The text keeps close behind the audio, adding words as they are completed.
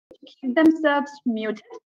keep themselves muted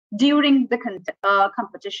during the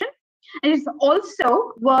competition. It is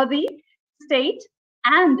also worthy to state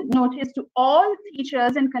and notice to all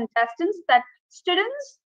teachers and contestants that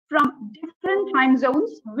students from different time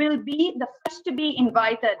zones will be the first to be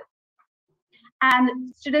invited.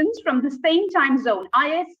 And students from the same time zone,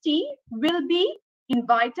 IST, will be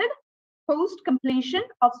invited post completion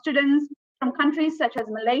of students from countries such as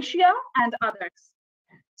Malaysia and others.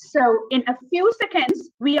 So in a few seconds,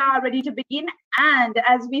 we are ready to begin. And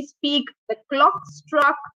as we speak, the clock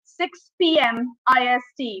struck 6 p.m.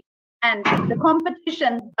 IST and the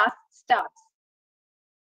competition thus starts.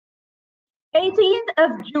 18th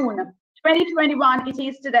of June, 2021, it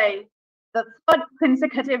is today, the third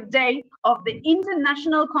consecutive day of the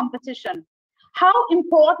international competition. How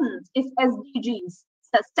important is SDGs,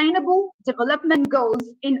 Sustainable Development Goals,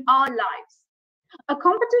 in our lives? A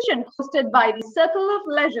competition hosted by the Circle of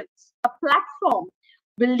Legends, a platform,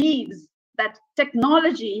 believes that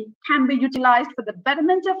technology can be utilized for the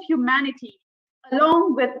betterment of humanity,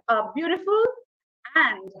 along with a beautiful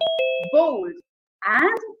and bold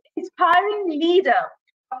and inspiring leader,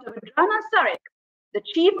 Dr. Vadrana Sarek, the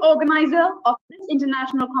chief organizer of this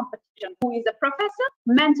international competition, who is a professor,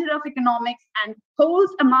 mentor of economics, and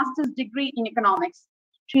holds a master's degree in economics.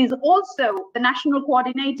 She is also the national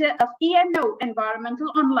coordinator of ENO Environmental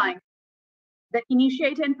Online, the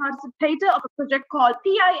initiator and participator of a project called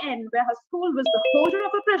PIN, where her school was the holder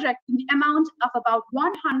of a project in the amount of about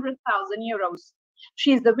 100,000 euros.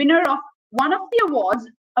 She is the winner of one of the awards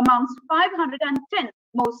amongst 510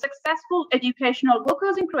 most successful educational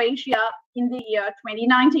workers in Croatia in the year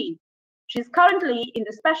 2019. She is currently in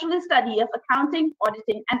the specialist study of accounting,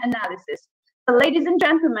 auditing, and analysis. So, ladies and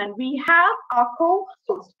gentlemen, we have our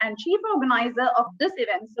co-host and chief organizer of this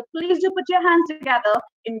event. So please do put your hands together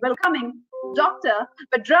in welcoming Dr.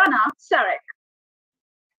 Vadrana Sarek.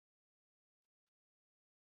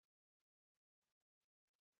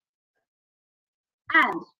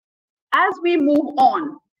 And as we move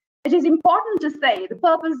on, it is important to say the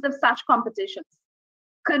purpose of such competitions: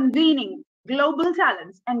 convening global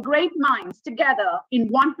talents and great minds together in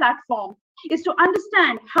one platform is to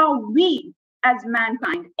understand how we as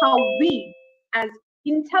mankind, how we as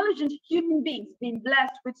intelligent human beings being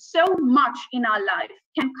blessed with so much in our life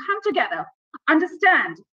can come together,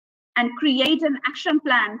 understand, and create an action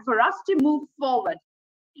plan for us to move forward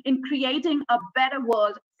in creating a better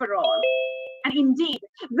world for all. And indeed,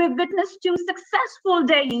 we've witnessed 2 successful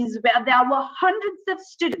days where there were hundreds of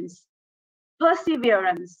students,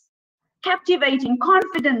 perseverance, captivating,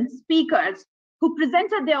 confident speakers who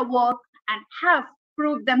presented their work and have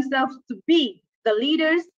proved themselves to be the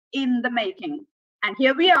leaders in the making. And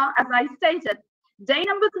here we are, as I stated, day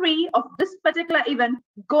number 3 of this particular event,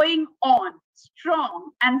 going on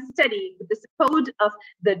strong and steady with the support of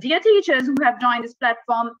the dear teachers who have joined this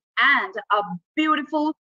platform and our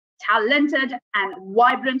beautiful, talented, and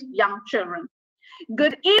vibrant young children.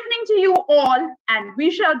 Good evening to you all, and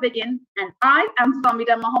we shall begin. And I am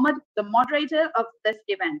Famida Mohammed, the moderator of this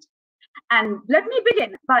event. And let me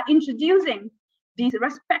begin by introducing these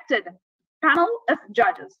respected panel of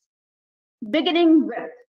judges, beginning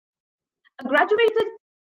with a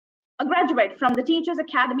graduate from the Teachers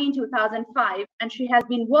Academy in 2005, and she has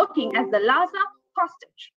been working as the Laza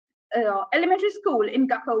Kostic Elementary School in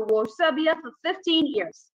Gakovo, Serbia for 15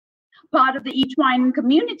 years. Part of the eTwine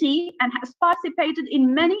community and has participated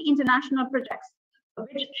in many international projects, for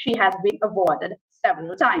which she has been awarded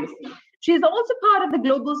several times. She is also part of the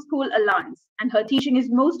Global School Alliance, and her teaching is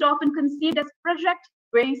most often conceived as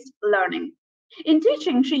project-based learning. In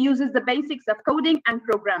teaching, she uses the basics of coding and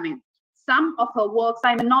programming. Some of her work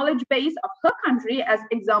cite the knowledge base of her country as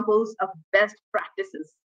examples of best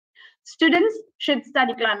practices. Students should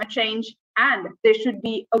study climate change, and they should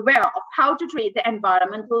be aware of how to treat the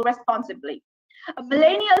environmental responsibly. A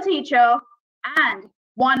millennial teacher and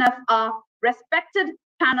one of our respected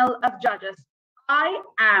panel of judges, I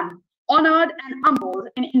am honored and humbled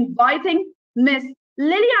in inviting Miss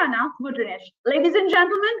Liliana Mudrinic. Ladies and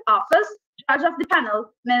gentlemen, our first judge of the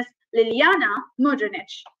panel, Miss Liliana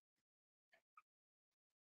Mudrinic.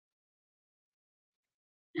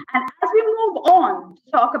 And as we move on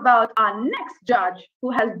to talk about our next judge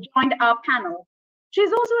who has joined our panel, she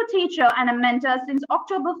is also a teacher and a mentor since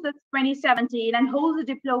October 5th, 2017, and holds a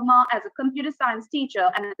diploma as a computer science teacher,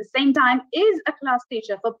 and at the same time is a class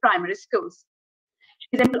teacher for primary schools.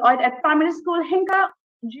 She is employed at primary school Hinka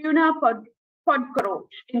Juna Podgorica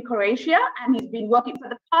in Croatia, and he's been working for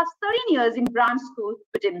the past 13 years in branch school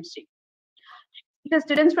for dentistry. She has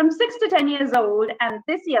students from 6 to 10 years old, and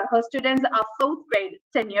this year her students are 4th grade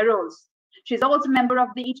 10-year-olds. She's also a member of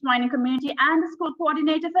the e-twinning community and the school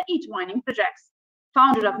coordinator for e-twinning projects.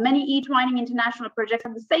 Founder of many e-twinning international projects.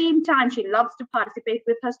 At the same time, she loves to participate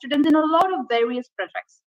with her students in a lot of various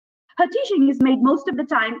projects. Her teaching is made most of the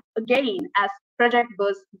time, again, as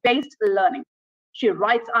project-based learning. She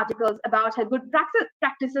writes articles about her good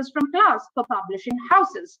practices from class for publishing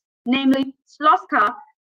houses, namely Sloska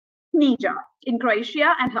Knjiga in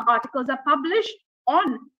Croatia, and her articles are published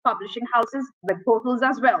on publishing houses web portals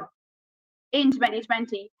as well. In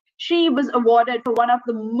 2020, she was awarded for one of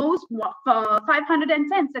the most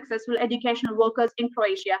 510 successful educational workers in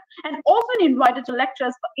Croatia, and often invited to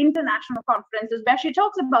lectures for international conferences where she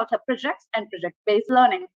talks about her projects and project-based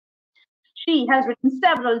learning. She has written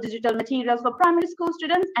several digital materials for primary school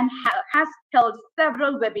students and has held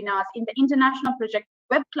several webinars in the International Project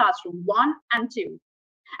Web Classroom 1 and 2,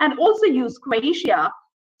 and also used Croatia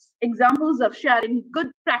examples of sharing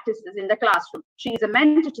good practices in the classroom. She is a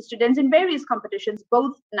mentor to students in various competitions,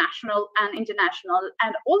 both national and international,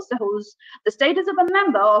 and also holds the status of a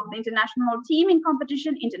member of the international team in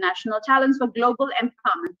competition International Talents for Global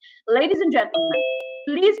Empowerment. Ladies and gentlemen,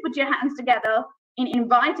 please put your hands together in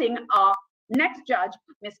inviting our next judge,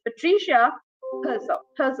 Ms. Patricia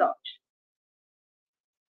Herzog.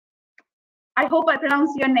 I hope I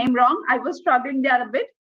pronounced your name wrong. I was struggling there a bit.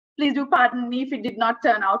 Please do pardon me if it did not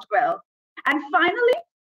turn out well. And finally,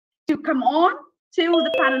 to come on to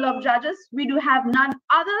the panel of judges, we do have none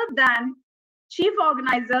other than chief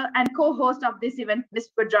organizer and co-host of this event, Ms.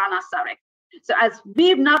 Vajrana Sarek. So as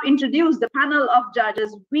we've now introduced the panel of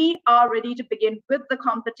judges, we are ready to begin with the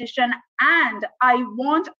competition. And I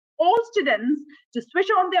want all students to switch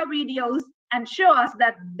on their videos and show us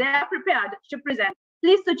that they're prepared to present.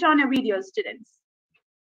 Please switch on your videos, students.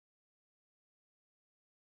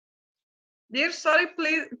 Dear, sorry,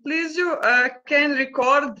 please you can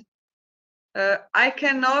record. I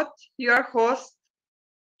cannot, your host.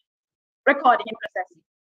 Recording in process.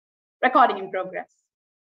 Recording in progress.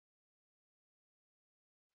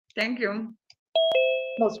 Thank you.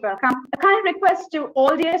 Most welcome. A kind request to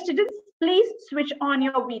all dear students, please switch on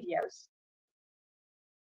your videos.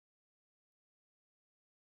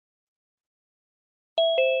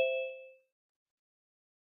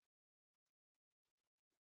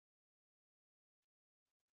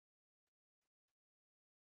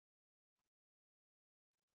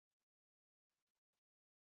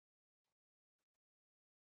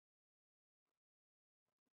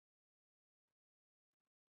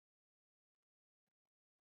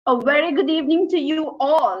 A very good evening to you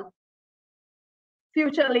all,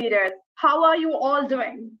 future leaders. How are you all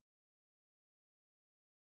doing?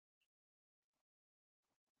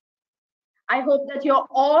 I hope that you're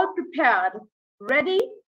all prepared, ready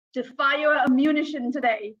to fire ammunition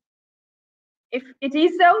today. If it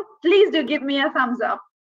is so, please do give me a thumbs up.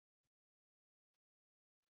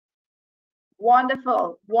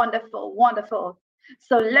 Wonderful, wonderful, wonderful.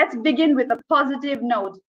 So let's begin with a positive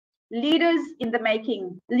note. Leaders in the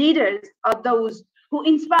making. Leaders are those who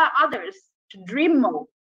inspire others to dream more,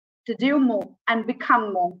 to do more, and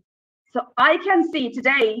become more. So I can see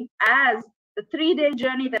today, as the 3-day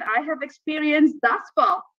journey that I have experienced thus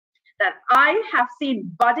far, that I have seen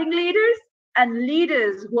budding leaders and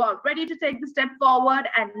leaders who are ready to take the step forward.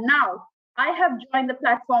 And now I have joined the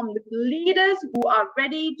platform with leaders who are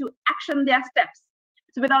ready to action their steps.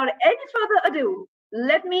 So without any further ado,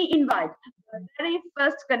 let me invite the very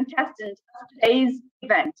first contestant of today's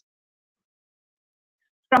event.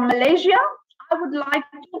 From Malaysia, I would like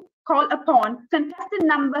to call upon contestant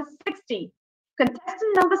number 60.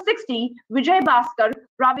 Contestant number 60, Vijay Bhaskar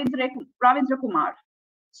Ravindra Kumar,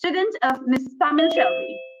 student of Ms. Tamil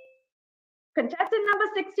Shelby. Contestant number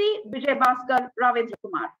 60, Vijay Bhaskar Ravindra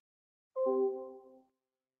Kumar.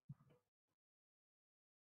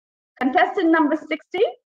 Contestant number 60,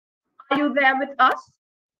 are you there with us?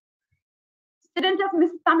 Student of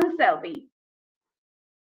Ms. Tamil Selvi.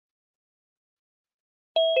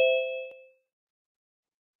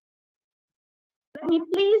 Let me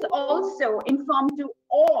please also inform to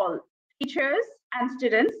all teachers and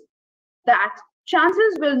students that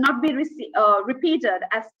chances will not be repeated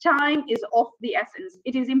as time is of the essence.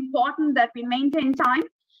 It is important that we maintain time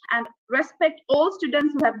and respect all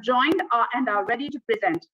students who have joined and are ready to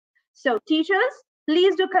present. So teachers,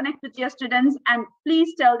 please do connect with your students and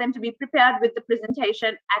please tell them to be prepared with the presentation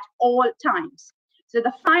at all times. So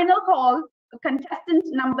the final call, contestant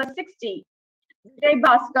number 60, Vijay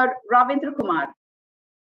Bhaskar Ravindra Kumar,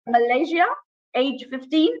 Malaysia, age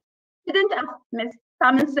 15, student of Ms.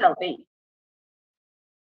 Tamil Selvi.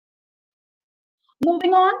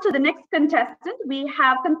 Moving on to the next contestant, we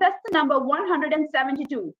have contestant number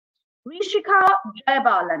 172, Rishika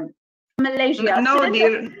Jayabalan, Malaysia. No, Student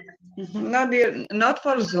dear. No, dear, not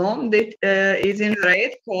for Zoom. That is in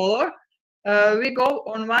red color. We go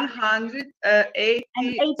on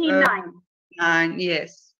 189.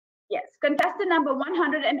 Yes. Yes. Contestant number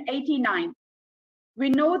 189.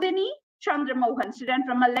 Vinodini Chandramohan, student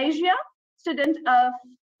from Malaysia, student of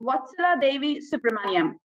Vatsala Devi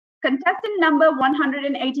Subramaniam. Contestant number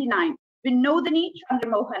 189. Vinodini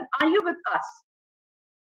Chandramohan. Are you with us?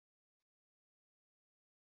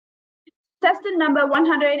 Contestant number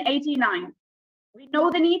 189.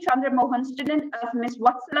 Vinodini Chandramohan, student of Miss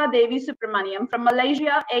Vatsala Devi Subramaniam from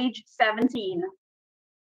Malaysia, age 17.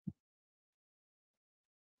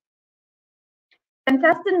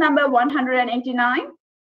 Contestant number 189.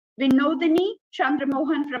 Vinodini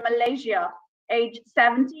Chandramohan from Malaysia, age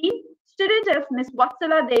 17, student of Miss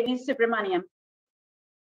Vatsala Devi Subramaniam.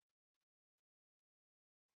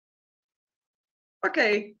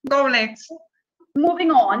 Okay, go next.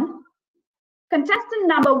 Moving on. Contestant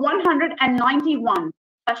number 191,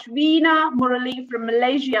 Ashwina Murali from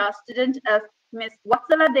Malaysia, student of Miss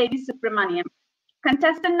Vatsala Devi Subramaniam.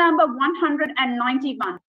 Contestant number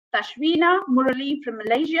 191, Ashwina Murali from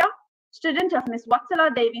Malaysia, student of Miss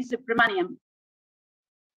Vatsala Devi Subramaniam.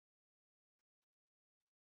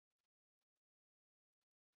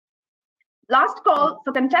 Last call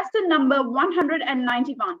for contestant number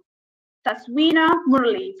 191, Tasweena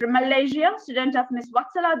Murali from Malaysia, student of Miss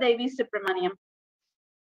Vatsala Devi Subramaniam.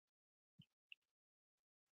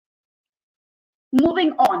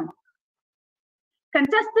 Moving on.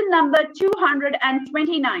 Contestant number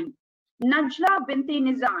 229, Najla Binti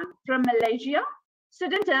Nizam from Malaysia,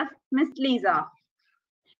 student of Miss Lisa.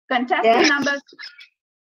 Contestant number.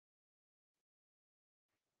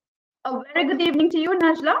 A very good evening to you,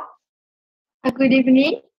 Najla. Good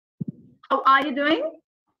evening. How are you doing?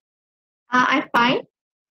 I'm fine.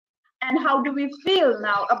 And how do we feel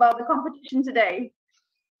now about the competition today?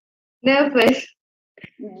 Nervous.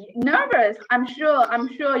 Nervous. I'm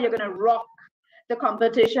sure you're gonna rock the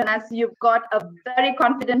competition as you've got a very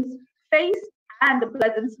confident face and a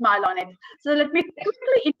pleasant smile on it. So let me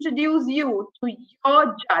quickly introduce you to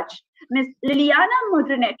your judge, Miss Liliana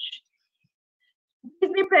Mudrinic.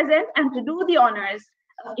 Please be present and to do the honors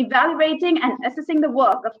of evaluating and assessing the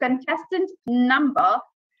work of contestant number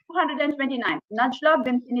 229, Najla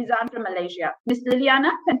Binti Nizam from Malaysia. Miss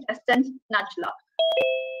Liliana, contestant Najla.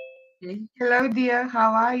 Hello, dear.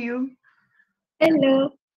 How are you?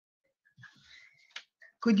 Hello.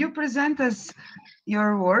 Could you present us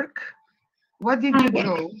your work? What did you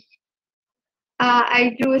draw?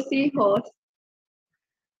 I drew a seahorse.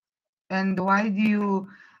 And why do you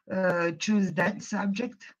choose that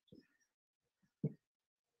subject?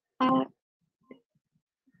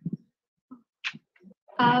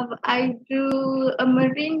 I drew a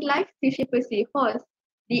marine life fish of a seahorse.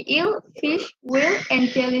 The eel, fish, whale, and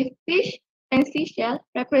jellyfish and seashell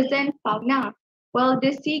represent fauna, while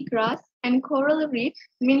the seagrass and coral reef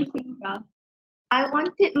mean flora. I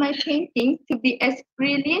wanted my painting to be as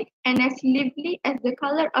brilliant and as lively as the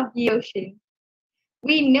color of the ocean.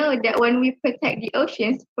 We know that when we protect the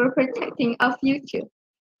oceans, we're protecting our future.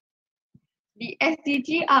 The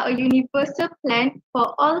SDGs are a universal plan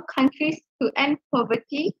for all countries to end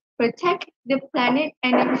poverty, protect the planet,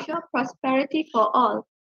 and ensure prosperity for all.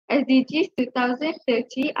 SDGs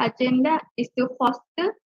 2030 agenda is to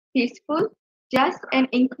foster peaceful, just, and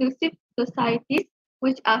inclusive societies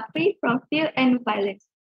which are free from fear and violence.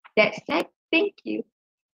 That said, thank you.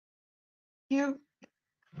 Thank you.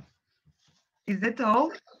 Is that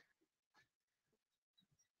all?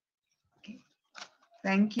 Okay.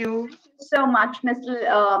 Thank you. Thank you so much, Miss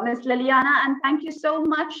Liliana, and thank you so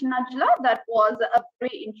much, Najla. That was a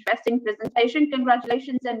very interesting presentation.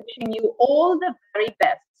 Congratulations and wishing you all the very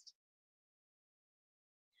best.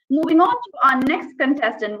 Moving on to our next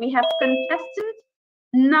contestant, we have contestant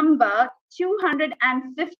number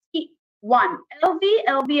 251, Elvie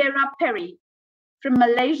Elvira Perry from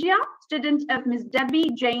Malaysia, student of Miss Debbie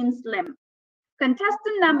Jane Slim.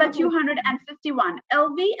 Contestant number 251,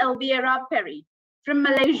 Elvie Elvira Perry from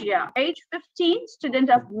Malaysia, age 15, student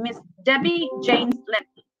of Miss Debbie Jane Slim.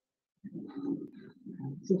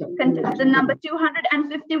 Contestant number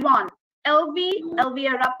 251, Elvie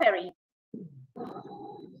Elvira Perry.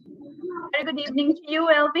 Very good evening to you,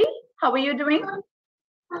 Elvie. How are you doing?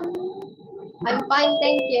 I'm fine,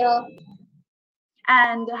 thank you.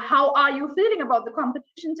 And how are you feeling about the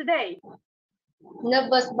competition today?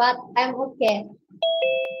 Nervous, but I'm okay.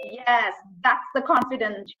 Yes, that's the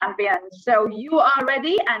confident champion. So you are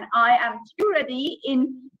ready, and I am too ready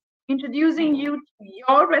in introducing you to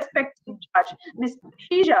your respective judge, Ms.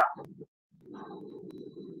 Patricia.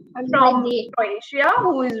 from Croatia,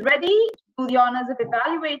 who is ready to do the honors of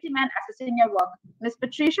evaluating and assessing your work. Ms.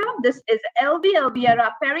 Patricia, this is Elvi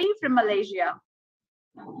Elvira Perry from Malaysia.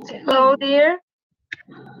 Hello, dear.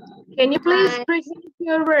 Can you please present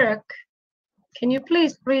your work? Can you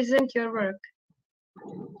please present your work?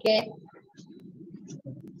 Okay.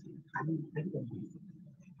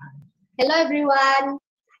 Hello, everyone.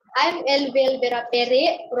 I'm Elvi Elvira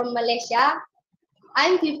Perry from Malaysia.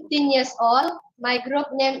 I'm 15 years old. My group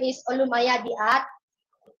name is Olumaya Di Art.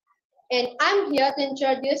 And I'm here to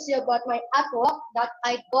introduce you about my artwork that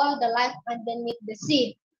I call The Life Underneath the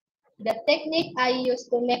Sea. The technique I use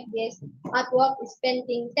to make this artwork is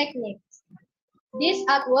painting techniques. This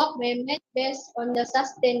artwork may made based on the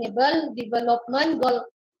Sustainable Development Goal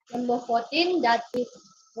number 14, that is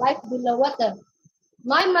life below water.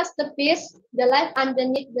 My masterpiece, The Life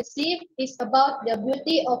Underneath the Sea, is about the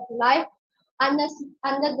beauty of life under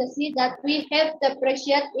the sea that we have to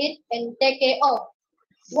appreciate it and take care of.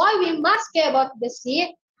 Why we must care about the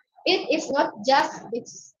sea? It is not just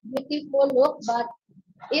its beautiful look, but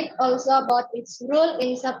it also about its role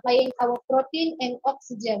in supplying our protein and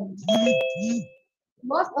oxygen.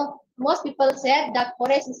 Most people said that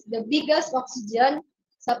forest is the biggest oxygen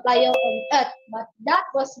supplier on Earth, but that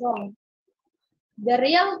was wrong. The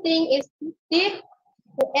real thing is 50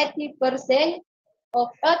 to 80% of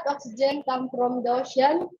Earth oxygen come from the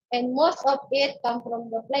ocean, and most of it come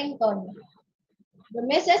from the plankton. The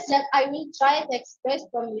message that I will try to express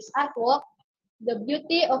from this artwork, the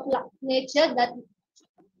beauty of nature,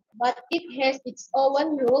 but it has its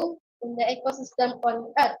own rule in the ecosystem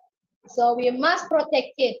on Earth, so we must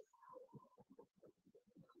protect it.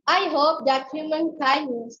 I hope that humankind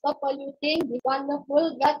will stop polluting this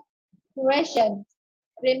wonderful God creation.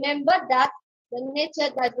 Remember that the nature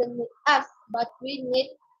doesn't need us, but we need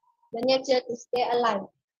the nature to stay alive.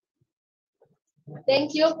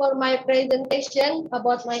 Thank you for my presentation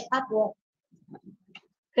about my artwork.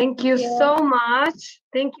 Thank you so much.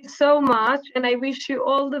 Thank you so much. And I wish you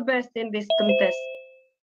all the best in this contest.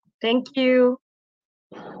 Thank you.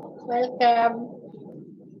 Welcome.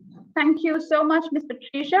 Thank you so much, Ms.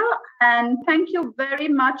 Patricia. And thank you very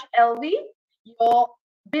much, Elvi. Your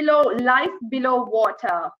Life Below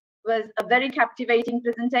Water was a very captivating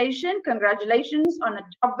presentation. Congratulations on a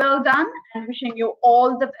job well done, and wishing you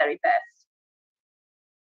all the very best.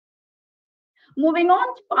 Moving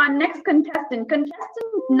on to our next contestant,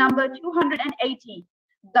 number 280,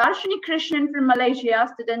 Darshini Krishnan from Malaysia,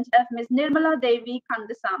 student of Ms. Nirmala Devi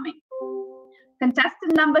Kandasamy.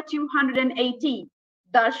 Contestant number 280,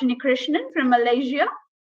 Darshini Krishnan from Malaysia,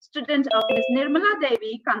 student of Ms. Nirmala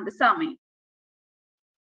Devi Kandasamy.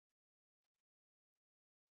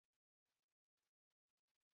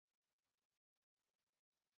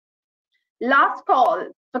 Last call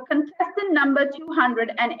for contestant number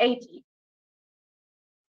 280.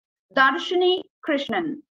 Darshini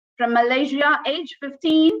Krishnan from Malaysia, age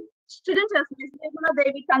 15, student of Ms. Nirmala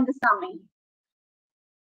Devi Kandasamy.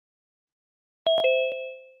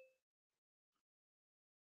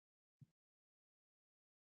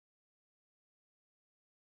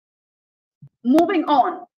 Moving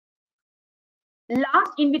on.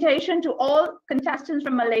 Last invitation to all contestants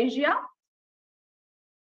from Malaysia.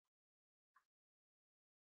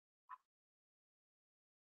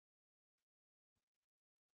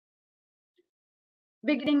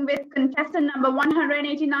 Beginning with contestant number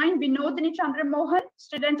 189, Vinodini Chandra Mohan,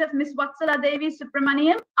 student of Ms. Vatsala Devi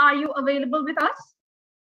Subramaniam. Are you available with us?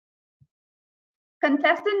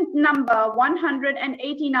 Contestant number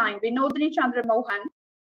 189, Vinodini Chandra Mohan.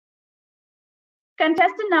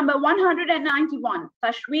 Contestant number 191,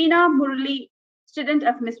 Tashweena Murali, student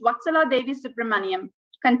of Ms. Vatsala Devi Subramaniam.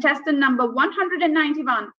 Contestant number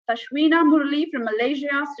 191, Tashweena Murali from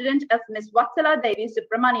Malaysia, student of Ms. Vatsala Devi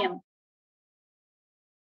Subramaniam.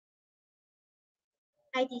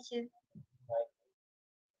 Hi, teacher.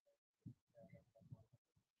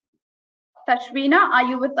 Tashweena, are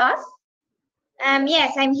you with us?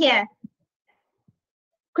 Yes, I'm here.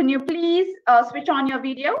 Can you please switch on your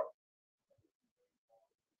video?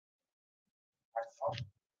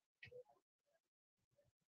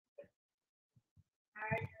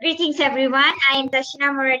 Greetings, everyone. I am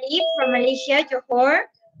Tashweena Murali from Malaysia, Johor.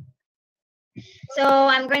 So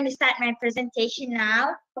I'm going to start my presentation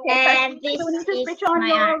now. Okay, and this this you need to is switch on my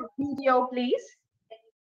your art. video, please.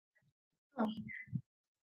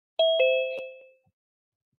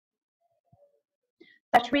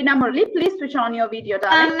 Tashweena Murali, please switch on your video,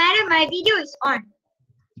 darling. Madam, my video is on.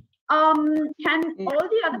 Can all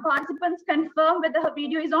the other participants confirm whether her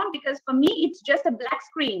video is on? Because for me, it's just a black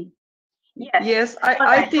screen. Yes. Yes,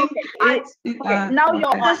 I think okay. it's. Okay, now you're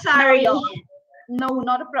Oh, on. sorry. Now you're on. No,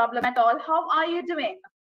 not a problem at all. How are you doing?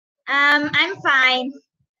 I'm fine.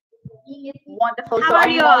 Wonderful. How So are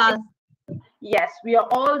you all? Yes, we are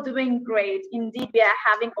all doing great. Indeed, we are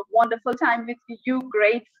having a wonderful time with you,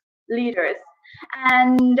 great leaders.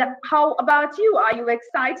 And how about you? Are you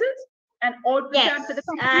excited and all prepared Yes, for the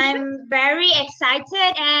competition? I'm very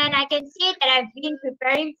excited, and I can see that I've been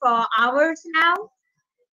preparing for hours now.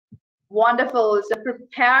 Wonderful. So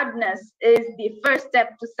preparedness is the first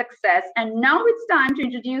step to success. And now it's time to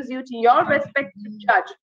introduce you to your respective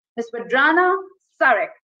judge, Ms. Vadrana Sarek,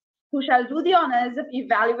 who shall do the honors of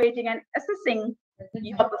evaluating and assessing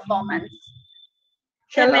your performance.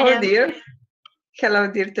 Hello, dear. Hello,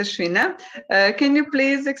 dear Tashwina. Can you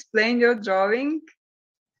please explain your drawing?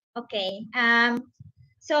 Okay.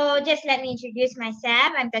 So just let me introduce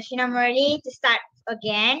myself. I'm Tashwina Murali to start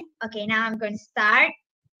again. Okay, now I'm going to start.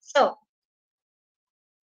 So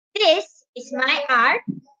this is my art.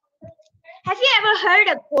 Have you ever heard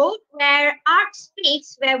a quote where art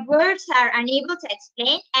speaks where words are unable to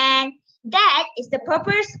explain? And that is the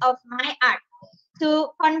purpose of my art, to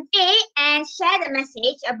convey and share the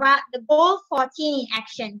message about the goal 14 in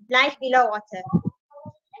action, life below water.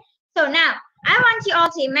 So now, I want you all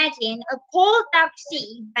to imagine a cold, dark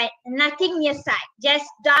sea, but nothing near sight, just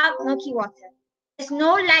dark, murky water. There's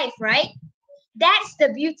no life, right? That's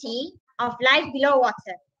the beauty of life below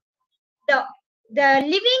water. The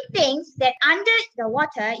living things that under the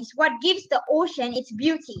water is what gives the ocean its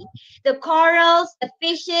beauty. The corals, the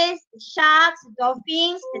fishes, the sharks, the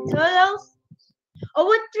dolphins, the turtles.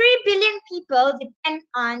 Over 3 billion people depend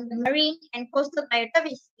on the marine and coastal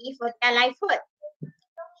biodiversity for their livelihood.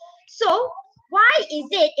 So, why is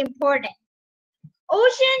it important?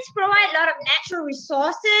 Oceans provide a lot of natural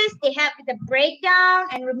resources. They help with the breakdown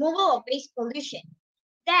and removal of waste pollution.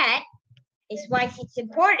 That is why it's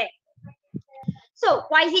important. So,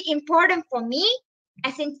 why is it important for me?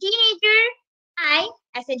 As a teenager,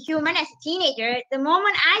 as a human, as a teenager, the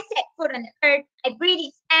moment I set foot on the earth, I breathe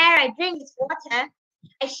its air, I drink its water,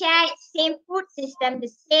 I share its same food system,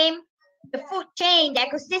 the food chain, the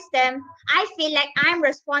ecosystem, I feel like I'm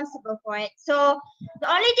responsible for it. So the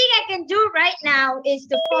only thing I can do right now is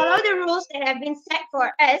to follow the rules that have been set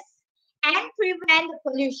for us and prevent the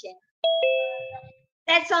pollution.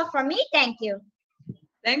 That's all from me. Thank you.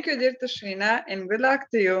 Thank you, dear Tashwina, and good luck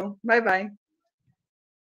to you. Bye-bye.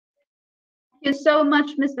 Thank you so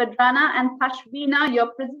much, Ms. Vadrana and Tashwina.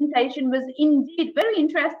 Your presentation was indeed very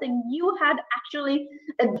interesting. You had actually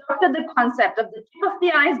adopted the concept of the tip of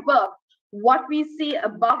the iceberg. What we see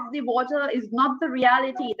above the water is not the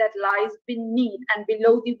reality that lies beneath and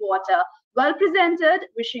below the water. Well presented.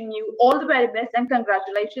 Wishing you all the very best and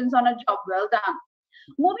congratulations on a job well done.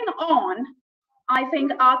 Moving on, I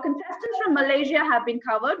think our contestants from Malaysia have been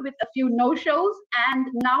covered with a few no-shows, and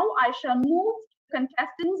now I shall move to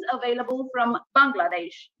contestants available from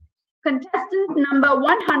Bangladesh. Contestant number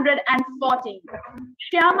 140,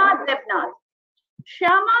 Shyama Devnath.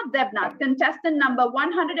 Shyama Devnath, contestant number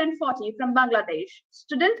 140 from Bangladesh,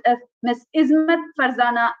 student of Ms. Ismat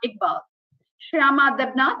Farzana Iqbal. Shyama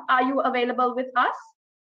Devnath, are you available with us?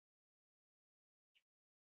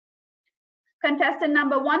 Contestant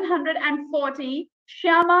number 140,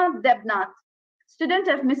 Shyama Devnath, student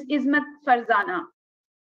of Ms. Ismat Farzana.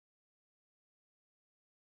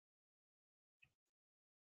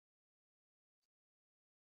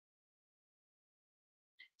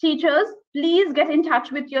 Teachers, please get in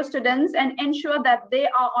touch with your students and ensure that they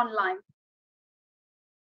are online.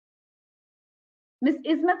 Ms.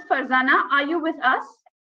 Ismat Farzana, are you with us?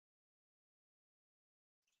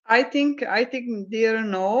 I think dear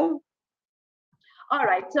no. All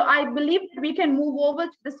right, so I believe that we can move over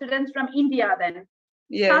to the students from India then.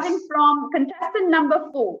 Yes. Starting from contestant number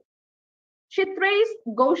 4, Chitresh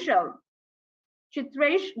Ghoshal.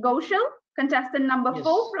 Chitresh Ghoshal, contestant number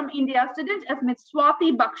 4 from India, student of Ms.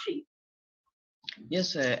 Swati Bakshi.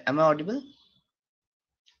 Yes, am I audible?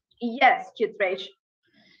 Yes, Chitresh.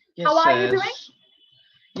 Yes, how are you doing?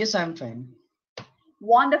 Yes, I'm fine.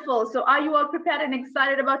 Wonderful. So are you all prepared and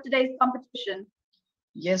excited about today's competition?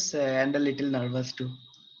 Yes, and a little nervous too.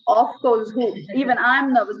 Of course, even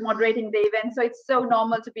I'm nervous moderating the event, so it's so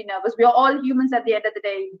normal to be nervous. We are all humans at the end of the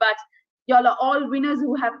day, but y'all are all winners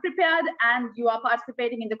who have prepared and you are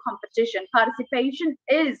participating in the competition. Participation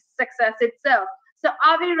is success itself. So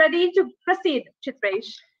are we ready to proceed,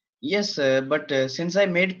 Chitresh? Yes, but since I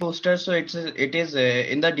made poster, so it is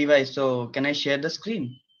in the device. So can I share the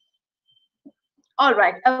screen? All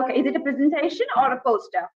right. Okay. Is it a presentation or a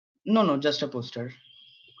poster? No, just a poster.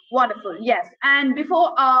 Wonderful. Yes. And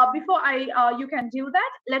before you can do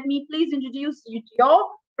that, let me please introduce you to your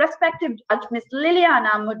respective judge, Miss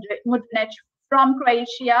Liliana Mudnech from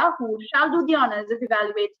Croatia, who shall do the honors of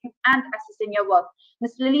evaluating and assessing your work.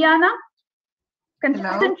 Ms. Liliana,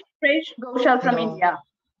 contestant Krish Ghoshal from Hello. India.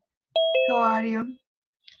 How are you?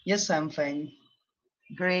 Yes, I'm fine.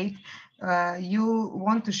 Great. You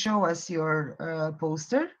want to show us your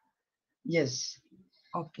poster? Yes.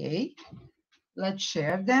 Okay. Let's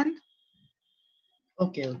share then.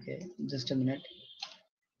 Okay. Just a minute.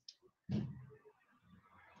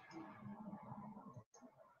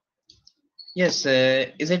 Yes.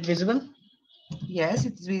 Is it visible? Yes,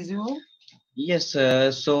 it's visual. Yes.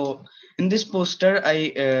 So in this poster,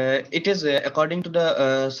 it is according to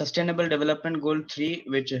the Sustainable Development Goal 3,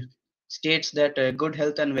 which states that good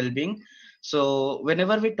health and well-being. So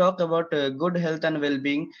whenever we talk about good health and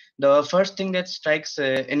well-being, the first thing that strikes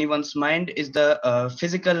anyone's mind is the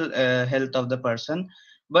physical health of the person.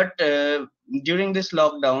 But during this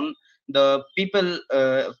lockdown, the people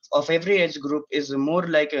of every age group is more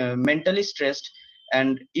like mentally stressed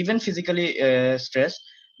and even physically stressed,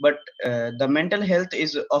 but the mental health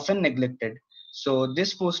is often neglected. So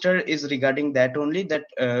this poster is regarding that only, that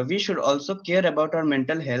we should also care about our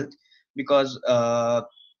mental health, because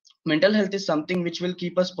mental health is something which will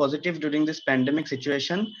keep us positive during this pandemic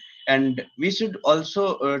situation, and we should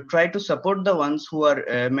also try to support the ones who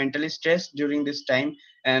are mentally stressed during this time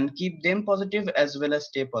and keep them positive as well as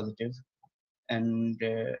stay positive. And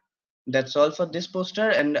that's all for this poster.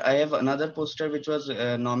 And I have another poster which was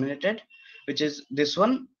nominated, which is this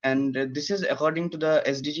one, and this is according to the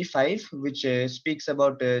SDG 5, which speaks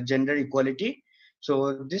about gender equality.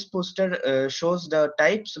 So this poster shows the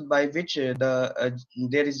types by which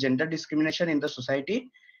there is gender discrimination in the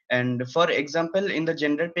society. And for example, in the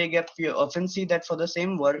gender pay gap, we often see that for the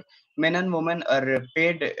same work, men and women are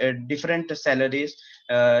paid different salaries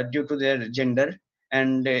due to their gender.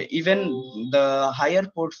 And even the higher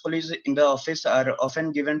portfolios in the office are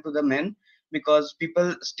often given to the men, because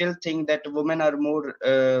people still think that women are more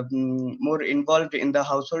involved in the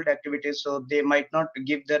household activities, so they might not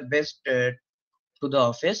give their best to the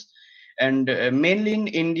office. And mainly in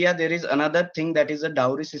India, there is another thing, that is a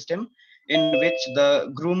dowry system, in which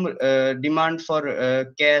the groom demand for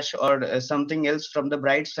cash or something else from the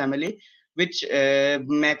bride's family, which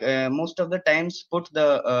most of the times put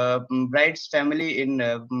the bride's family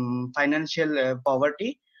in financial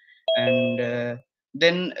poverty. And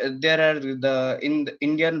then there are in the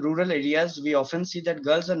Indian rural areas, we often see that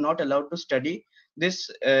girls are not allowed to study. This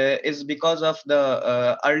is because of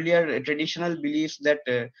the earlier traditional beliefs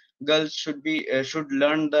that girls should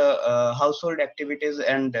learn the household activities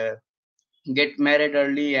and get married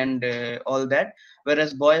early and all that,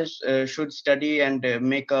 whereas boys should study and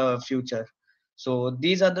make a future. So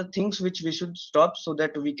these are the things which we should stop, so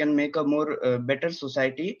that we can make a more better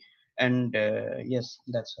society. And yes,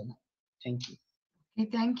 that's all. Thank you. Okay,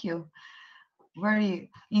 thank you. Very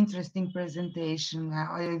interesting presentation.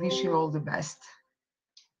 I wish you all the best.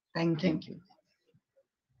 Thank you. Thank you.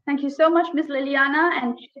 Thank you so much, Ms. Liliana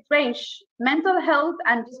and Krish. Mental health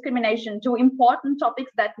and discrimination, two important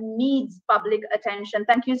topics that needs public attention.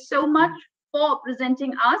 Thank you so much for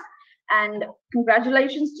presenting us, and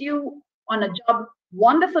congratulations to you on a job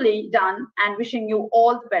wonderfully done, and wishing you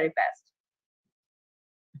all the very best.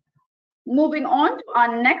 Moving on to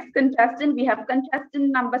our next contestant, we have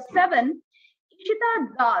contestant number 7,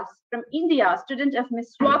 Ishita Das from India, student of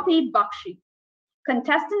Ms. Swati Bakshi.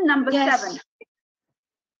 Contestant number 7.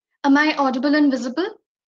 Am I audible and visible?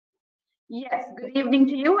 Yes. Good evening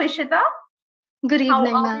to you, Ishita. Good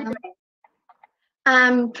evening, How are you ma'am. doing?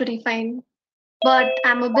 I'm pretty fine, but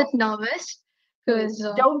I'm a bit nervous because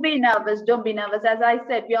Don't be nervous. Don't be nervous. As I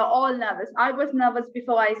said, we are all nervous. I was nervous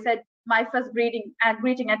before I said my first greeting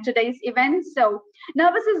at today's event. So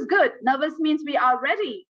nervous is good. Nervous means we are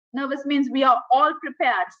ready. Nervous means we are all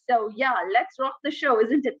prepared. So yeah, let's rock the show,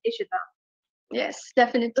 isn't it, Ishita? yes,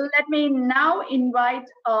 definitely. Let me now invite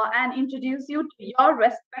and introduce you to your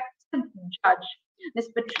respected judge, Ms.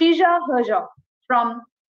 Patricia Herzog from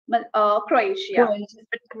Croatia.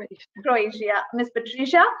 Croatia. Ms.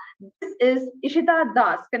 Patricia, this is Ishita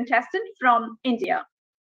Das, contestant from India.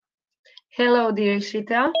 Hello, dear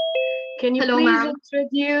Ishita. Can you Hello, please ma'am.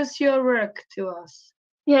 introduce your work to us?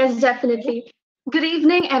 Yes, definitely. Good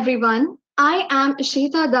evening, everyone. I am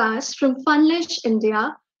Ishita Das from Funlish,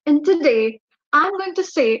 India, and today I'm going to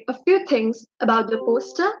say a few things about the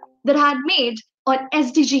poster that I had made on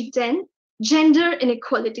SDG 10, Gender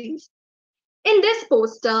Inequalities. In this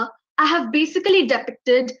poster, I have basically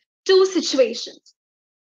depicted two situations.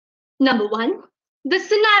 Number one, the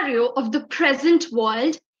scenario of the present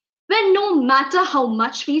world, where no matter how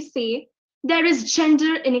much we say, there is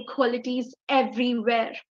gender inequalities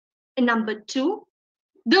everywhere. And number two,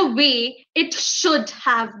 the way it should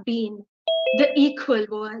have been, the equal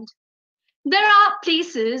world. There are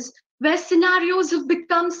places where scenarios have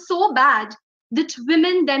become so bad that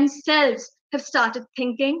women themselves have started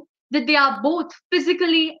thinking that they are both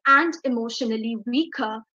physically and emotionally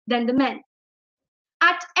weaker than the men.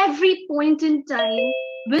 At every point in time,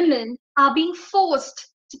 women are being forced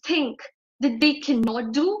to think that they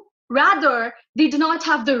cannot do, rather, they do not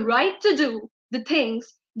have the right to do the things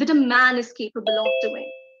that a man is capable of doing.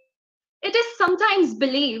 It is sometimes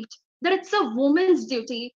believed that it's a woman's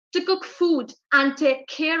duty to cook food and take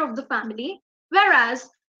care of the family, whereas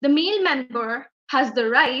the male member has the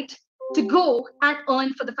right to go and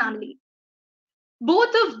earn for the family.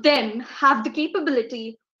 Both of them have the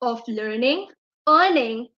capability of learning,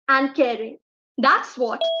 earning, and caring. That's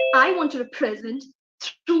what I want to represent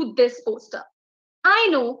through this poster. I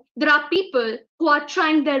know there are people who are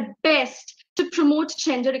trying their best to promote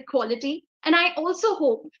gender equality, and I also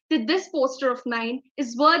hope that this poster of mine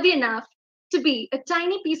is worthy enough to be a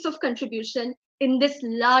tiny piece of contribution in this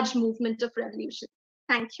large movement of revolution.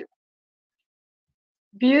 Thank you.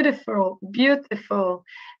 Beautiful, beautiful.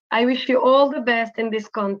 I wish you all the best in this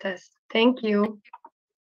contest. Thank you.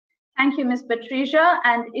 Thank you, Ms. Patricia.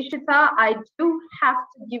 And Ishita, I do have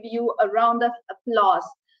to give you a round of applause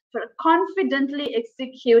for a confidently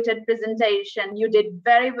executed presentation. You did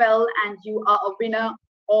very well and you are a winner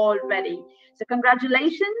already. So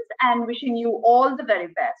congratulations and wishing you all the very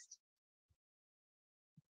best.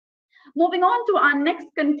 Moving on to our next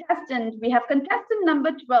contestant, we have contestant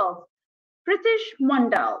number 12, Pritish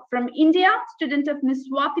Mondal from India, student of Ms.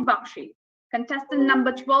 Swati Bakshi. Contestant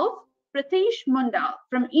number 12, Pritish Mondal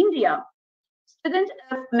from India, student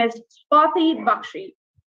of Ms. Swati Bakshi.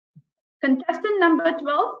 Contestant number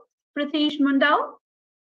 12, Pritish Mondal.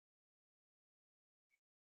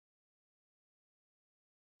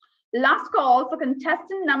 Last call for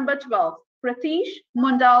contestant number 12, Pritish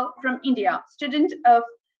Mondal from India, student of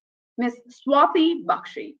Ms. Swati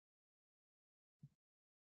Bakshi.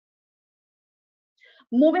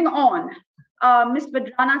 Moving on, Ms.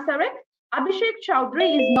 Vadrana Sarek. Abhishek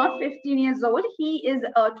Chowdhury is not 15 years old. He is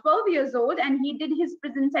 12 years old and he did his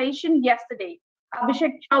presentation yesterday.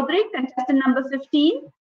 Abhishek Chowdhury, contestant number 15,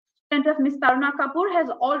 student of Ms. Taruna Kapoor, has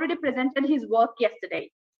already presented his work yesterday.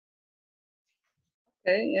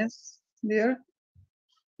 Okay, yes, dear.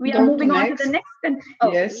 We are moving on to the next.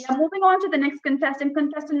 Yes. We are moving on to the next contestant.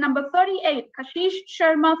 Contestant number 38, Kashish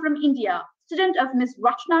Sharma from India, student of Ms.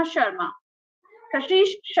 Rachna Sharma. Kashish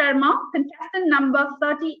Sharma, contestant number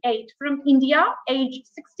 38 from India, age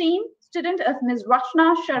 16, student of Ms.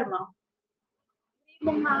 Rachna Sharma. Good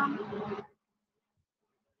evening, ma'am.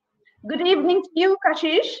 Good evening to you,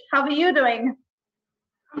 Kashish. How are you doing?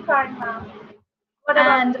 I'm fine, ma'am. What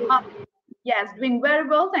about you? Yes, doing very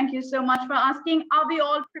well. Thank you so much for asking. Are we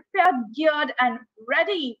all prepared, geared, and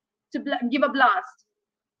ready to give a blast?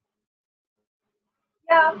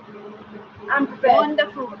 Yeah, I'm prepared.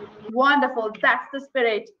 Wonderful, wonderful. That's the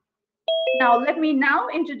spirit. Now, let me now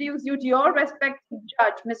introduce you to your respected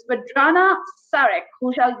judge, Ms. Vadrana Sarek,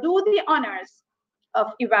 who shall do the honors of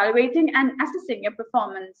evaluating and assessing your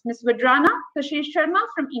performance. Ms. Vadrana, Kashish Sharma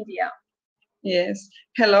from India. Yes.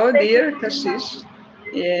 Hello, dear Kashish.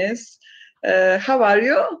 Yes. How are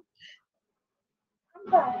you?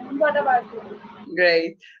 I'm fine. What about you?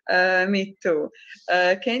 Great. Me too.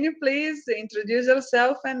 Can you please introduce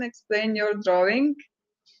yourself and explain your drawing?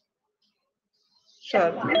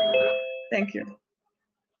 Shortly. Thank you.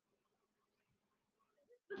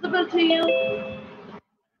 Visible to you?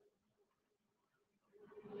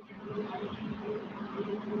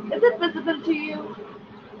 Is it visible to you?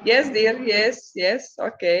 Yes, dear. Yes, yes.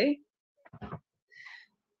 Okay.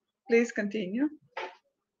 Please continue.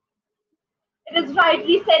 It is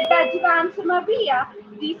rightly said by Jivan Samaria,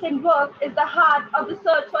 decent work is the heart of the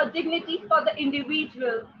search for dignity for the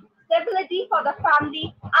individual, stability for the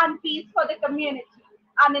family, and peace for the community.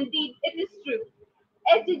 And indeed, it is true.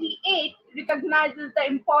 SDG-8 recognizes the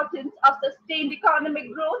importance of sustained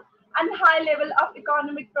economic growth and high level of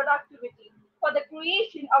economic productivity for the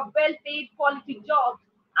creation of well-paid quality jobs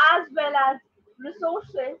as well as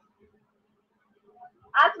resource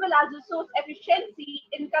efficiency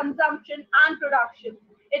in consumption and production.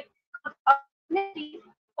 It promotes opportunities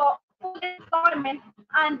for full employment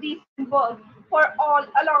and decent work for all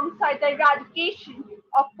alongside the eradication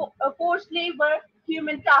of forced labor,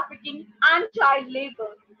 human trafficking, and child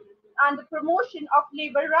labor, and the promotion of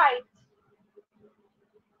labor rights.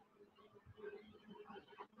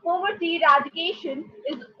 Poverty eradication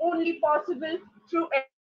is only possible through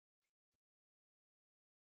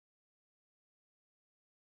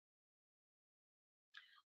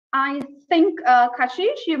I think,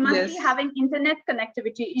 Kashish, you must be Yes. having internet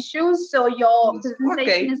connectivity issues, so your Yes.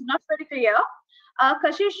 presentation Okay. is not very clear.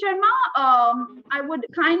 Kashish Sharma, I would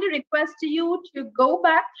kindly request you to go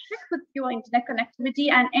back, check with your internet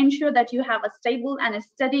connectivity and ensure that you have a stable and a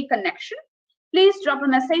steady connection. Please drop a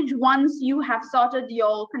message once you have sorted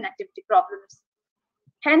your connectivity problems.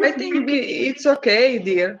 Hence, I think it's okay,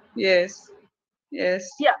 dear. Yes. Yes.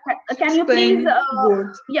 yeah, can you please, Explain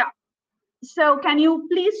good. yeah. So can you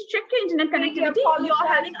please check your internet connectivity? You're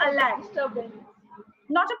having a lag.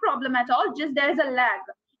 Not a problem at all, just there's a lag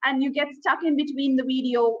and you get stuck in between the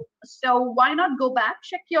video. So why not go back,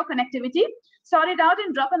 check your connectivity, sort it out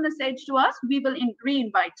and drop a message to us. We will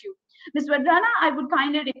re-invite you. Ms. Vadrana, I would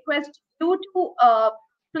kindly request you to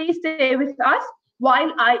please stay with us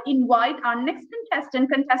while I invite our next contestant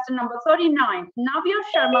number 39, Navya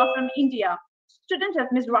Sharma from India, student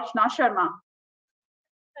of Ms. Rachna Sharma.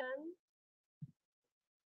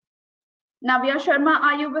 Navya Sharma,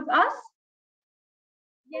 are you with us?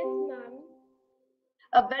 Yes, ma'am.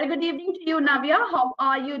 A very good evening to you, Navya. How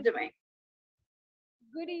are you doing?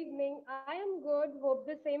 Good evening. I am good. Hope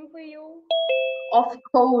the same for you. Of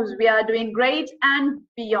course, we are doing great and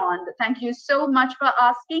beyond. Thank you so much for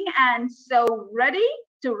asking. And so ready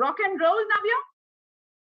to rock and roll, Navya?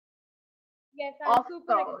 Yes, I'm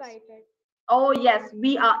super excited. Oh, yes,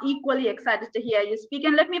 we are equally excited to hear you speak.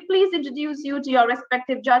 And let me please introduce you to your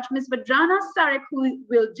respective judge, Ms. Vadrana Sarek, who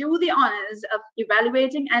will do the honors of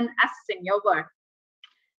evaluating and assessing your work.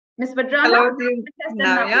 Ms. Vadrana. Hello, dear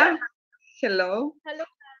Navya. Hello. Hello,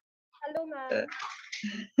 hello,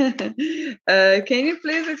 ma'am. Can you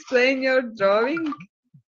please explain your drawing?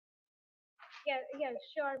 Yes,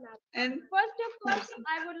 sure, ma'am. And first of all,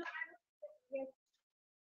 I would like yes.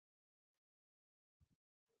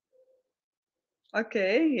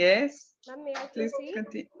 Okay, yes. Ma'am, may I Please proceed?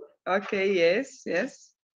 continue. Okay, yes,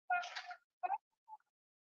 yes.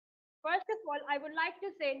 First of all, I would like to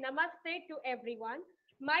say namaste to everyone.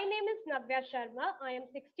 My name is Navya Sharma. I am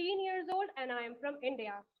 16 years old and I am from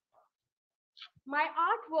India. My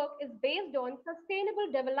artwork is based on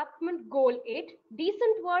Sustainable Development Goal 8,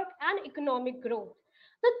 decent work and economic growth.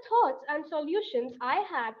 The thoughts and solutions I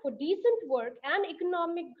had for decent work and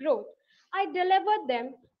economic growth, I delivered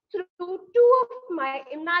them through two of my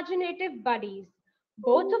imaginative buddies.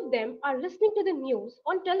 Both of them are listening to the news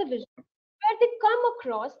on television where they come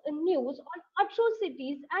across a news on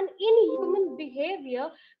atrocities and inhuman behavior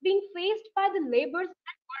being faced by the laborers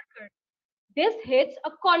and workers. This hits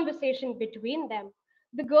a conversation between them.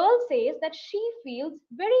 The girl says that she feels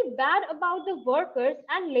very bad about the workers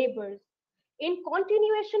and laborers. In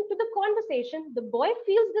continuation to the conversation, the boy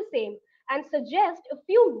feels the same and suggests a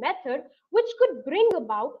few methods which could bring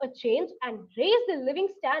about a change and raise the living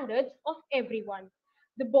standards of everyone.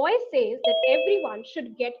 The boy says that everyone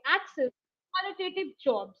should get access to qualitative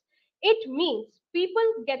jobs. It means people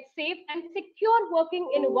get safe and secure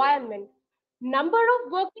working environment. Number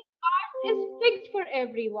of working hours is fixed for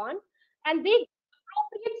everyone and they get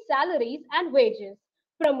appropriate salaries and wages.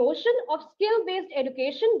 Promotion of skill-based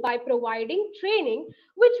education by providing training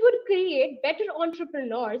which would create better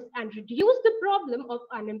entrepreneurs and reduce the problem of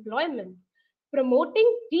unemployment.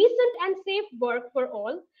 Promoting decent and safe work for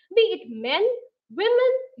all, be it men,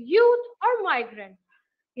 women, youth, or migrant.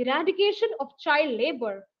 Eradication of child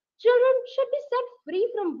labor. Children should be set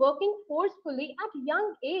free from working forcefully at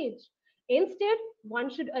young age. Instead, one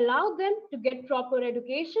should allow them to get proper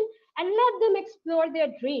education and let them explore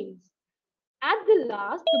their dreams. At the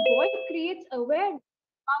last, the boy creates awareness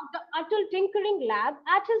about the Atal Tinkering Lab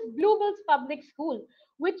at his Bluebells Public School,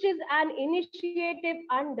 which is an initiative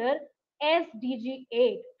under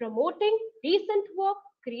SDG-8, promoting decent work,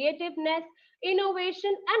 creativeness,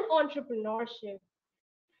 innovation, and entrepreneurship.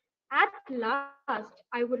 At last,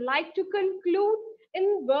 I would like to conclude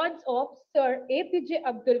in words of Sir APJ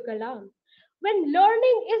Abdul Kalam. When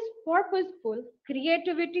learning is purposeful,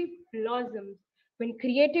 creativity blossoms. When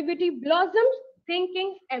creativity blossoms,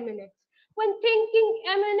 thinking emanates. When thinking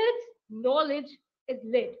emanates, knowledge is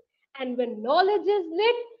lit. And when knowledge is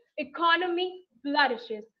lit, economy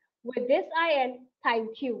flourishes. With this, I end.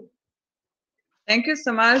 Thank you. Thank you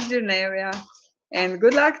so much, dear Navya. And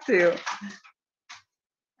good luck to you.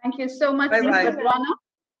 Thank you so much, Ms. Vadrana.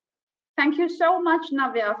 Thank you so much,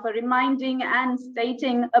 Navya, for reminding and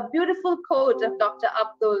stating a beautiful quote of Dr.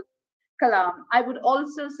 Abdul Kalam. I would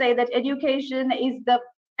also say that education is the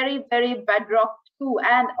very, very bedrock too,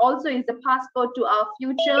 and also is the passport to our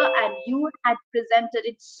future. And you had presented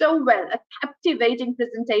it so well, a captivating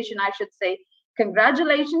presentation, I should say.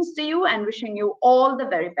 Congratulations to you and wishing you all the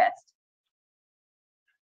very best.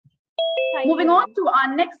 Moving on to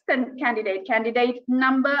our next candidate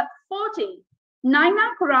number 40, Naina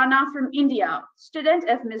Khurana from India, student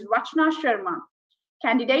of Ms. Rachna Sharma.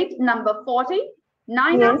 Candidate number 40,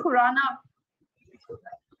 Naina Khurana.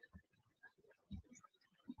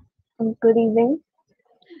 Good evening.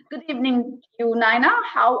 Good evening to you, Naina.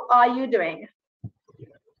 How are you doing?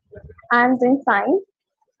 I'm doing fine.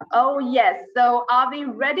 Oh, yes. So are we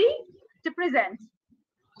ready to present?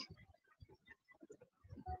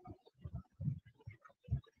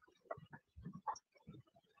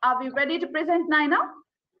 Are we ready to present, Naina?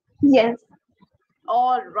 Yes.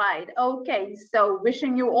 All right. Okay. So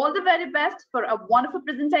wishing you all the very best for a wonderful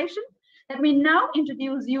presentation. Let me now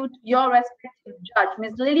introduce you to your respective judge,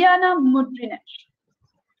 Ms. Liliana Mudrinic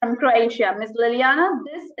from Croatia. Ms. Liliana,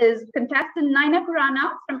 this is contestant Naina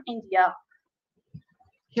Khurana from India.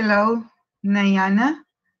 Hello, Nayana.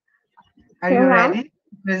 Are you ready to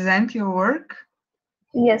present your work?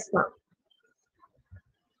 Yes, ma'am.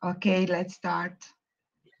 Okay, let's start.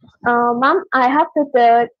 Ma'am, I have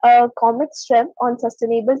prepared a comic strip on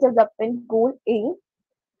Sustainable Development Goal A,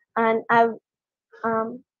 and I'm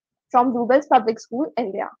from Rubel's Public School,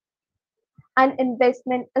 India. An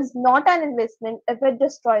investment is not an investment if it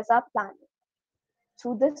destroys our planet.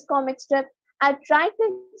 Through this comic strip, I tried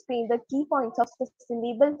to explain the key points of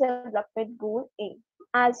Sustainable Development Goal A.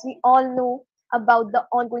 As we all know about the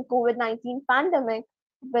ongoing COVID-19 pandemic,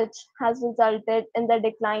 which has resulted in the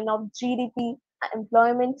decline of GDP,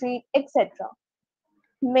 employment rate, etc.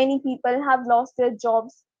 Many people have lost their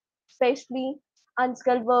jobs, especially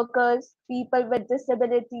unskilled workers, people with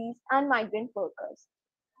disabilities, and migrant workers.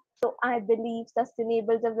 So I believe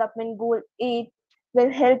Sustainable Development Goal 8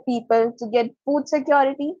 will help people to get food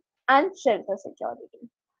security and shelter security.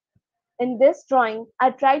 In this drawing,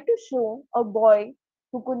 I tried to show a boy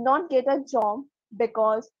who could not get a job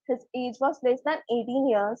because his age was less than 18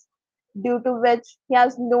 years, due to which he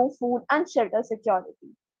has no food and shelter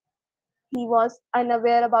security. He was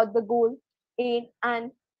unaware about the goal 8,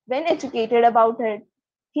 and when educated about it,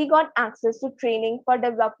 he got access to training for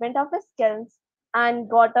development of his skills and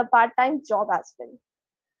got a part-time job as well.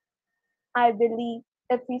 I believe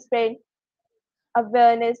if we spread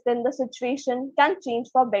awareness, then the situation can change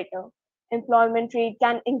for better. Employment rate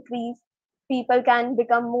can increase, people can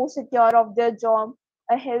become more secure of their job,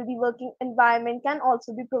 a healthy working environment can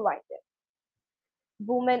also be provided.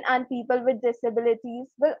 Women and people with disabilities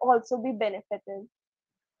will also be benefited.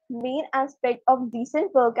 Main aspect of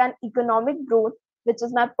decent work and economic growth, which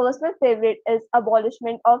is my personal favorite, is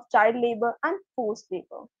abolishment of child labor and forced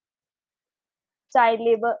labor. Child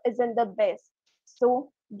labor isn't the best,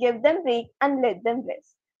 so give them break and let them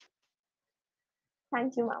rest.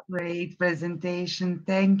 Thank you, ma'am. Great presentation.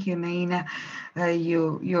 Thank you, Naina.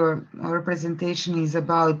 Your presentation is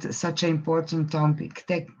about such an important topic.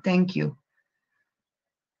 Thank you.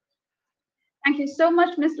 Thank you so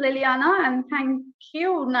much, Ms. Liliana, and thank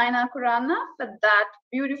you, Naina Khurana, for that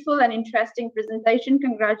beautiful and interesting presentation.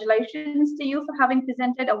 Congratulations to you for having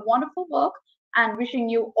presented a wonderful work and wishing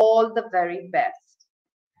you all the very best.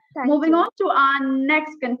 Moving on to our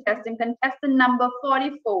next contestant number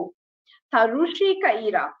 44, Tarushi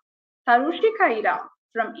Kaira. Tarushi Kaira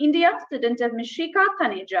from India, student of Mishika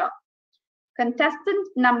Taneja. Contestant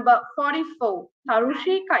number 44,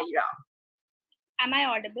 Tarushi Kaira. Am I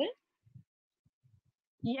audible?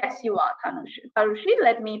 Yes, you are, Tarushi. Tarushi,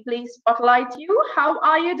 let me please spotlight you. How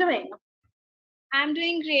are you doing? I'm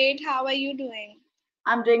doing great. How are you doing?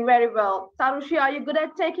 I'm doing very well. Tarushi, are you good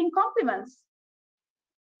at taking compliments?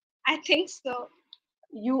 I think so.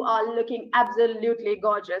 You are looking absolutely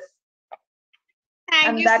gorgeous.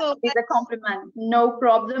 Thank you so much. And that is a compliment. No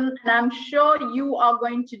problem. And I'm sure you are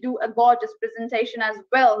going to do a gorgeous presentation as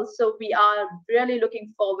well. So we are really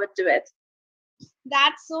looking forward to it.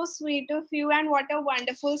 That's so sweet of you, and what a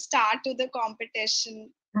wonderful start to the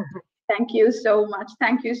competition. Thank you so much.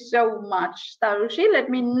 Thank you so much, Tarushi. Let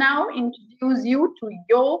me now introduce you to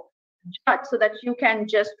your judge so that you can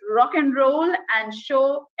just rock and roll and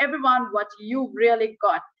show everyone what you really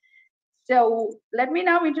got. So let me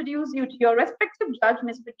now introduce you to your respective judge,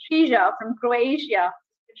 Ms. Patricia from Croatia.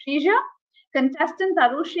 Patricia, contestant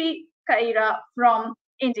Tarushi Kaira from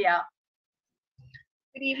India.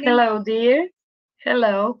 Good evening. Hello, dear.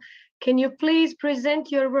 Hello. Can you please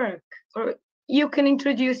present your work? Or you can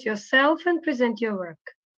introduce yourself and present your work.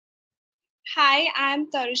 Hi, I'm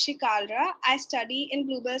Tarushi Kalra. I study in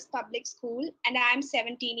Bluebell's Public School and I'm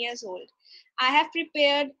 17 years old. I have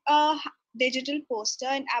prepared a digital poster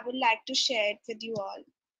and I would like to share it with you all.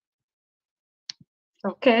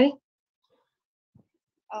 Okay.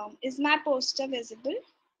 Is my poster visible?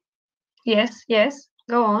 Yes, yes.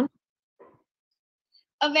 Go on.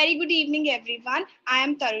 A very good evening, everyone. I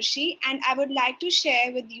am Tarushi, and I would like to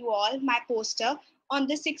share with you all my poster on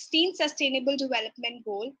the 16th Sustainable Development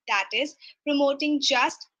Goal, that is, promoting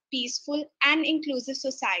just, peaceful, and inclusive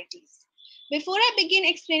societies. Before I begin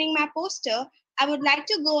explaining my poster, I would like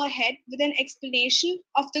to go ahead with an explanation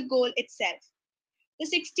of the goal itself. The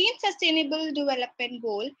 16th Sustainable Development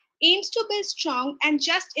Goal aims to build strong and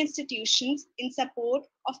just institutions in support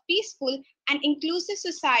of peaceful and inclusive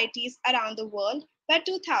societies around the world by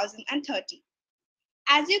 2030.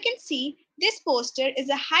 As you can see, this poster is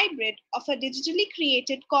a hybrid of a digitally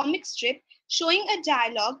created comic strip showing a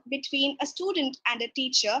dialogue between a student and a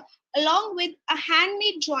teacher, along with a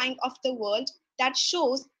handmade drawing of the world that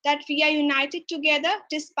shows that we are united together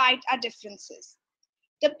despite our differences.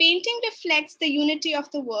 The painting reflects the unity of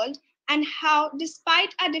the world and how,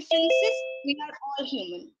 despite our differences, we are all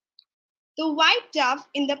human. The white dove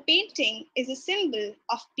in the painting is a symbol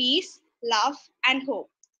of peace, love, and hope.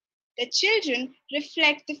 The children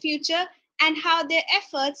reflect the future and how their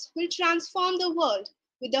efforts will transform the world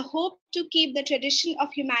with the hope to keep the tradition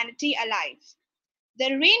of humanity alive.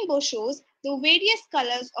 The rainbow shows the various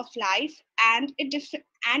colors of life and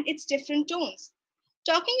its different tones.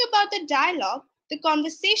 Talking about the dialogue, the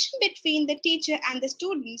conversation between the teacher and the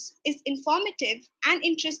students is informative and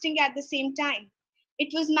interesting at the same time. It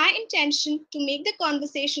was my intention to make the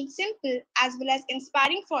conversation simple as well as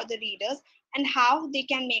inspiring for the readers and how they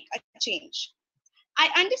can make a change. I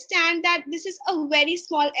understand that this is a very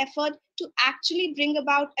small effort to actually bring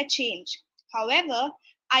about a change. However,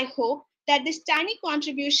 I hope that this tiny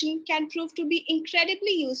contribution can prove to be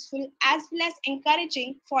incredibly useful as well as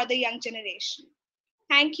encouraging for the young generation.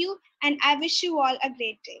 Thank you, and I wish you all a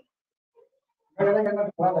great day.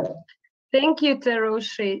 Thank you,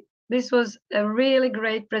 Tarushi. This was a really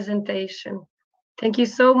great presentation. Thank you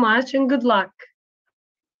so much and good luck.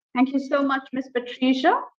 Thank you so much, Ms.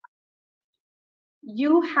 Patricia.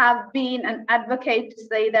 You have been an advocate to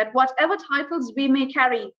say that whatever titles we may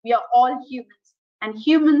carry, we are all humans, and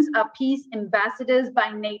humans are peace ambassadors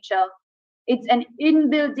by nature. It's an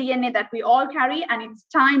inbuilt DNA that we all carry, and it's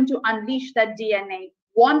time to unleash that DNA.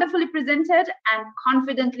 Wonderfully presented and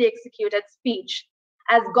confidently executed speech.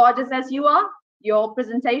 As gorgeous as you are, your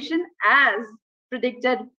presentation, as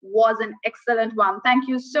predicted, was an excellent one. Thank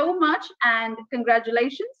you so much and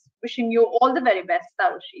congratulations. Wishing you all the very best,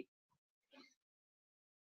 Tarushi.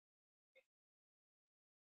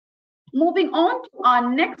 Moving on to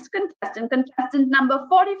our next contestant number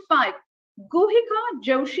 45, Guhika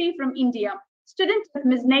Joshi from India, student of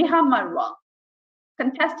Ms. Neha Marwa.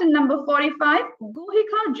 Contestant number 45,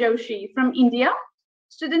 Guhika Joshi from India,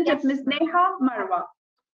 student of Ms. Neha Marwa.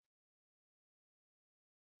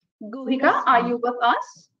 Guhika, are you with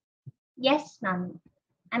us? Yes, ma'am.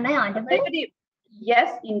 Am I audible?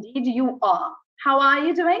 Yes, indeed you are. How are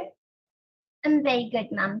you doing? I'm very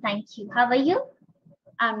good, ma'am. Thank you. How are you?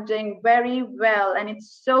 I'm doing very well, and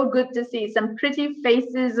it's so good to see some pretty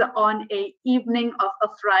faces on a evening of a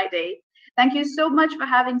Friday. Thank you so much for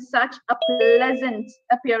having such a pleasant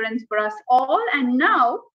appearance for us all. And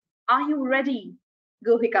now, are you ready,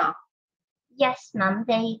 Guhika? Yes, ma'am.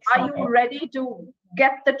 Very excited. Are you ready to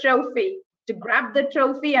get the trophy, to grab the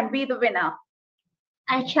trophy and be the winner?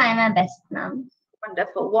 I'll try my best, ma'am.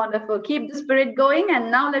 Wonderful, wonderful. Keep the spirit going.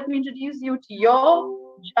 And now let me introduce you to your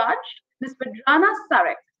judge, Ms. Vadrana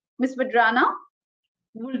Sarek. Ms. Vadrana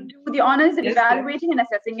will do the honors in evaluating and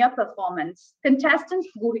assessing your performance. Contestant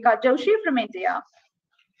Guhika Joshi from India.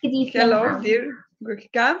 Hello, dear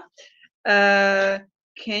Guhika.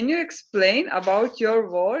 Can you explain about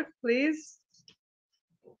your work, please?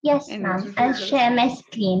 Yes, ma'am. I'll share my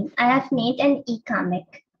screen. I have made an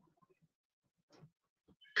e-comic.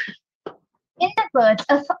 In the words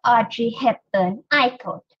of Audrey Hepburn, I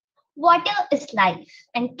quote, "Water is life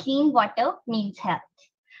and clean water means health."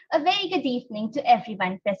 A very good evening to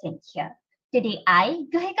everyone present here. Today I,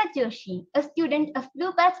 Guhika Joshi, a student of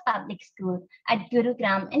Bluebirds Public School at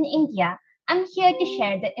Gurugram in India, am here to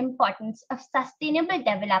share the importance of Sustainable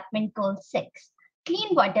Development Goal 6,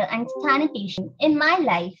 clean water and sanitation in my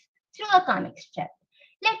life through a comic strip.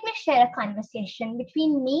 Let me share a conversation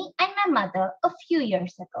between me and my mother a few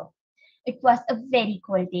years ago. It was a very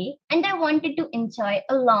cold day and I wanted to enjoy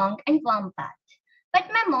a long and warm bath.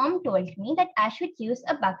 But my mom told me that I should use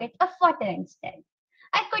a bucket of water instead.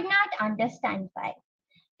 I could not understand why.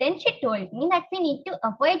 Then she told me that we need to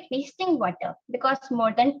avoid wasting water because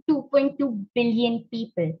more than 2.2 billion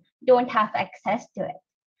people don't have access to it.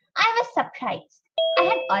 I was surprised. I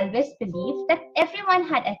had always believed that everyone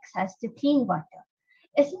had access to clean water.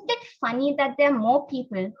 Isn't it funny that there are more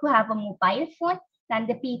people who have a mobile phone than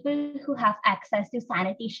the people who have access to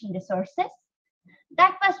sanitation resources?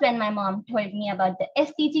 That was when my mom told me about the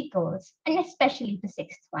SDG goals and especially the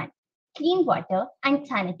sixth one, clean water and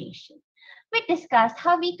sanitation. We discussed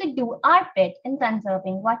how we could do our bit in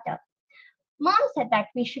conserving water. Mom said that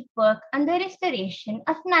we should work on the restoration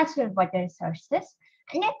of natural water resources,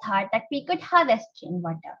 and I thought that we could harvest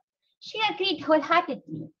rainwater. She agreed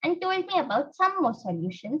wholeheartedly and told me about some more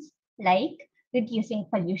solutions like reducing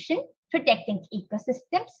pollution, protecting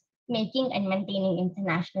ecosystems, making and maintaining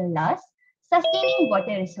international laws, sustaining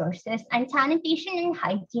water resources, and sanitation and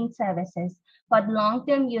hygiene services for the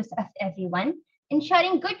long-term use of everyone,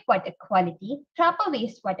 ensuring good water quality, proper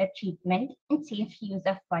wastewater treatment, and safe use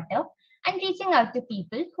of water, and reaching out to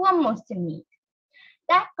people who are most in need.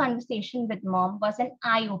 That conversation with mom was an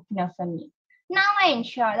eye opener for me. Now I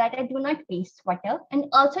ensure that I do not waste water and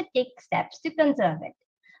also take steps to conserve it.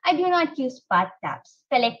 I do not use bath taps,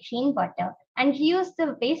 collect rainwater, and reuse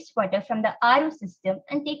the wastewater from the RO system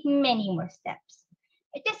and take many more steps.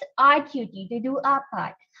 It is our duty to do our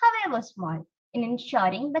part, however small, in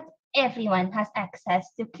ensuring that everyone has access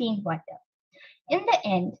to clean water. In the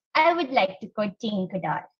end, I would like to quote Jane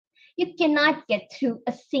Goddard. You cannot get through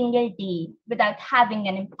a single day without having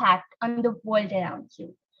an impact on the world around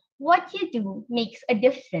you. What you do makes a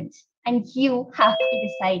difference, and you have to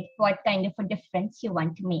decide what kind of a difference you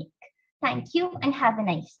want to make. Thank you and have a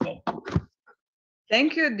nice day.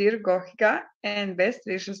 Thank you, dear Gohika, and best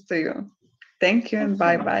wishes to you. Thank you and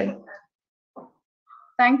bye-bye.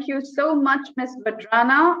 Thank you so much, Ms.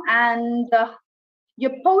 Badrana. And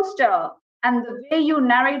your poster and the way you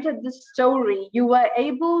narrated the story, you were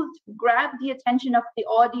able to grab the attention of the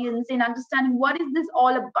audience in understanding what is this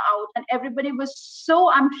all about. And everybody was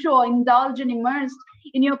so, I'm sure, indulged and immersed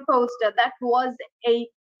in your poster. That was a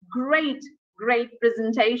great, great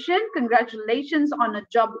presentation. Congratulations on a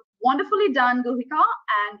job wonderfully done, Gohika,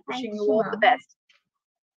 and wishing you all the best.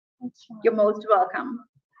 You're most welcome.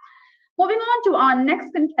 Moving on to our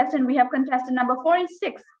next contestant, we have contestant number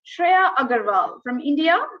 46, Shreya Agarwal from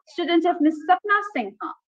India, student of Ms. Sapna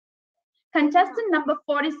Singha. Contestant number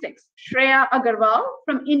 46, Shreya Agarwal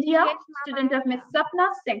from India, yes, student of Ms. Sapna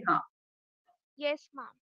Singha. Yes, ma'am.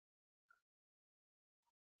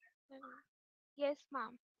 Yes,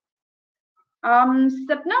 ma'am.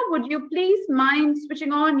 Sapna, would you please mind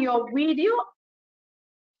switching on your video?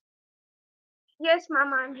 Yes,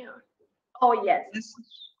 ma'am, I'm here. Oh, yes.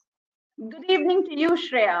 Good evening to you,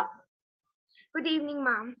 Shreya. Good evening,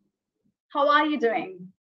 ma'am. How are you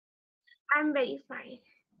doing? I'm very fine.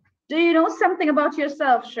 Do you know something about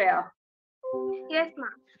yourself, Shreya? Yes,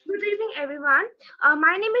 ma'am. Good evening, everyone.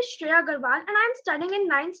 My name is Shreya Agarwal, and I'm studying in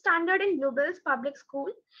 9th standard in Bluebells Public School,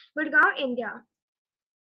 Gurgaon, India.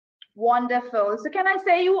 Wonderful. So can I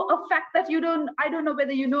say you a fact that I don't know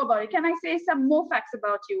whether you know about it. Can I say some more facts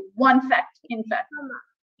about you? One fact, in fact.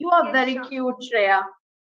 You are very cute, Shreya.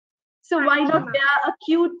 So why not wear a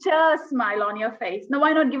cuter smile on your face? Now,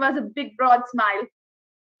 why not give us a big, broad smile?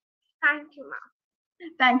 Thank you,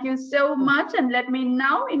 ma'am. Thank you so much. And let me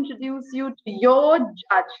now introduce you to your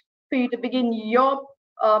judge for you to begin your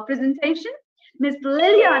presentation, Ms.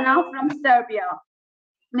 Liliana from Serbia.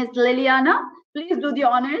 Ms. Liliana, please do the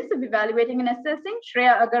honors of evaluating and assessing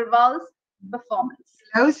Shreya Agarwal's performance.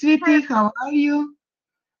 Hello, sweetie. How are you?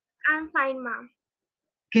 I'm fine, ma'am.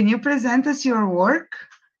 Can you present us your work?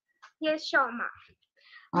 Yes, sure, ma'am.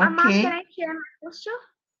 Okay. Ma'am, can I share my poster?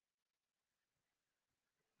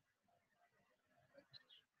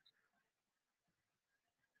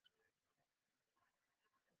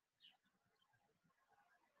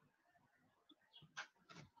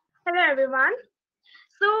 Hello, everyone.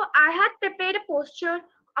 So I had prepared a poster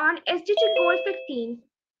on SDG Goal 15.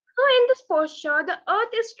 So in this poster, the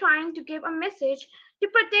Earth is trying to give a message to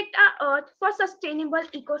protect our Earth for sustainable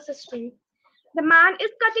ecosystem. The man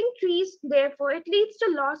is cutting trees, therefore it leads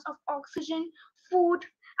to loss of oxygen, food,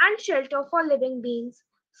 and shelter for living beings.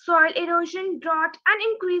 Soil erosion, drought, and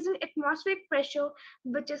increase in atmospheric pressure,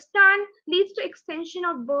 which in turn leads to extinction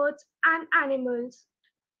of birds and animals,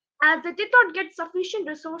 as they did not get sufficient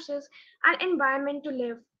resources and environment to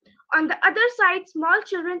live. On the other side, small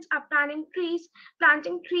children are planting trees,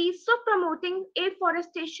 so promoting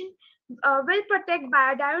afforestation will protect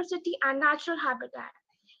biodiversity and natural habitat.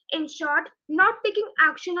 In short, not taking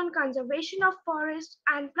action on conservation of forests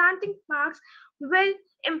and planting parks will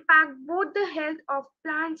impact both the health of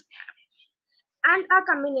plants and our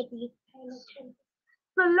community.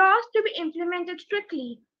 So laws to be implemented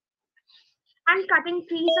strictly, and cutting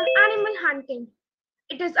trees and animal hunting.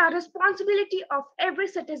 It is a responsibility of every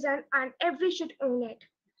citizen and every should own it.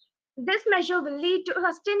 This measure will lead to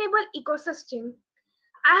a sustainable ecosystem.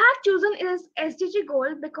 I have chosen this SDG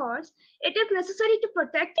goal because it is necessary to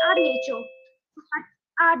protect our nature.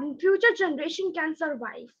 our future generation can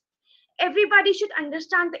survive. Everybody should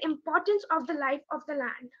understand the importance of the life of the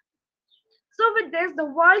land. So with this, the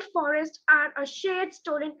world forests are a shared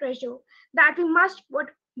stolen treasure that we must put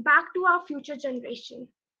back to our future generation.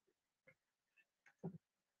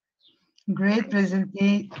 Great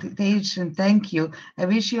presentation. Thank you. I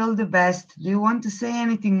wish you all the best. Do you want to say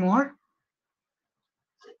anything more?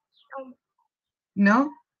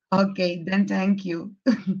 No? Okay, then thank you.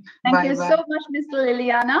 Thank you so much, Mr.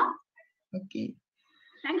 Liliana. Okay.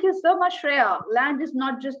 Thank you so much, Shreya. Land is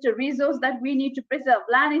not just a resource that we need to preserve.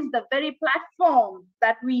 Land is the very platform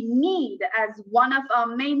that we need as one of our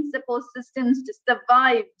main support systems to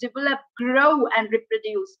survive, develop, grow, and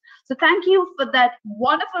reproduce. So thank you for that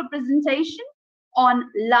wonderful presentation on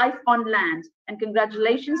life on land. And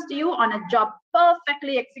congratulations to you on a job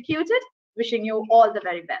perfectly executed. Wishing you all the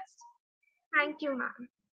very best. Thank you, ma'am.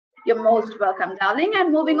 You're most welcome, darling.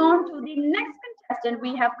 And moving on to the next contestant,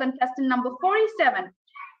 we have contestant number 47.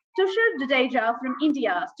 Tushar Dudeja from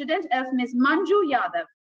India, student of Ms. Manju Yadav.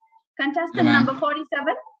 Contestant number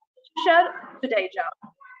 47, Tushar Dudeja.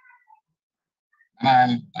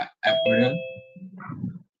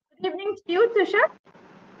 Good evening to you, Tushar.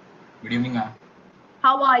 Good evening, ma'am.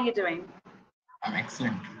 How are you doing? I'm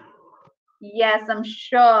excellent. Yes, I'm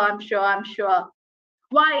sure.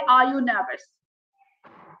 Why are you nervous?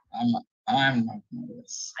 I'm not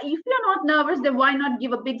nervous. If you're not nervous, then why not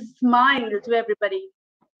give a big smile to everybody?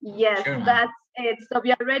 Yes, sure, that's it. So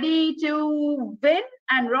we are ready to win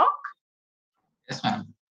and rock? Yes,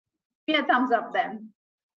 ma'am. Give me a thumbs up then.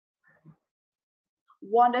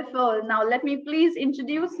 Wonderful. Now let me please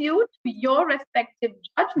introduce you to your respective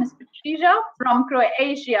judge, Ms. Patricia from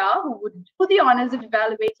Croatia, who would do the honors of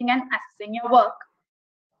evaluating and assessing your work.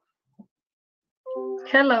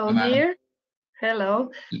 Hello, dear. Hello.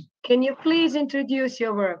 Can you please introduce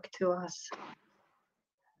your work to us?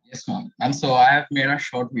 Yes, ma'am. And so I have made a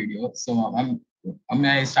short video. So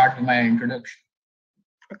may I start with my introduction?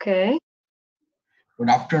 Okay. Good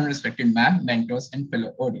afternoon, respected ma'am, mentors, and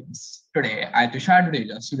fellow audience. Today, I, Tushar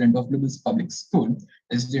Dudeja, student of Global Public School,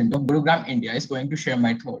 resident of Gurugram, India, is going to share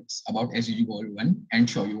my thoughts about SDG Goal 1 and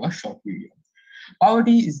show you a short video.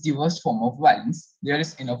 Poverty is the worst form of violence. There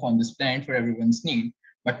is enough on this planet for everyone's need,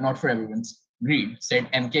 but not for everyone's greed, said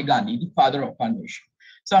M.K. Gandhi, the father of our nation.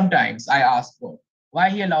 Sometimes I ask God why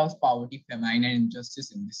he allows poverty, famine, and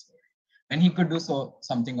injustice in this world, when he could do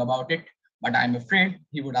something about it, but I'm afraid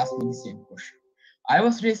he would ask me the same question. I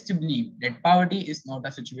was raised to believe that poverty is not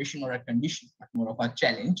a situation or a condition, but more of a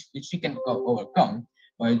challenge which we can overcome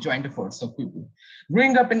by joint efforts of people.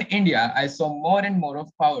 Growing up in India, I saw more and more of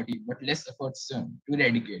poverty, but less efforts done to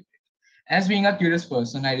eradicate it. As being a curious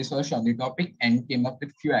person, I researched on the topic and came up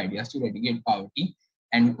with few ideas to eradicate poverty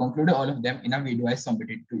and concluded all of them in a video I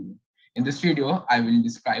submitted to you. In this video, I will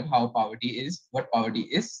describe how poverty is, what poverty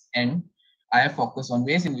is, and I have focused on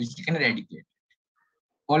ways in which we can eradicate it.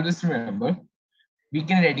 Always remember, we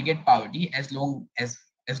can eradicate poverty as long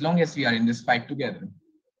as we are in this fight together.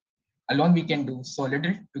 Alone we can do so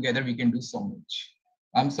little, together we can do so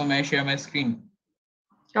much. So may I share my screen?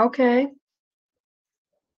 Okay.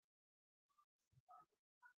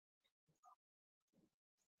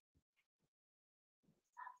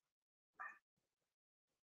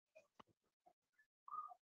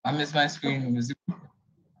 Is my screen visible?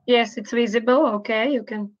 Yes, it's visible. Okay, you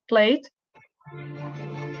can play it.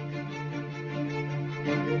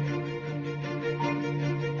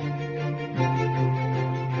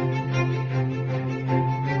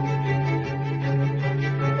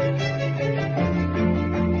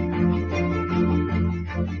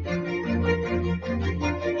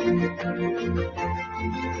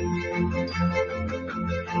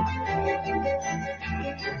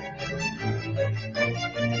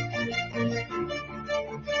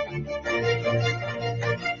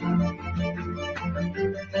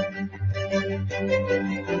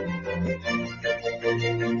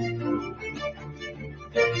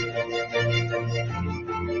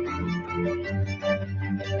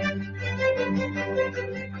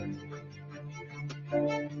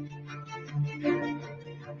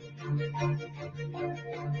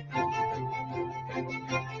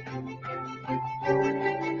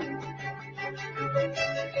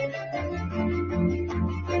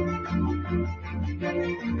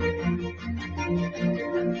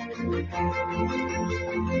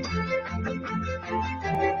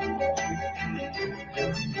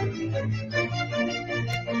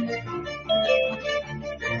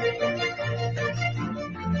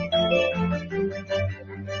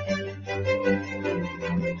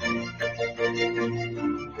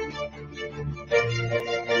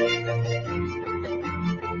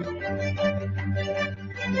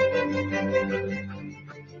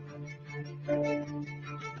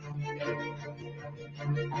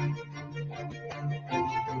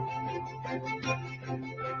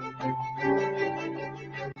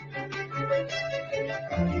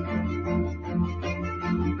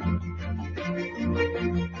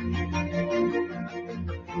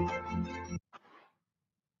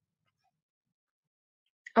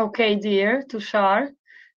 Okay, dear Tushar,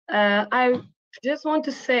 I just want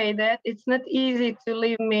to say that it's not easy to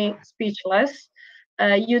leave me speechless.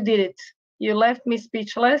 You did it. You left me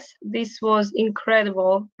speechless. This was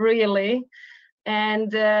incredible, really.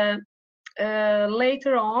 And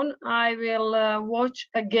later on, I will watch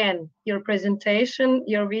again your presentation,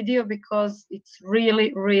 your video, because it's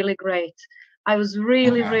really, really great. I was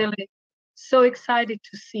really, really so excited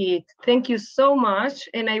to see it. Thank you so much,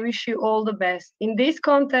 and I wish you all the best in this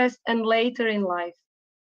contest and later in life.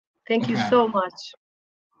 Thank you so much.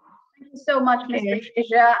 Thank you so much, Ms.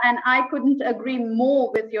 Patricia, and I couldn't agree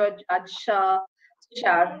more with your judge,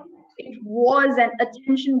 Tushar. It was an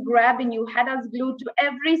attention grabbing. You had us glued to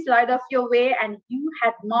every slide of your way, and you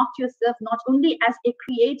had marked yourself not only as a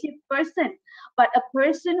creative person, but a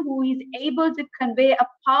person who is able to convey a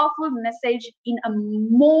powerful message in a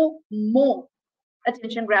more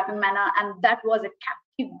attention grabbing manner. And that was a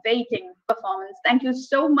captivating performance. Thank you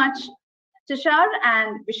so much, Tushar,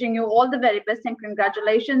 and wishing you all the very best and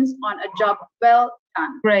congratulations on a job well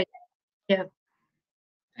done. Great. Yeah.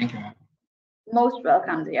 Thank you. Most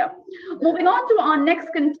welcome, dear. Moving on to our next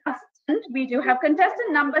contestant, we do have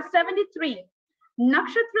contestant number 73,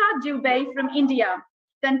 Nakshatra Dubey from India.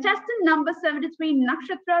 Contestant number 73,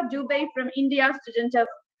 Nakshatra Dubey from India, student of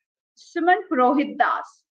Suman Purohit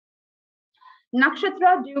Das.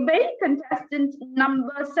 Nakshatra Dubey, contestant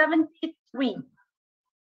number 73.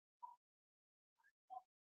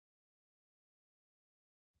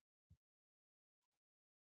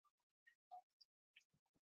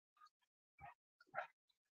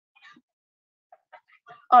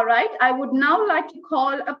 All right, I would now like to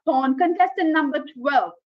call upon contestant number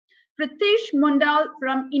 12, Pratish Mundal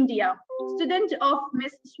from India, student of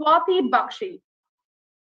Miss Swati Bakshi.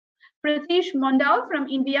 Pratish Mundal from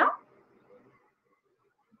India.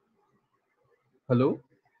 Hello.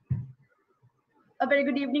 A very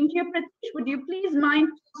good evening to you, Pratish. Would you please mind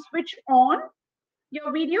to switch on your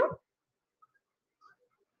video?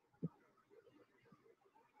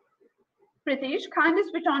 Pratish, kindly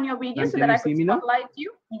switch on your video so that I could spotlight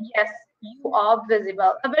you. Yes, you are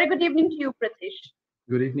visible. A very good evening to you, Pratish.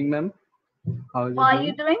 Good evening, ma'am. How are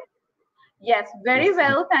you doing? Yes, very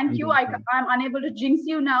well. Thank you. I'm unable to jinx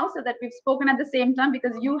you now so that we've spoken at the same time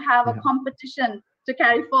because you have a competition to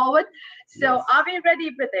carry forward. So are we ready,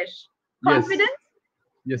 Pratish? Confident?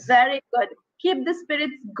 Yes. Very good. Keep the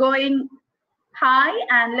spirits going high,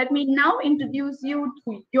 and let me now introduce you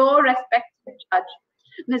to your respective judge,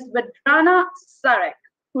 Ms. Vadrana Sarek,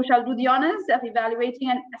 who shall do the honors of evaluating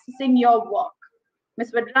and assessing your work.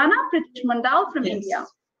 Ms. Vadrana, Pratish Mandal from India.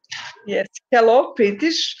 Yes. Hello,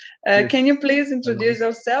 Pratish. Can you please introduce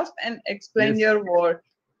yourself and explain your work?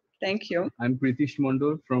 Thank you. I'm Pratish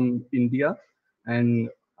Mondor from India, and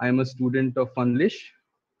I'm a student of Funlish.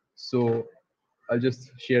 So I'll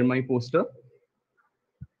just share my poster.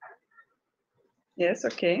 Yes,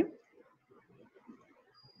 okay.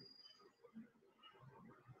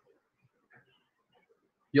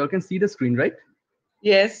 You all can see the screen, right?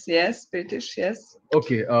 Yes, yes, Pratish, yes.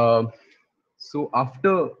 Okay. So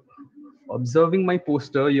after observing my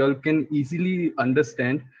poster, you all can easily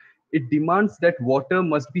understand it demands that water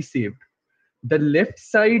must be saved. The left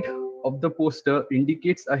side of the poster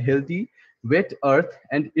indicates a healthy, wet earth,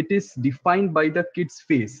 and it is defined by the kid's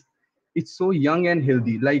face. It's so young and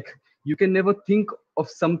healthy. Like, you can never think of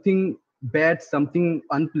something bad, something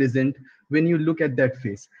unpleasant when you look at that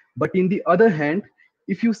face. But in the other hand,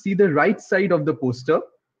 if you see the right side of the poster,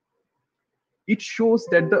 it shows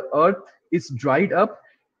that the earth is dried up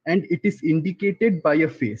and it is indicated by a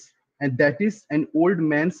face, and that is an old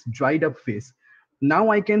man's dried up face. Now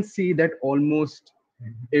I can say that almost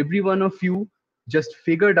every one of you just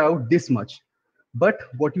figured out this much. But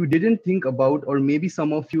what you didn't think about, or maybe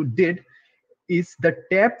some of you did, is the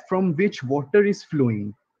tap from which water is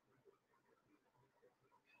flowing.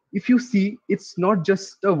 If you see, it's not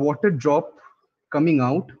just a water drop coming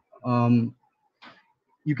out.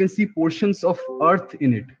 You can see portions of earth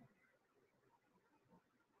in it.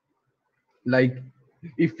 Like,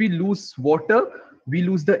 if we lose water, we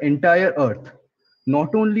lose the entire earth.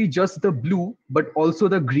 Not only just the blue, but also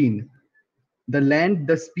the green, the land,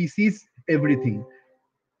 the species, everything.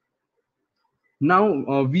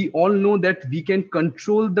 Now, we all know that we can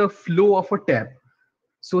control the flow of a tap.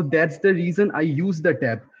 So that's the reason I use the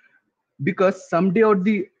tap, because someday or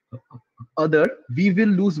the other we will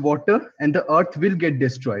lose water and the earth will get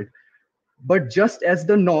destroyed. But just as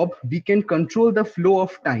the knob, we can control the flow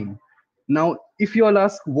of time. Now, if you all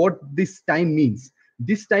ask what this time means,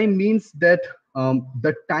 this time means that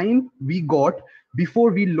the time we got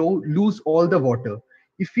before we lose all the water.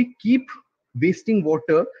 If we keep wasting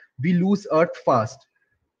water, we lose earth fast.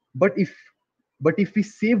 But if we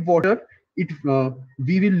save water,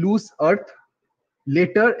 we will lose earth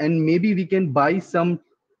later, and maybe we can buy some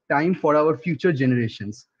time for our future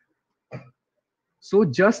generations. So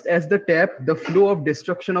just as the tap, the flow of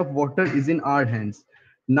destruction of water is in our hands.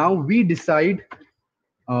 Now we decide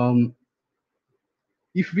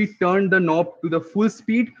if we turn the knob to the full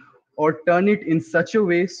speed or turn it in such a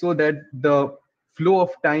way so that the flow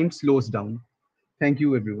of time slows down. Thank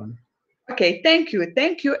you, everyone. Okay, thank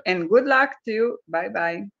you, and good luck to you.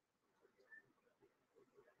 Bye-bye.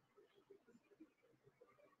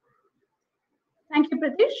 Thank you,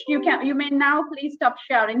 Pratish. You may now please stop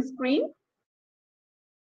sharing screen.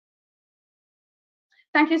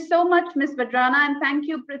 Thank you so much, Ms. Vadrana, and thank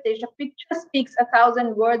you, Pratish. A picture speaks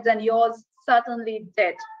 1,000 words, and yours certainly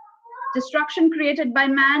did. Destruction created by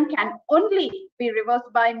man can only be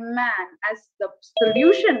reversed by man, as the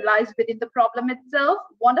solution lies within the problem itself.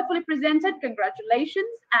 Wonderfully presented. Congratulations,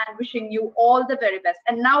 and wishing you all the very best.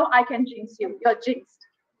 And now I can jinx you. You're jinxed.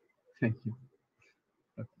 Thank you.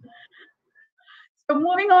 So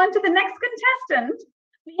moving on to the next contestant,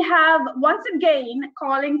 we have once again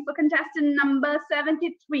calling for contestant number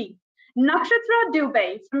 73, Nakshatra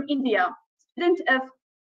Dubey from India, student of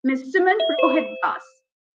Ms. Suman Rohit Das.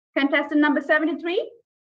 Contestant number 73.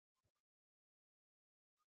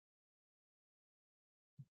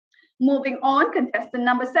 Moving on, contestant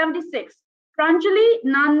number 76, Pranjali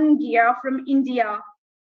Nangia from India,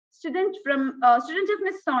 student of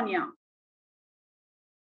Ms. Sonia.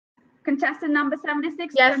 Contestant number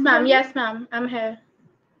 76. Yes, ma'am. Yes, ma'am. I'm here.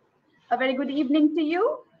 A very good evening to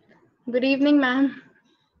you. Good evening, ma'am.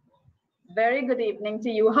 Very good evening to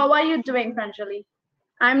you. How are you doing, Pranjali?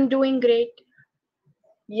 I'm doing great.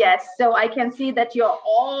 Yes, so I can see that you're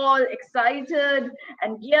all excited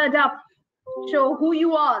and geared up to show who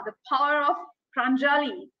you are, the power of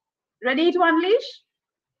Pranjali. Ready to unleash?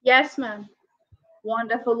 Yes, ma'am.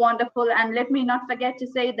 Wonderful, wonderful. And let me not forget to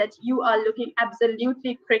say that you are looking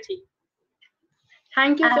absolutely pretty.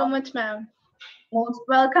 Thank you so much, ma'am. Most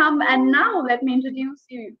welcome. And now let me introduce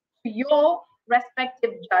you to your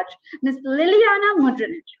respective judge, Ms. Liliana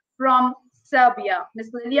Mudrinic from Serbia.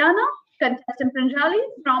 Ms. Liliana, contestant Pranjali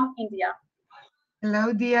from India.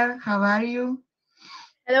 Hello, dear. How are you?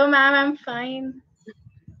 Hello, ma'am. I'm fine.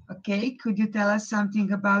 Okay. Could you tell us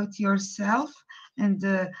something about yourself and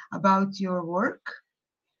about your work?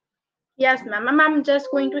 Yes, ma'am. I'm just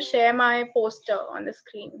going to share my poster on the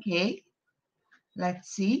screen. Okay. Let's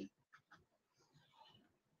see.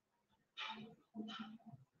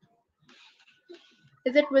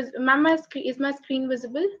 Is my screen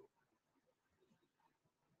visible?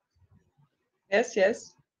 Yes,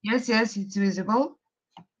 yes. Yes, yes, it's visible.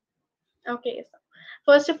 Okay. So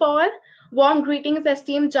first of all, warm greetings,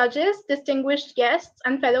 esteemed judges, distinguished guests,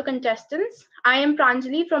 and fellow contestants. I am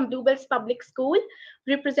Pranjali from Bluebells Public School,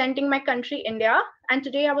 representing my country, India. And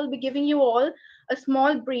today I will be giving you all a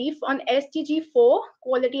small brief on SDG 4,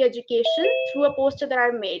 quality education, through a poster that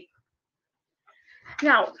I made.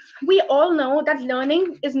 Now, we all know that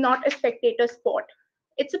learning is not a spectator sport.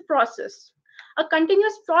 It's a process, a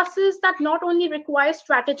continuous process that not only requires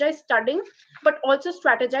strategized studying, but also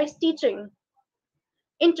strategized teaching.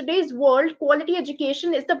 In today's world, quality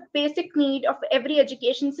education is the basic need of every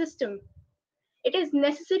education system. It is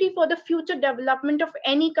necessary for the future development of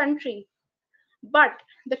any country. But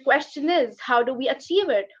the question is, how do we achieve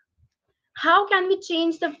it? How can we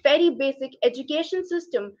change the very basic education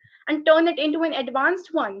system and turn it into an advanced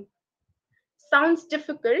one? Sounds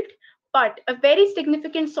difficult, but a very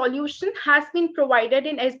significant solution has been provided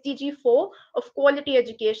in SDG 4 of quality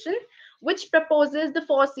education, which proposes the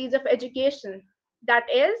 4 C's of education. That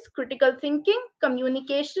is critical thinking,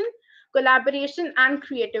 communication, collaboration, and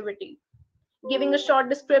creativity. Giving a short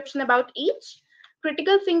description about each,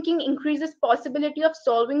 critical thinking increases possibility of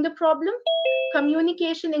solving the problem.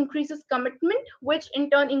 Communication increases commitment, which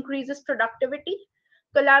in turn increases productivity.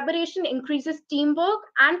 Collaboration increases teamwork,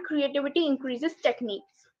 and creativity increases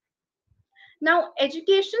techniques. Now,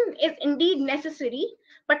 education is indeed necessary,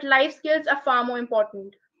 but life skills are far more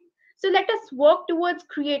important. So let us work towards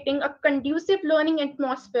creating a conducive learning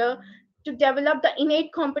atmosphere to develop the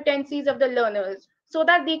innate competencies of the learners so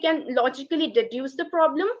that they can logically deduce the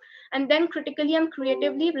problem and then critically and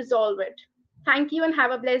creatively resolve it. Thank you and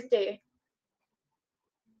have a blessed day.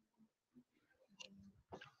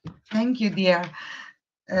 Thank you, dear.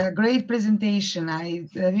 Great presentation. I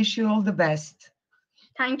wish you all the best.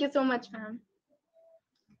 Thank you so much, ma'am.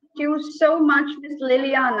 Thank you so much, Ms.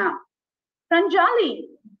 Liliana. Pranjali.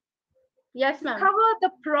 Yes, ma'am. Cover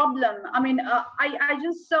the problem. I mean, I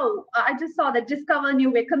just saw that discover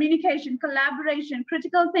new way, communication, collaboration,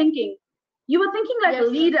 critical thinking. You were thinking like a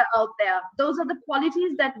leader out there. Those are the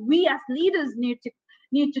qualities that we as leaders need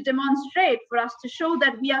to demonstrate for us to show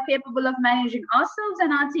that we are capable of managing ourselves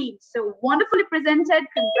and our teams. So wonderfully presented.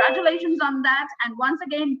 Congratulations on that. And once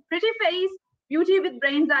again, pretty face, beauty with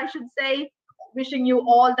brains, I should say. Wishing you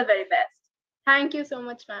all the very best. Thank you so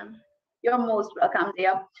much, ma'am. You're most welcome,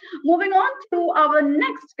 dear. Moving on to our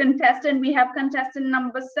next contestant, we have contestant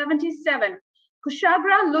number 77,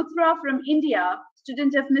 Kushagra Luthra from India,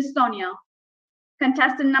 student of Miss Sonia.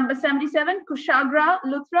 Contestant number 77, Kushagra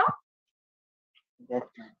Luthra. Yes,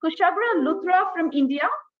 Kushagra Luthra from India,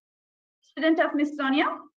 student of Miss Sonia.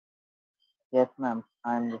 yes, ma'am.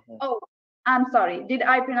 I'm here. Oh, I'm sorry. Did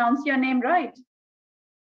I pronounce your name right?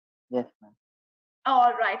 Yes, ma'am.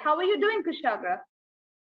 All right. How are you doing, Kushagra?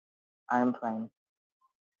 I'm fine.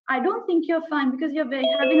 I don't think you're fine because you're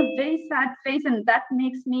having a very sad face, and that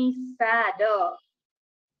makes me sadder.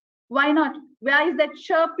 Why not? Where is that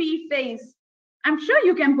chirpy face? I'm sure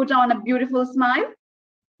you can put on a beautiful smile.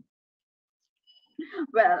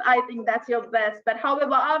 Well, I think that's your best. But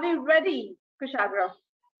however, are we ready, Kushagra?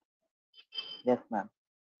 Yes, ma'am.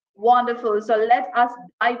 Wonderful. So let us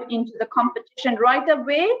dive into the competition right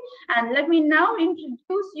away. And let me now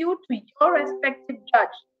introduce you to your respective judge.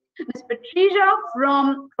 Ms. Patricia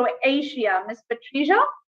from Croatia. Ms. Patricia?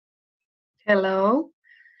 Hello.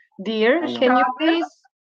 Dear, Hello. can you please...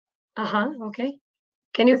 okay.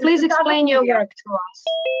 Can you please explain your work to us?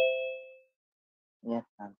 Yes,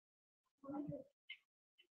 ma'am.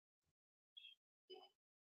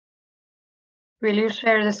 Will you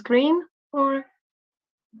share the screen or?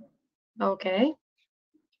 Okay.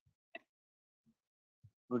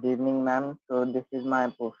 Good evening, ma'am. So this is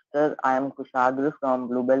my poster. I am Kushagra from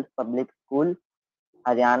Bluebells Public School,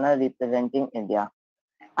 Haryana, representing India.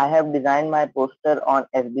 I have designed my poster on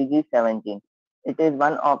SDG 17. It is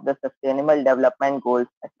one of the Sustainable Development Goals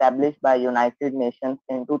established by United Nations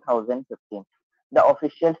in 2015. The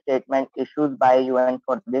official statement issued by UN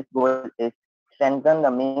for this goal is strengthen the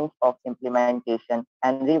means of implementation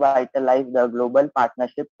and revitalize the global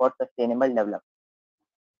partnership for sustainable development.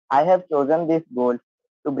 I have chosen this goal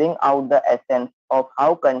to bring out the essence of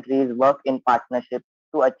how countries work in partnership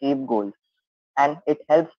to achieve goals, and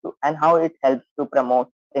how it helps to promote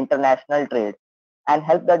international trade and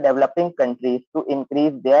help the developing countries to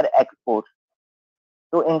increase their exports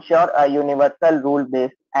to ensure a universal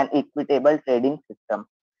rule-based and equitable trading system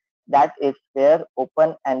that is fair,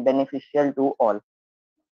 open, and beneficial to all.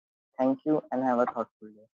 Thank you and have a thoughtful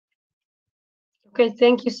day. Okay,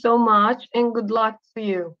 thank you so much and good luck to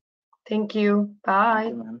you. Thank you. Bye.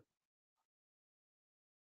 Thank you, ma'am.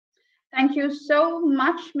 Thank you so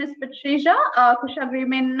much, Ms. Patricia. Kushagra, you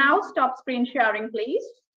may now stop screen sharing, please.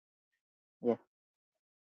 Yes.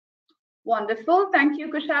 Wonderful. Thank you,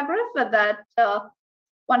 Kushagra, for that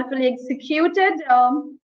wonderfully executed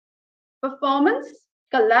performance.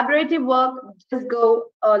 Collaborative work does go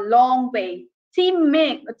a long way.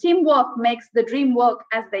 Teamwork makes the dream work,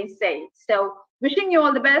 as they say. So wishing you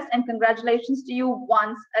all the best and congratulations to you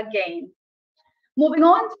once again. Moving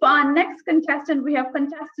on to our next contestant, we have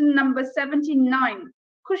contestant number 79,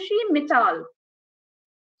 Khushi Mittal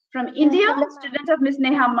from India, student of Ms.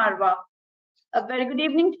 Neha Marwa. A very good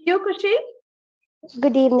evening to you, Khushi.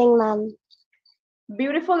 Good evening, ma'am.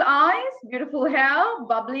 Beautiful eyes, beautiful hair,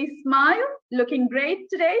 bubbly smile, looking great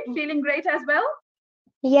today, feeling great as well?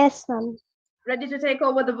 Yes, ma'am. Ready to take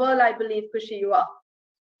over the world, I believe, Khushi, you are.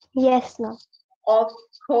 Yes, ma'am. Of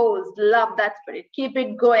course, love that spirit. Keep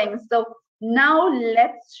it going. So now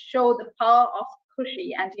let's show the power of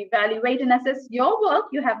Khushi and evaluate and assess your work.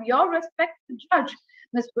 You have your respected judge,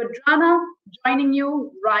 Ms. Vadrana, joining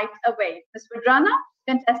you right away. Ms. Vadrana,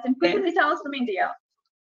 contestant Khushi Mittal from India.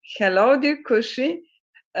 Hello, dear Khushi.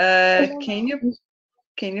 Can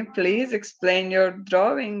you please explain your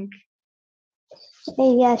drawing?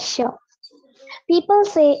 Yes, sure. People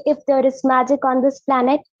say if there is magic on this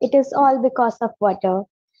planet, it is all because of water.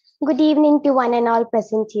 Good evening to one and all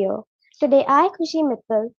present here. Today, I, Khushi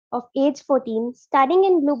Mittal, of age 14, studying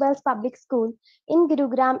in Bluebells Public School in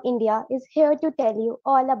Gurugram, India, is here to tell you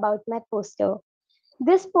all about my poster.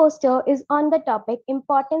 This poster is on the topic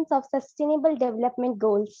Importance of Sustainable Development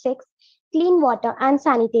Goal 6, Clean Water and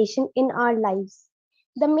Sanitation in Our Lives.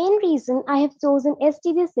 The main reason I have chosen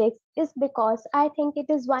SDG 6 is because I think it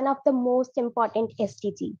is one of the most important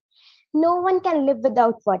SDG. No one can live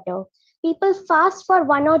without water. People fast for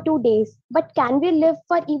 1 or 2 days, but can we live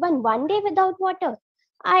for even 1 day without water?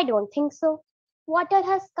 I don't think so. Water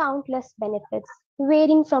has countless benefits,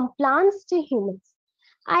 varying from plants to humans.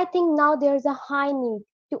 I think now there is a high need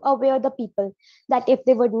to aware the people that if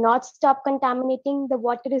they would not stop contaminating the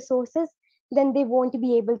water resources, then they won't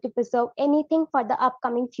be able to preserve anything for the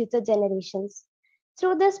upcoming future generations.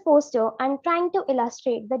 Through this poster, I'm trying to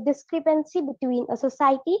illustrate the discrepancy between a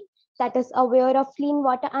society that is aware of clean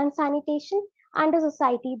water and sanitation and a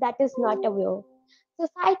society that is not aware.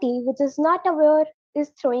 Society which is not aware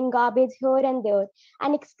is throwing garbage here and there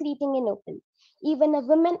and excreting in open. Even a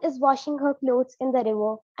woman is washing her clothes in the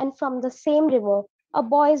river, and from the same river, a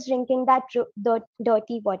boy is drinking that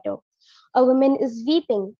dirty water. A woman is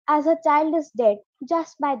weeping as her child is dead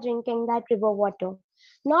just by drinking that river water.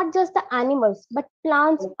 Not just the animals, but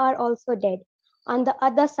plants are also dead. On the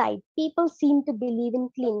other side, people seem to believe in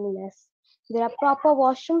cleanliness. There are proper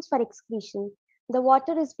washrooms for excretion. The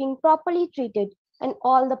water is being properly treated, and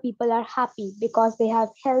all the people are happy because they have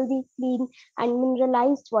healthy, clean, and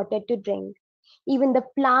mineralized water to drink. Even the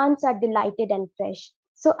plants are delighted and fresh.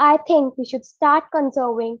 So I think we should start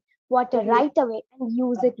conserving water right away and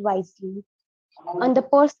use it wisely. On the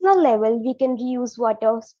personal level, we can reuse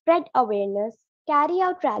water, spread awareness, carry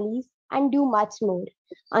out rallies, and do much more.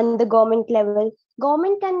 On the government level,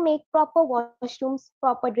 government can make proper washrooms,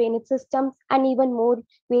 proper drainage systems, and even more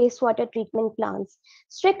wastewater treatment plants.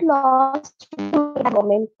 Strict laws should be made by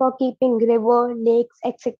government for keeping river, lakes,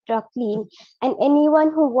 etc. clean, and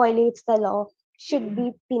anyone who violates the law should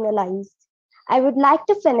be penalized. I would like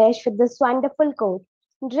to finish with this wonderful quote.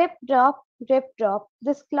 Drip, drop,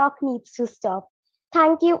 this clock needs to stop.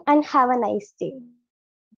 Thank you and have a nice day.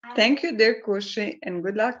 Thank you, dear Koshi, and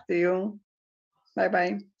good luck to you.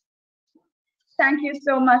 Bye-bye. Thank you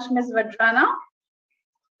so much, Ms. Vadrana.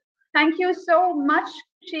 Thank you so much,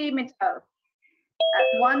 Chi Mittal.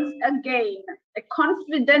 Once again, a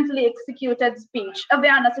confidently executed speech.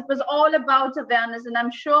 Awareness. It was all about awareness, and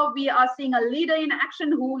I'm sure we are seeing a leader in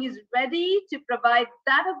action who is ready to provide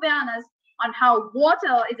that awareness on how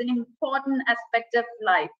water is an important aspect of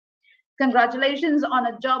life. Congratulations on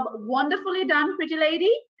a job wonderfully done, pretty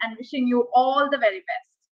lady, and wishing you all the very best.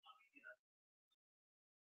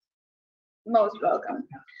 Most welcome.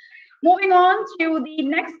 Moving on to the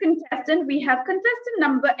next contestant, we have contestant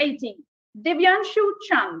number 18, Divyanshu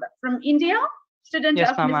Chand from India, student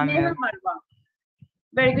Yes, of ma'am, Ms. I'm Neha here. Marwa.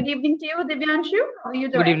 Very good evening to you, Divyanshu. How are you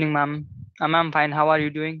doing? Good evening, ma'am. I'm fine. How are you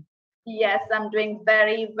doing? Yes, I'm doing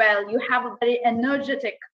very well. You have a very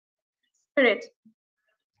energetic spirit.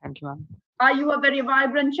 Thank you, ma'am. Are you a very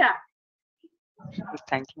vibrant chap?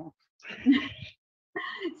 Thank you.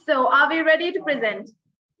 So are we ready to present?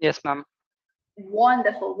 Yes, ma'am.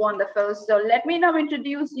 Wonderful, wonderful. So let me now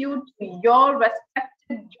introduce you to your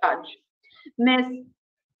respected judge, Miss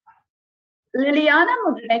Liliana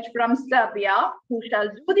Mudrinic from Serbia, who shall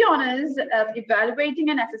do the honors of evaluating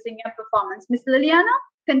and assessing your performance. Miss Liliana,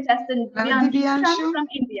 contestant Divyanshu from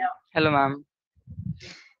India. Hello, ma'am.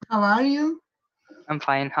 How are you? I'm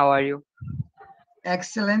fine. How are you?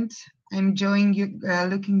 Excellent. Enjoying you,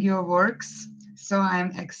 looking your works. So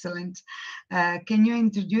I'm excellent. Can you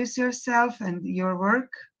introduce yourself and your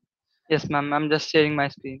work? Yes, ma'am. I'm just sharing my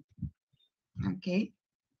screen. Okay.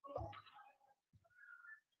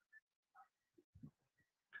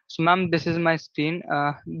 So, ma'am, this is my screen.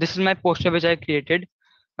 This is my poster which I created.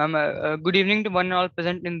 Good evening to one and all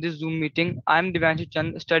present in this Zoom meeting. I'm Divyanshu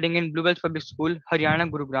Chand, studying in Bluebells Public School, Haryana,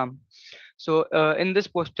 Gurugram. So, in this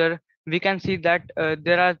poster, we can see that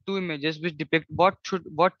there are two images which depict what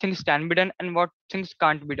things can be done and what things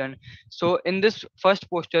can't be done. So, in this first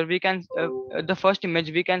poster, we can the first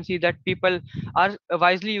image we can see that people are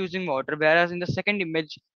wisely using water, whereas in the second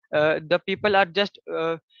image, the people are just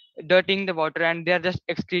dirtying the water and they are just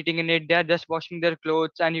excreting in it. They are just washing their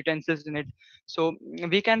clothes and utensils in it. So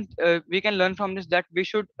we can learn from this that we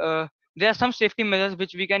should there are some safety measures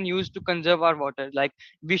which we can use to conserve our water, like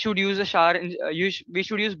we should use a shower we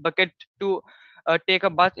should use bucket to take a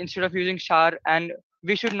bath instead of using shower, and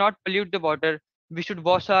we should not pollute the water. We should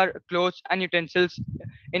wash our clothes and utensils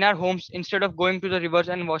in our homes instead of going to the rivers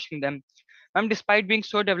and washing them. Despite being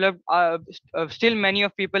so developed, still many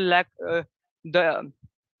of people lack the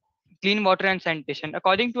clean water and sanitation.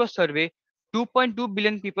 According to a survey, 2.2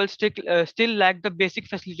 billion people still lack the basic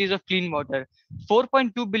facilities of clean water.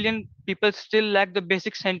 4.2 billion people still lack the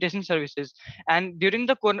basic sanitation services. And during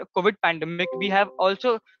the COVID pandemic, we have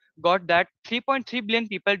also got that 3.3 billion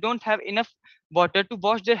people don't have enough water to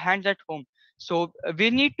wash their hands at home. So we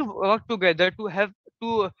need to work together to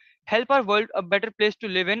help our world a better place to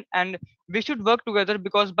live in, and we should work together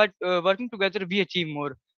because by working together we achieve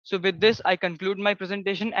more. So with this, I conclude my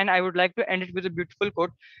presentation, and I would like to end it with a beautiful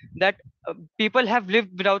quote that people have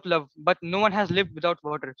lived without love, but no one has lived without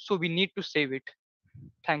water. So we need to save it.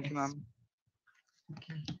 Thank you, ma'am.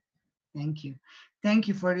 Okay. Thank you. Thank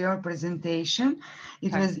you for your presentation.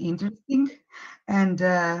 It was interesting. And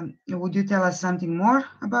would you tell us something more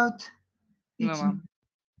about it? No, ma'am.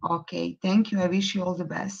 Okay. Thank you. I wish you all the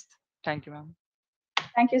best. Thank you, ma'am.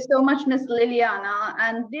 Thank you so much, Miss Liliana.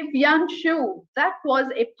 And Divyanshu, that was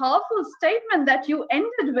a powerful statement that you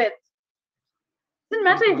ended with. Doesn't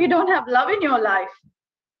matter if you don't have love in your life.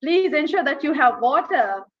 Please ensure that you have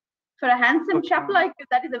water. For a handsome chap like you,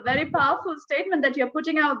 that is a very powerful statement that you're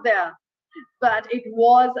putting out there. But it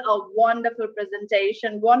was a wonderful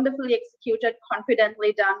presentation, wonderfully executed,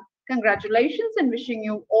 confidently done. Congratulations and wishing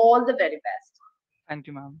you all the very best. Thank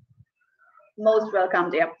you, ma'am. Most welcome,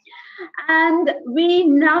 dear. And we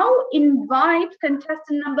now invite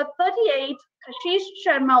contestant number 38, Kashish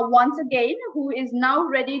Sharma, once again, who is now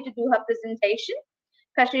ready to do her presentation.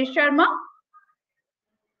 Kashish Sharma.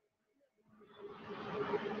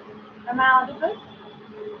 Am I audible?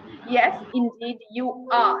 Yes, indeed you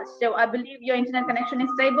are. So I believe your internet connection is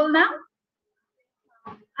stable now.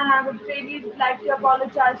 And I would really like to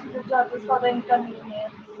apologize to the judges for the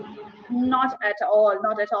inconvenience. Not at all,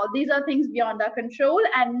 not at all. These are things beyond our control.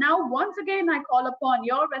 And now, once again, I call upon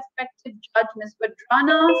your respected judge, Ms.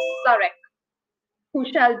 Vadrana Sarek, who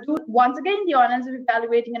shall do once again the honors of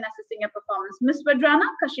evaluating and assessing your performance. Ms. Vadrana,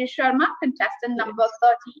 Kashish Sharma, contestant number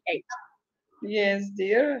 38. Yes,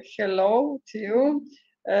 dear. Hello to you.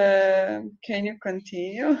 Can you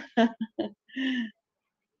continue?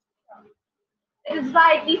 It is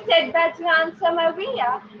rightly said by Jan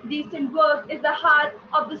Samaria, decent work is the heart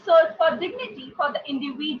of the search for dignity for the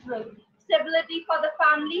individual, stability for the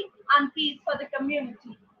family, and peace for the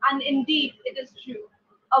community. And indeed, it is true.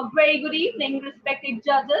 A very good evening, respected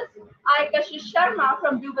judges. I, Kashish Sharma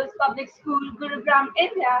from Dubas Public School, Gurugram,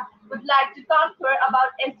 India, would like to confer about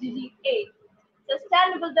SDG-8.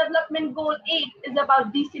 Sustainable Development Goal 8 is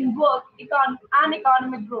about decent work and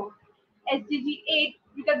economic growth. SDG-8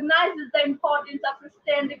 recognizes the importance of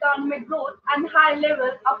sustained economic growth and high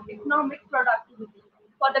levels of economic productivity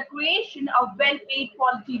for the creation of well-paid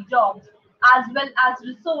quality jobs, as well as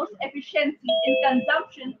resource efficiency in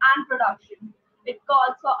consumption and production. It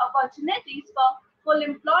calls for opportunities for full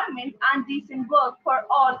employment and decent work for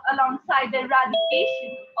all alongside the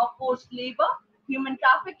eradication of forced labor, human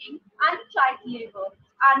trafficking, and child labor,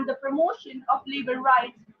 and the promotion of labor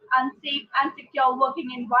rights and safe and secure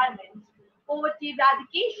working environments. Poverty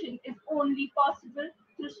eradication is only possible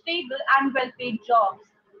through stable and well-paid jobs.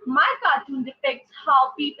 My cartoon depicts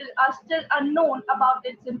how people are still unknown about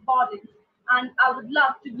its importance, and I would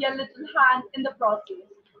love to be a little hand in the process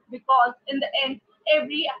because in the end,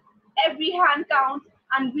 every hand counts,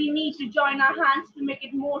 and we need to join our hands to make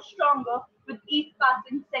it more stronger with each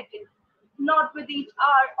passing second, not with each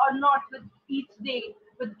hour or not with each day,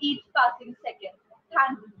 with each passing second.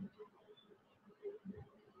 Thank you.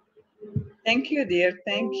 Thank you, dear.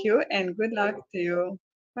 Thank you, and good luck to you.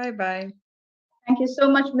 Bye-bye. Thank you so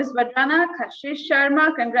much, Ms. Vadrana. Kashish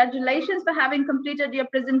Sharma, congratulations for having completed your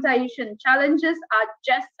presentation. Challenges are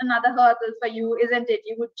just another hurdle for you, isn't it?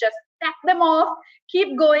 You would just tap them off,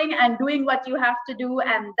 keep going and doing what you have to do,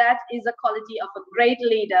 and that is a quality of a great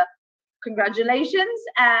leader. Congratulations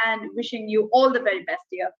and wishing you all the very best,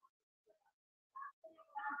 dear.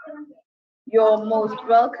 You're most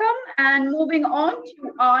welcome. And moving on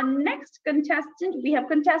to our next contestant, we have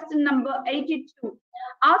contestant number 82,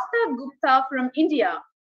 Asta Gupta from India,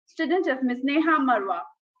 student of Ms. Neha Marwa.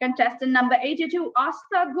 Contestant number 82,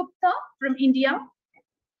 Asta Gupta from India.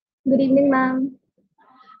 Good evening, ma'am.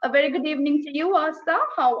 A very good evening to you, Asta.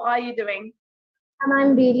 How are you doing?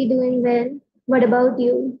 I'm really doing well. What about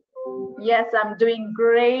you? Yes, I'm doing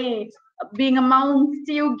great. Being amongst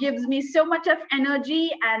you gives me so much of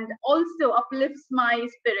energy and also uplifts my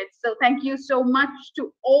spirits. So thank you so much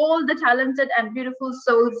to all the talented and beautiful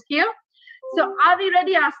souls here. So are we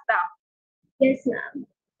ready, Asta? Yes, ma'am.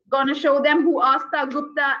 Gonna show them who Asta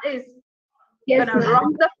Gupta is. Yes, Gonna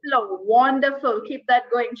rock the flow. Wonderful. Keep that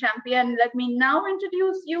going, champion. Let me now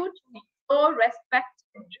introduce you to your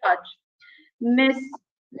respected judge, Miss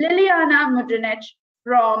Liliana Mudrinic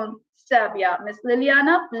from Serbia. Ms.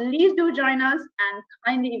 Liliana, please do join us and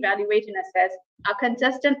kindly evaluate and assess our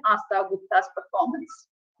contestant Asta Gupta's performance.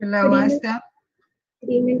 Hello, Asta.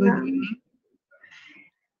 Good evening. Good evening.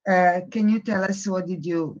 Can you tell us what did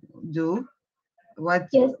you do? What?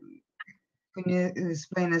 Yes. Can you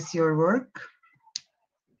explain us your work?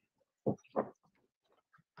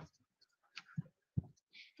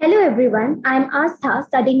 Hello everyone, I am Astha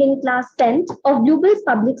studying in class 10th of Bluebells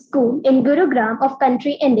Public School in Gurugram of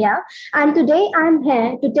country India, and today I am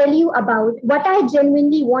here to tell you about what I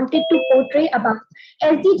genuinely wanted to portray about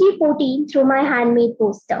SDG 14 through my handmade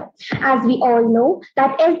poster. As we all know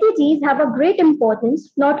that SDGs have a great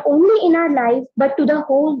importance not only in our lives but to the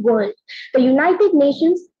whole world. The United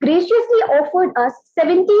Nations graciously offered us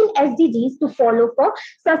 17 SDGs to follow for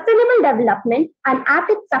sustainable development, and at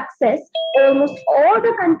its success, almost all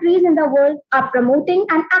the countries in the world are promoting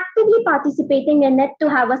and actively participating in it to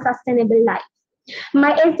have a sustainable life.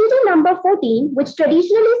 My SDG number 14, which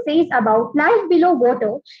traditionally says about life below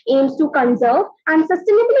water, aims to conserve and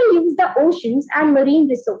sustainably use the oceans and marine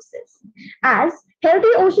resources, as healthy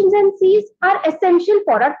oceans and seas are essential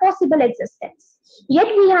for our possible existence. Yet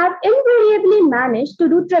we have invariably managed to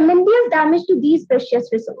do tremendous damage to these precious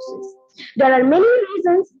resources. There are many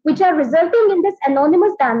reasons which are resulting in this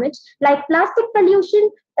enormous damage, like plastic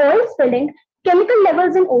pollution, oil spilling, chemical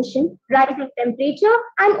levels in ocean, rising temperature,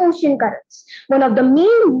 and ocean currents. One of the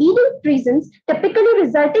main leading reasons typically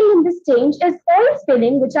resulting in this change is oil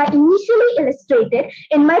spilling, which I initially illustrated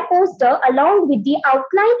in my poster along with the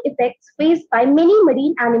outlined effects faced by many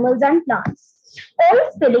marine animals and plants. Oil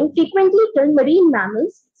spilling frequently kills marine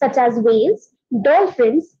mammals such as whales,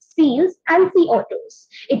 dolphins, seals, and sea otters.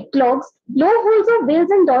 It clogs blowholes of whales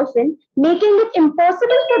and dolphins, making it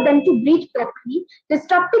impossible for them to breathe properly,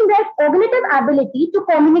 disrupting their cognitive ability to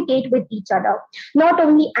communicate with each other. Not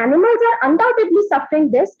only animals are undoubtedly suffering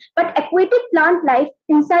this, but aquatic plant life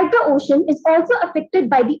inside the ocean is also affected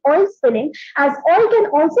by the oil spilling, as oil can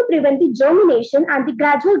also prevent the germination and the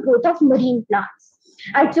gradual growth of marine plants.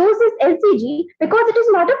 I chose this LCG because it is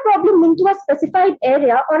not a problem linked to a specified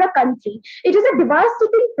area or a country. It is a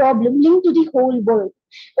devastating problem linked to the whole world.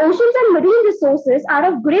 Oceans and marine resources are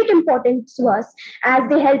of great importance to us as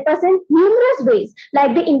they help us in numerous ways,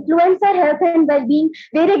 like they influence our health and well-being,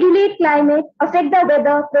 they regulate climate, affect the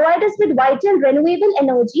weather, provide us with vital renewable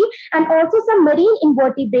energy, and also some marine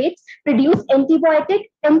invertebrates produce antibiotic,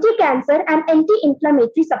 anti-cancer, and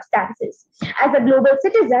anti-inflammatory substances. As a global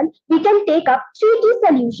citizen, we can take up 3 key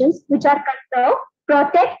solutions which are conserve,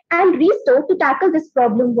 protect, and restore to tackle this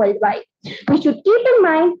problem worldwide. We should keep in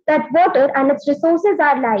mind that water and its resources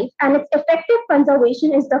are life, and its effective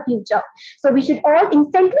conservation is the future. So we should all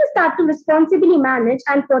instantly start to responsibly manage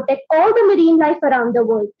and protect all the marine life around the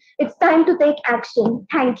world. It's time to take action.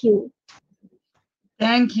 Thank you.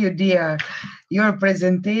 Thank you, dear. Your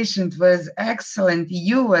presentation was excellent.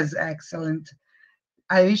 You was excellent.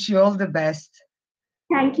 I wish you all the best.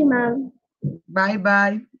 Thank you, ma'am.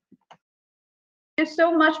 Bye-bye. Thank you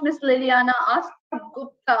so much, Miss Liliana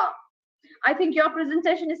Gupta. I think your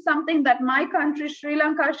presentation is something that my country, Sri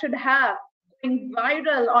Lanka, should have been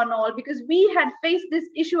viral on all, because we had faced this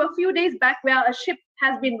issue a few days back where a ship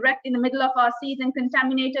has been wrecked in the middle of our seas and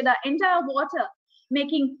contaminated our entire water,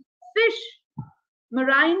 making fish,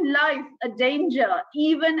 marine life a danger,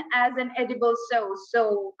 even as an edible source.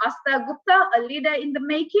 So Asta Gupta, a leader in the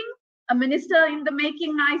making, a minister in the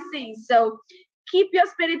making, I see. So keep your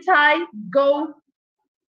spirits high, go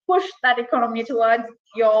push that economy towards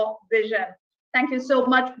your vision. Thank you so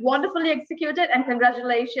much. Wonderfully executed, and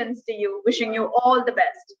congratulations to you. Wishing you all the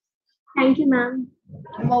best. Thank you, ma'am.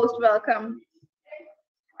 Most welcome.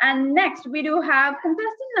 And next, we do have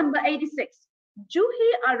contestant number 86, Juhi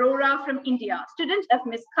Arora from India, student of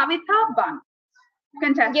Miss Kavita Ban.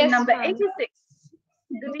 Contestant number 86.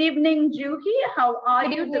 Good evening, Juhi. How are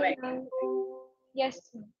you doing? Yes.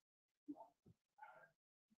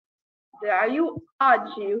 There you are,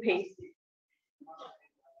 Juhi.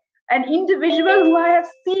 An individual who I have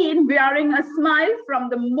seen wearing a smile from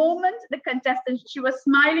the moment the contestant, she was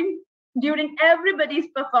smiling during everybody's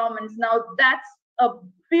performance. Now that's a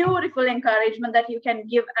beautiful encouragement that you can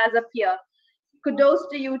give as a peer. Kudos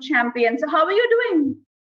to you, champion. So how are you doing?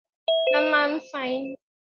 I'm fine.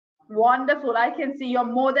 Wonderful. I can see you're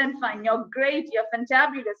more than fine. You're great. You're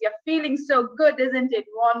fantabulous. You're feeling so good, isn't it?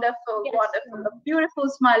 Wonderful, yes, wonderful. A beautiful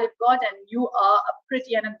smile you've got, and you are a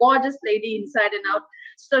pretty and a gorgeous lady inside and out.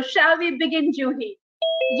 So shall we begin, Juhi?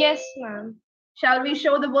 Yes, ma'am. Shall we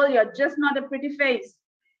show the world you're just not a pretty face?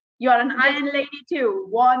 You're an iron lady too.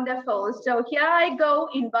 Wonderful. So here I go.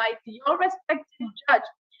 Invite your respected judge,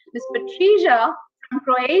 Miss Patricia from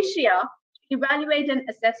Croatia, evaluate and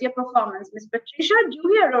assess your performance. Ms. Patricia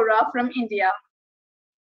Juhi Arora from India.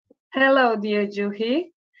 Hello, dear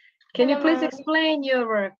Juhi. Can you please explain your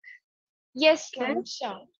work? Yes, ma'am,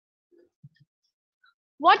 sure.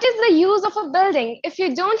 What is the use of a building if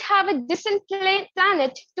you don't have a decent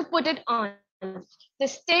planet to put it on?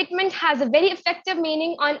 This statement has a very effective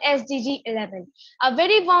meaning on SDG 11. A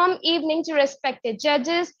very warm evening to respected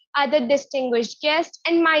judges, other distinguished guests,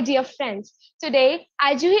 and my dear friends. Today,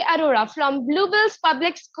 I, Juhi Arora from Bluebells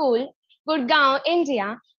Public School, Gurgaon,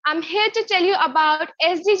 India, I'm here to tell you about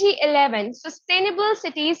SDG 11, Sustainable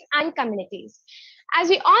Cities and Communities. As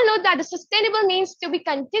we all know that the sustainable means to be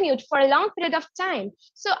continued for a long period of time.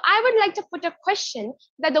 So I would like to put a question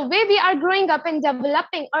that the way we are growing up in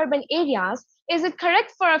developing urban areas, is it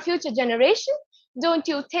correct for a future generation? Don't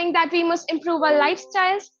you think that we must improve our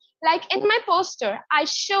lifestyles? Like in my poster, I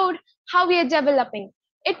showed how we are developing.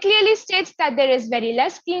 It clearly states that there is very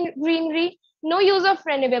less greenery, no use of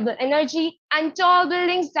renewable energy, and tall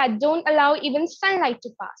buildings that don't allow even sunlight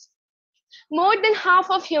to pass. More than half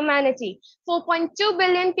of humanity, 4.2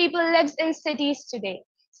 billion people lives in cities today.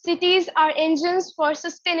 Cities are engines for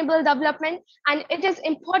sustainable development, and it is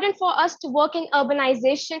important for us to work in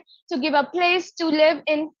urbanization to give a place to live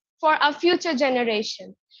in for our future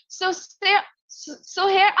generation. So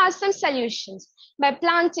here are some solutions. By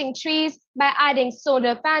planting trees, by adding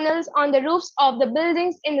solar panels on the roofs of the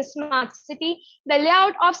buildings in the smart city, the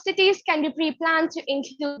layout of cities can be pre-planned to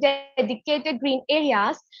include dedicated green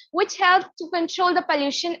areas, which help to control the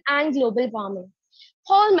pollution and global warming.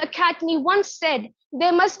 Paul McCartney once said,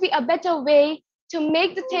 there must be a better way to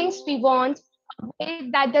make the things we want, a way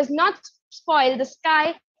that does not spoil the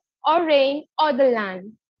sky or rain or the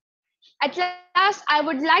land. At last, I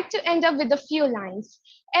would like to end up with a few lines.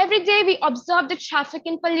 Every day we observe the traffic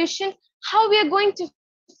and pollution, how we are going to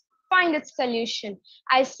find its solution.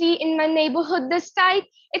 I see in my neighborhood this side,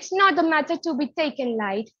 it's not a matter to be taken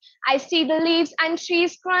light. I see the leaves and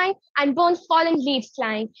trees crying and won't fallen leaves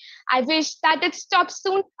flying. I wish that it stops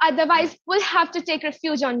soon, otherwise we'll have to take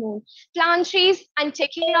refuge on moon. Plant trees and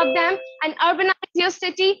take care of them and urbanize your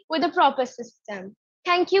city with a proper system.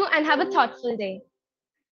 Thank you and have a thoughtful day.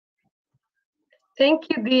 Thank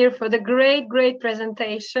you, dear, for the great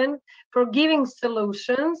presentation, for giving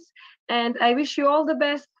solutions, and I wish you all the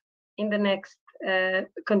best in the next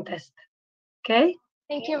contest. Okay?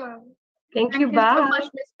 Thank you, Mom. Thank you, so much,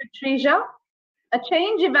 Ms. Patricia. A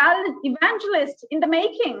change evangelist in the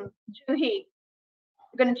making, Juhi.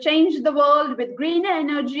 You're going to change the world with greener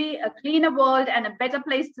energy, a cleaner world, and a better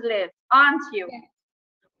place to live, aren't you? Yes.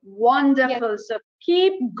 Wonderful. Yes. So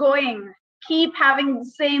keep going. Keep having the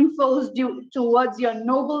same force towards your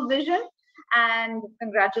noble vision, and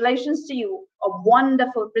congratulations to you. A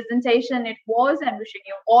wonderful presentation it was, and wishing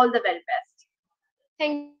you all the very best.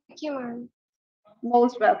 Thank you, ma'am.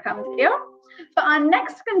 Most welcome, dear. For our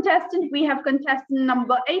next contestant, we have contestant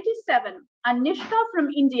number 87, Anishka from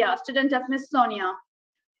India, student of Miss Sonia.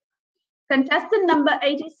 Contestant number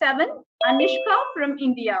 87, Anishka from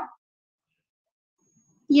India.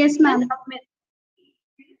 Yes, ma'am.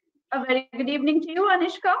 A very good evening to you,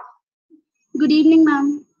 Anishka. Good evening,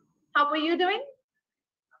 ma'am. How are you doing?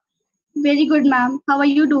 Very good, ma'am. How are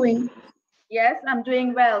you doing? Yes, I'm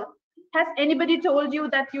doing well. Has anybody told you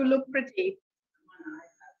that you look pretty?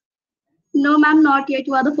 No, ma'am, not yet.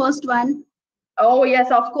 You are the first one. Oh, yes,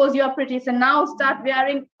 of course you are pretty. So now start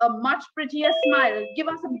wearing a much prettier smile. Give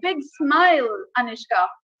us a big smile, Anishka.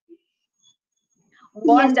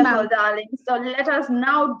 Wonderful, yes, darling. So let us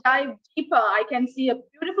now dive deeper. I can see a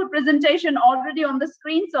beautiful presentation already on the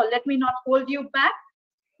screen. So let me not hold you back.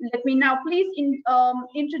 Let me now please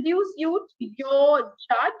introduce you to your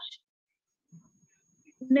judge,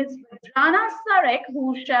 Ms. Vadrana Sarek,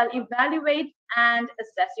 who shall evaluate and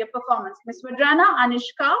assess your performance. Ms. Vadrana,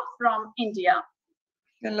 Anishka from India.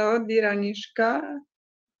 Hello, dear Anishka.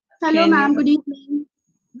 Hello, ma'am. Good evening.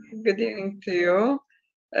 Good evening to you.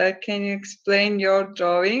 Can you explain your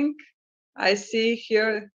drawing? I see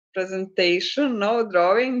here presentation, no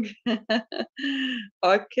drawing.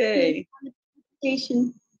 Okay.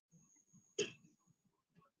 Presentation.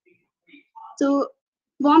 So,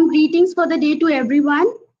 warm greetings for the day to everyone.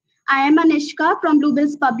 I am Anishka from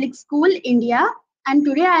Bluebells Public School, India, and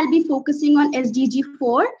today I'll be focusing on SDG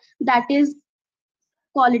 4, that is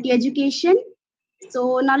quality education.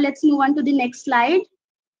 So now let's move on to the next slide.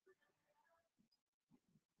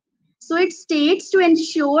 So it states to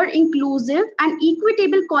ensure inclusive and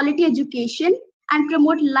equitable quality education and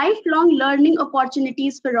promote lifelong learning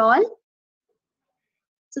opportunities for all.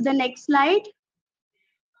 So the next slide.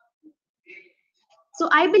 So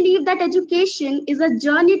I believe that education is a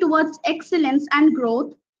journey towards excellence and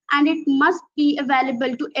growth, and it must be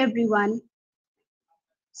available to everyone.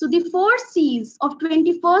 So the 4 C's of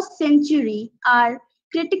 21st century are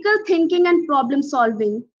critical thinking and problem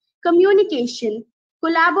solving, communication,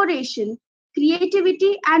 collaboration,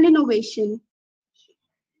 creativity, and innovation.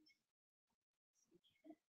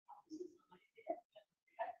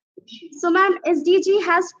 So, ma'am, SDG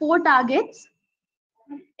has 4 targets.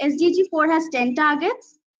 SDG 4 has 10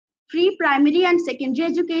 targets: free primary and secondary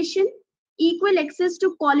education, equal access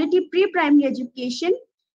to quality pre-primary education,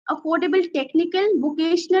 affordable technical,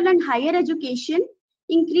 vocational and higher education,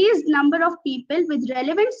 increased number of people with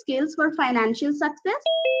relevant skills for financial success,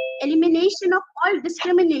 elimination of all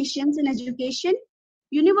discriminations in education,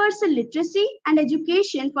 universal literacy, and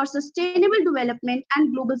education for sustainable development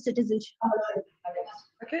and global citizenship.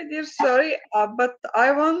 Okay, dear, sorry, but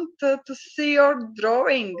I want to see your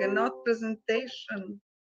drawing and not presentation.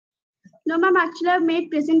 No, ma'am, actually I've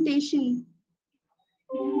made presentation.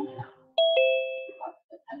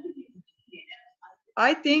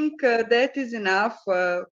 I think that is enough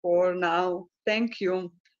for now. Thank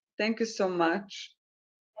you. Thank you so much.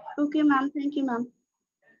 Okay, ma'am. Thank you, ma'am.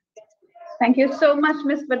 Thank you so much,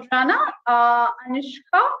 Ms. Vadrana.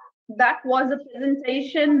 Anushka, that was a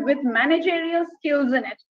presentation with managerial skills in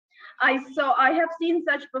it. I have seen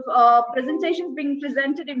such presentations being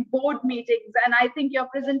presented in board meetings, and I think your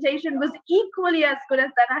presentation was equally as good as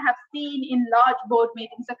that I have seen in large board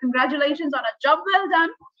meetings. So congratulations on a job well done.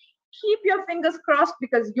 Keep your fingers crossed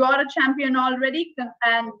because you are a champion already,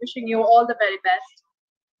 and wishing you all the very best.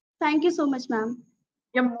 Thank you so much, ma'am.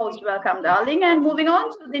 You're most welcome, darling. And moving on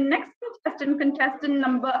to the next contestant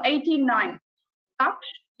number 89, Daksh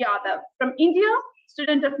Yadav from India,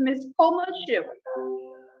 student of Ms. Komal Shiv.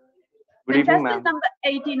 Good evening, Contestant ma'am. number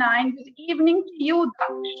 89, good evening to you,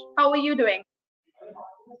 Daksh. How are you doing?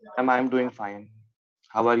 I'm doing fine.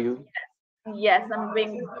 How are you? Yes, I'm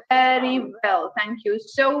doing very well. Thank you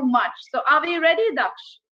so much. So are we ready,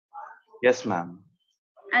 Daksh? Yes, ma'am.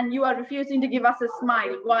 And you are refusing to give us a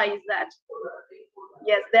smile. Why is that?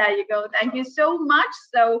 Yes, there you go. Thank you so much.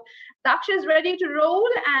 So Daksh is ready to roll,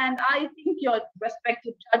 and I think your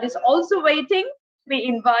respective judge is also waiting to be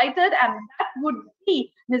invited, and that would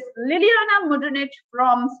be Ms. Liliana Mudrinic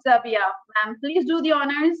from Serbia. Ma'am, please do the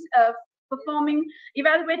honors of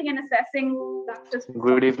evaluating and assessing Daksh's performance.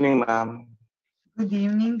 Good evening, ma'am. Good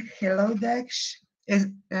evening. Hello, Daksh.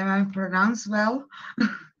 Am I pronounced well?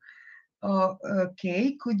 Oh,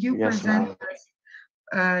 okay. Could you Yes, present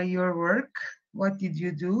us your work? What did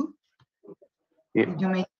you do? Did you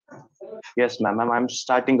make Yes, ma'am. I'm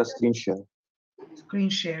starting the screen share. screen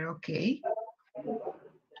share? Okay.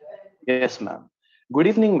 Yes, ma'am. Good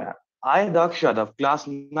evening, ma'am. I, Daksh Yadav, class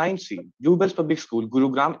 9C, Bluebells Public School,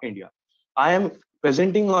 Gurugram, India. I am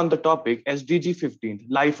presenting on the topic SDG 15,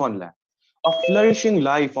 Life on Land. A flourishing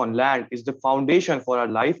life on land is the foundation for our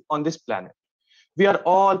life on this planet. We are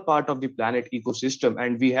all part of the planet ecosystem,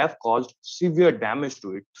 and we have caused severe damage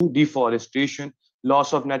to it through deforestation,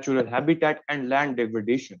 loss of natural habitat, and land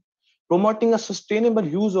degradation. Promoting a sustainable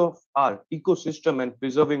use of our ecosystem and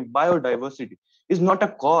preserving biodiversity is not a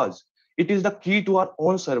cause, it is the key to our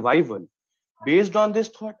own survival. Based on this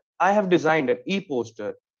thought, I have designed an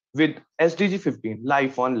e-poster with SDG 15,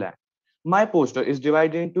 Life on Land. My poster is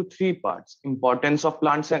divided into 3 parts: importance of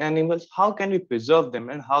plants and animals, how can we preserve them,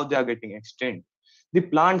 and how they are getting extinct. The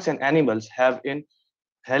plants and animals help in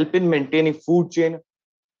maintaining food chain,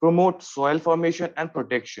 promote soil formation and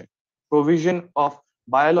protection, provision of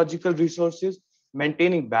biological resources,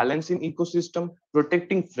 maintaining balance in ecosystem,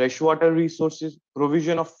 protecting freshwater resources,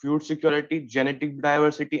 provision of food security, genetic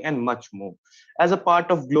diversity, and much more. As a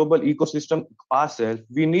part of global ecosystem ourselves,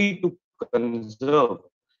 we need to conserve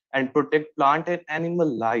and protect plant and animal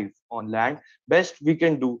life on land. Best we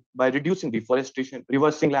can do by reducing deforestation,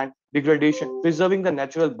 reversing land degradation, preserving the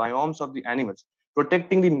natural biomes of the animals,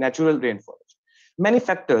 protecting the natural rainforest. Many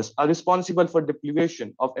factors are responsible for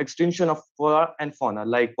depletion of extinction of flora and fauna,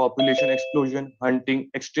 like population explosion, hunting,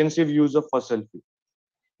 extensive use of fossil fuel.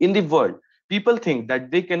 In the world, people think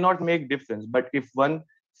that they cannot make difference, but if one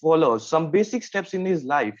follows some basic steps in his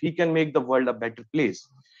life, he can make the world a better place.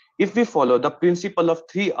 If we follow the principle of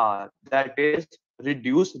 3R, that is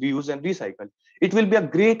reduce, reuse, and recycle, it will be a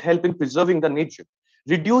great help in preserving the nature.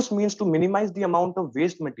 Reduce means to minimize the amount of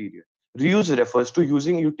waste material. Reuse refers to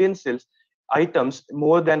using utensils, items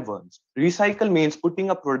more than once. Recycle means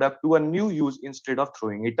putting a product to a new use instead of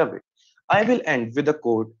throwing it away. I will end with a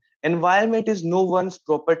quote: environment is no one's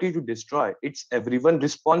property to destroy, it's everyone's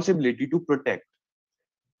responsibility to protect.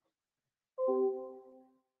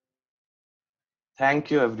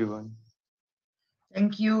 Thank you, everyone.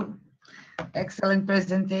 Thank you. Excellent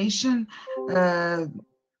presentation. A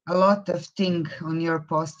lot of thing on your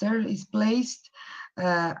poster is placed.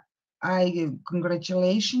 I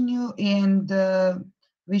congratulate you and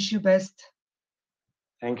wish you best.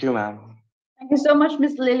 Thank you, ma'am. Thank you so much,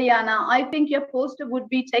 Ms. Liliana. I think your poster would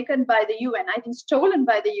be taken by the UN. I think stolen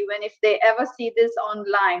by the UN if they ever see this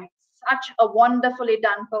online. such a wonderfully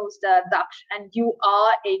done poster, Daksh, and you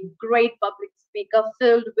are a great public speaker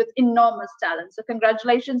filled with enormous talent. So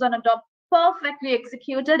congratulations on a job perfectly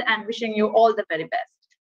executed and wishing you all the very best.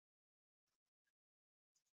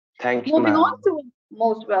 Thank you, Moving ma'am. on to,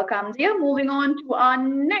 most welcome, dear. Moving on to our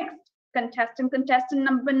next contestant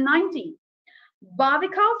number 90,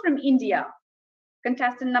 Bhavika from India.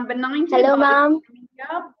 Contestant number 90. Hello, Bhavika ma'am. from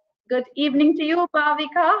India. Good evening to you,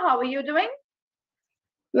 Bhavika. How are you doing?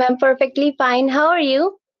 Ma'am, perfectly fine. How are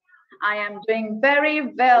you? I am doing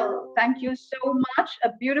very well. Thank you so much.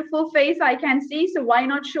 A beautiful face I can see. So why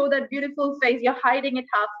not show that beautiful face? You're hiding it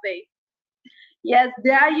halfway. Yes,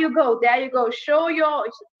 there you go. There you go. Show your,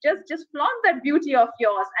 just flaunt that beauty of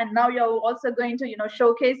yours. And now you're also going to,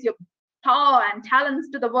 showcase your power and talents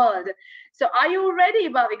to the world. So are you ready,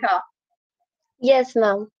 Bhavika? Yes,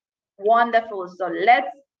 ma'am. Wonderful. So let's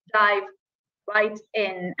dive right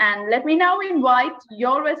in. And let me now invite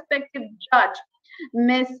your respective judge,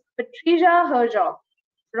 Miss Patricia Herzog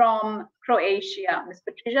from Croatia. Miss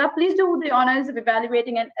Patricia, please do the honors of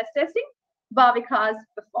evaluating and assessing Bhavika's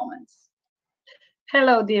performance.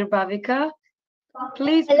 Hello, dear Bhavika.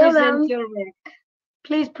 Please Hello, present ma'am. your work.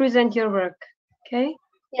 Please present your work. Okay.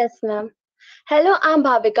 Yes, ma'am. Hello, I'm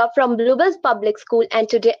Bhavika from Bluebells Public School, and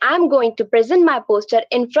today I'm going to present my poster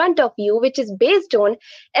in front of you, which is based on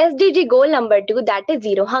SDG goal number 2, that is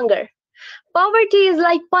zero hunger. Poverty is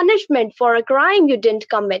like punishment for a crime you didn't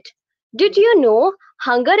commit. Did you know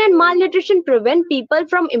hunger and malnutrition prevent people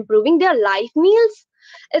from improving their life meals?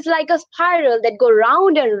 It's like a spiral that go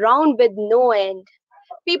round and round with no end.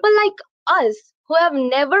 People like us who have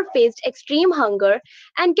never faced extreme hunger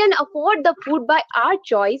and can afford the food by our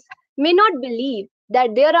choice may not believe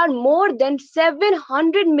that there are more than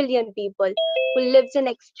 700 million people who lives in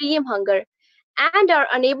extreme hunger and are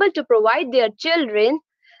unable to provide their children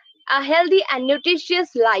a healthy and nutritious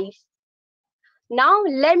life. Now,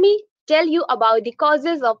 let me tell you about the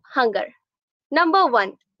causes of hunger. Number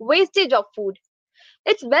 1, wastage of food.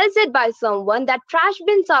 It's well said by someone that trash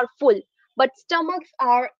bins are full, but stomachs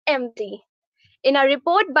are empty. In a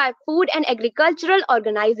report by Food and Agricultural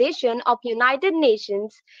Organization of United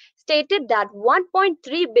Nations stated that 1.3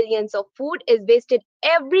 billion of food is wasted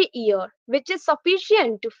every year, which is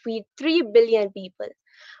sufficient to feed 3 billion people.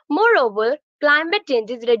 Moreover, climate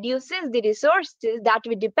changes reduces the resources that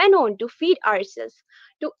we depend on to feed ourselves.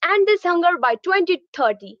 To end this hunger by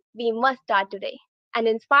 2030, we must start today. An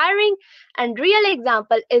inspiring and real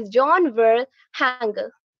example is John Verl Hangel.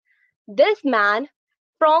 This man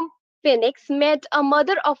from Phoenix met a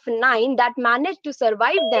mother of 9 that managed to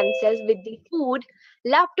survive themselves with the food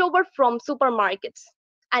left over from supermarkets,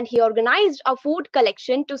 and he organized a food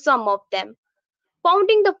collection to some of them,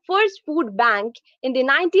 founding the first food bank in the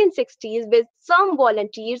 1960s with some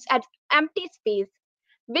volunteers at empty space,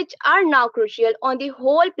 which are now crucial on the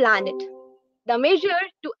whole planet. The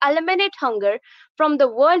measures to eliminate hunger from the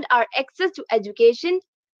world are access to education,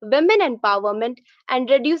 women empowerment, and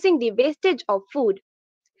reducing the wastage of food,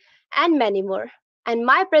 and many more. And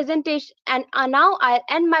my presentation, and now I'll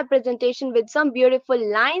end my presentation with some beautiful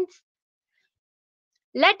lines.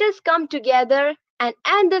 Let us come together and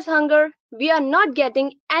end this hunger. We are not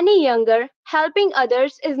getting any younger. Helping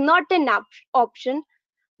others is not an option,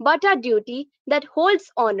 but a duty that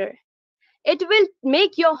holds honor. It will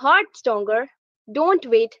make your heart stronger. Don't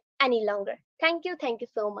wait any longer. Thank you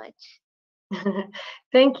so much.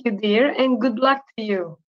 Thank you, dear, and good luck to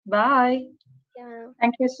you. Bye. Yeah.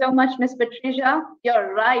 Thank you so much, Miss Patricia.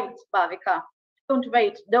 You're right, Bhavika. Don't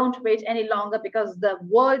wait any longer because the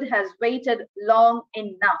world has waited long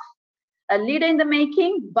enough. A leader in the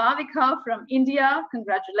making, Bhavika from India.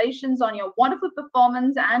 Congratulations on your wonderful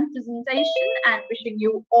performance and presentation, and wishing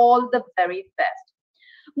you all the very best.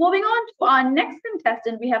 Moving on to our next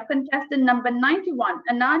contestant, we have contestant number 91,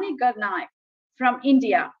 Anani Garnaik from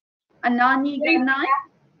India. Anani Garnaik.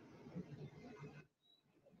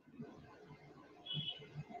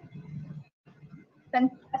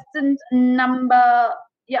 Contestant number,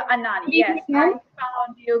 yeah, Anani, yes, I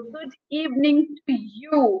found you. Good evening to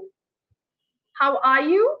you. How are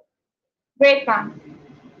you? Great, ma'am.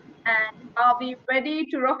 And are we ready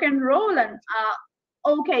to rock and roll? And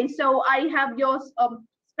okay, so I have your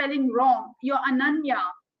spelling wrong. You're Ananya.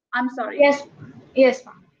 I'm sorry. Yes,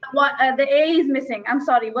 ma'am. What the A is missing. I'm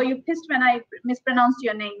sorry. Were you pissed when I mispronounced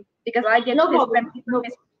your name? Because I get pissed when people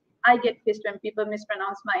I get pissed when people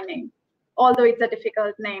mispronounce my name, although it's a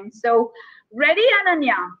difficult name. So, ready,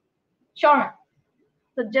 Ananya? Sure.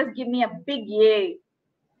 So just give me a big yay.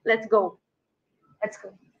 Let's go. Let's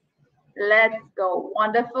go. Let's go.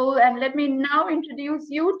 Wonderful. And let me now introduce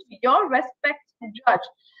you to your respected judge,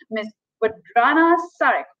 Miss Vadrana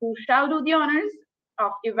Sarek, who shall do the honors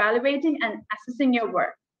of evaluating and assessing your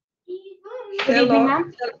work. Good evening,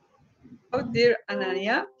 ma'am. Hello, dear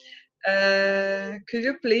Ananya. Could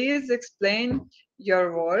you please explain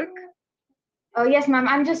your work? Yes, ma'am.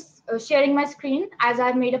 I'm just sharing my screen as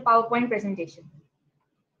I've made a PowerPoint presentation.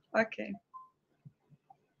 Okay.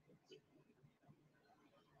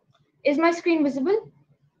 Is my screen visible?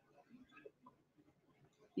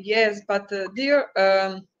 Yes, but dear,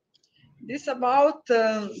 this about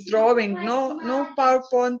drawing. No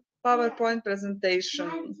PowerPoint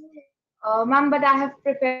presentation. Ma'am, but I have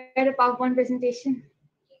prepared a PowerPoint presentation.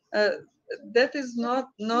 That is not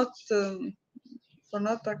for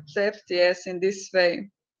not accept, yes, in this way.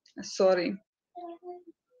 Sorry.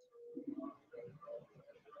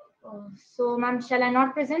 So, ma'am, shall I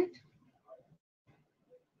not present?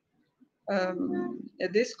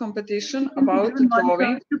 This competition about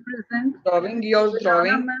drawing your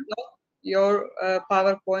drawing, not your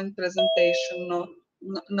PowerPoint presentation,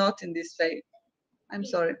 not in this way. I'm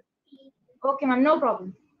sorry. Okay, ma'am, no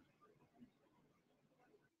problem.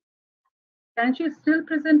 Can she still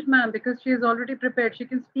present, ma'am, because she is already prepared? She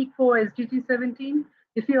can speak for SDG 17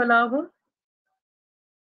 if you allow her.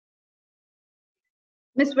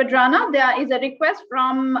 Ms. Vadrana, there is a request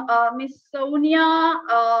from Ms. Sonia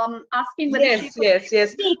asking whether she could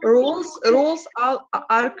speak. Rules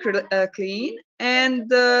are clean,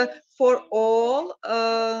 and for all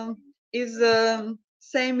is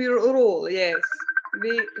same rule. Yes,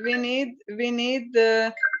 we need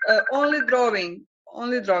only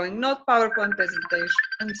drawing, not PowerPoint presentation.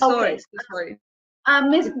 I'm sorry. Okay. Sorry.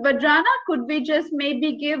 Ms. Vadrana, could we just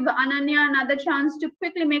maybe give Ananya another chance to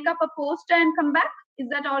quickly make up a poster and come back? Is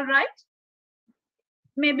that all right?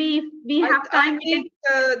 Maybe if we have time, I think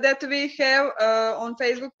that we have on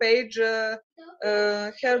Facebook page her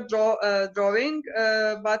drawing,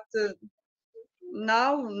 but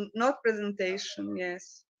now not presentation.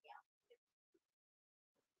 Yes.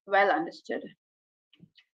 Well understood.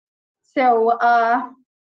 So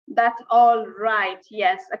that's all right.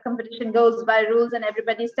 Yes, a competition goes by rules and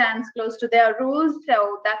everybody stands close to their rules.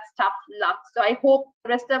 So that's tough luck. So I hope the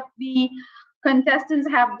rest of the contestants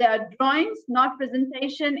have their drawings, not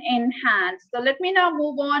presentation in hand. So let me now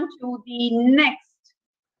move on to the next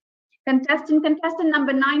contestant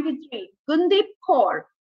number 93, Gundeep Kaur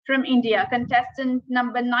from India. Contestant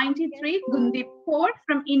number 93, Gundeep Kaur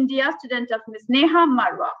from India, student of Ms. Neha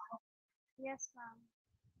Marwa. Yes, ma'am.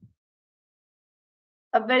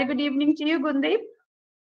 A very good evening to you, Gundeep.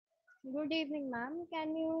 Good evening, ma'am.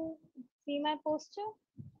 Can you see my poster?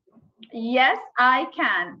 Yes, I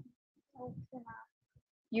can. Okay, ma'am.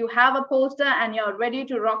 You have a poster and you're ready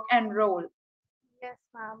to rock and roll. Yes,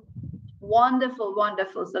 ma'am. Wonderful,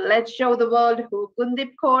 wonderful. So let's show the world who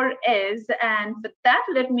Gundeep Kaur is. And for that,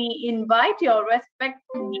 let me invite your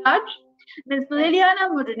respected judge, Ms. Liliana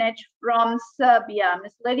Mudrinic from Serbia.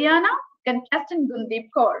 Ms. Liliana, contestant Gundeep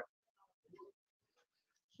Kaur.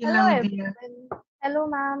 Hello, dear. Hello,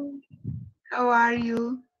 ma'am. How are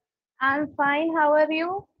you? I'm fine. How are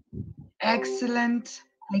you? Excellent.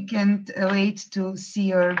 I can't wait to see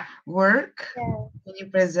your work. Yes. Can you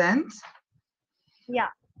present? Yeah.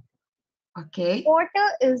 Okay. Water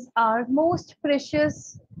is our most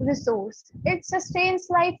precious resource. It sustains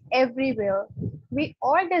life everywhere. We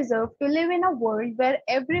all deserve to live in a world where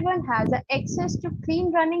everyone has access to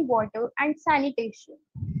clean running water and sanitation.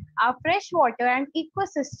 Our fresh water and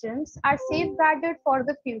ecosystems are safeguarded for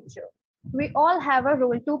the future. We all have a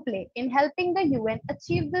role to play in helping the UN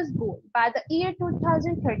achieve this goal by the year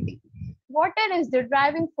 2030. Water is the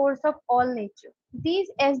driving force of all nature.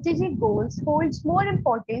 These SDG goals holds more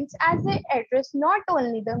importance as they address not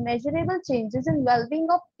only the measurable changes in well-being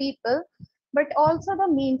of people, but also the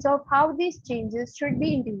means of how these changes should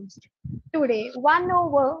be induced. Today,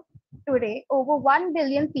 over 1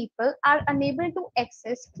 billion people are unable to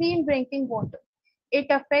access clean drinking water. It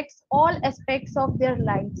affects all aspects of their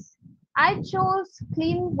lives. I chose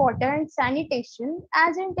clean water and sanitation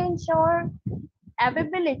as it ensures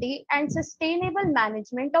availability and sustainable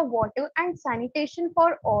management of water and sanitation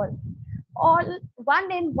for all. All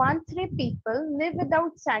 1 in 1 3 people live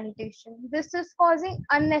without sanitation. This is causing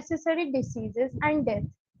unnecessary diseases and death.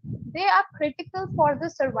 They are critical for the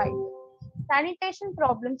survival. Sanitation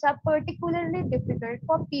problems are particularly difficult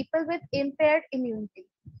for people with impaired immunity.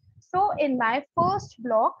 So in my first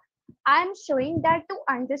block, I am showing that to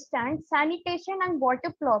understand sanitation and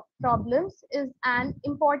water problems is an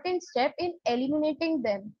important step in eliminating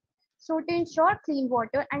them. So to ensure clean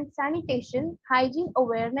water and sanitation, hygiene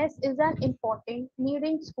awareness is an important need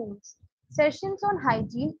in schools. Sessions on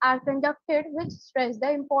hygiene are conducted which stress the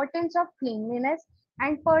importance of cleanliness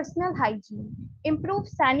and personal hygiene. Improve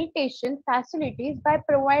sanitation facilities by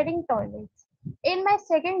providing toilets. In my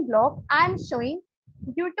second block, I am showing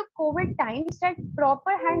due to COVID times that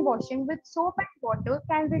proper hand washing with soap and water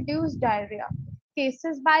can reduce diarrhea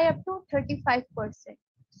cases by up to 35%.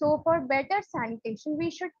 So for better sanitation, we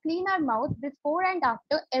should clean our mouth before and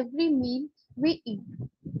after every meal we eat.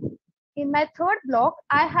 In my third block,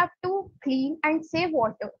 I have to clean and save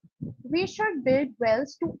water. We should build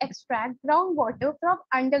wells to extract groundwater from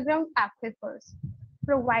underground aquifers.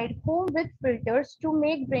 Provide home with filters to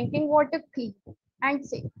make drinking water clean and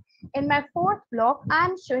safe. In my fourth block, I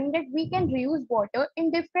am showing that we can reuse water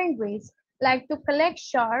in different ways, like to collect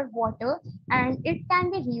shower water and it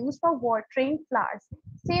can be reused for watering flowers.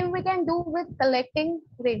 Same we can do with collecting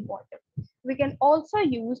rainwater. We can also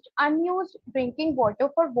use unused drinking water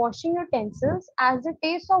for washing utensils as the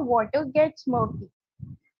taste of water gets murky.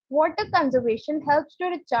 Water conservation helps to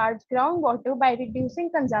recharge groundwater by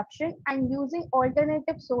reducing consumption and using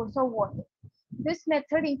alternative source of water. This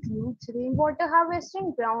method includes rainwater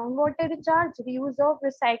harvesting, groundwater recharge, reuse of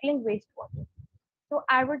recycling wastewater. So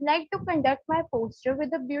I would like to conduct my poster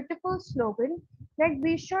with a beautiful slogan that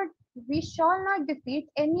we shall not defeat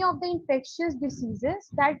any of the infectious diseases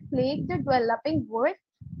that plague the developing world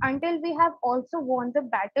until we have also won the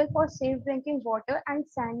battle for safe drinking water and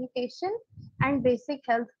sanitation and basic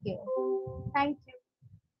health care. Thank you.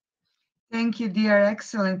 Thank you, dear.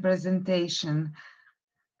 Excellent presentation.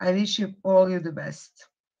 I wish you all the best.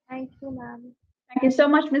 Thank you, ma'am. Thank you so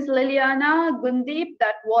much, Ms. Liliana. Gundeep,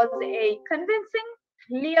 that was a convincing,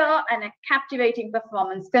 clear, and a captivating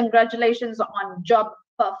performance. Congratulations on job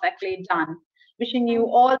perfectly done. Wishing you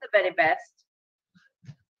all the very best.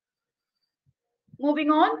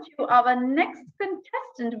 Moving on to our next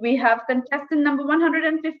contestant, we have contestant number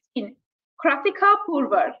 115, Kratika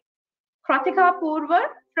Purvar. Kratika Purvar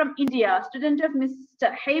from India, student of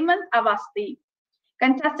Mr. Hemant Avasti.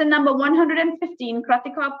 Contestant number 115,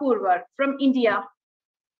 Kratika Purvar from India.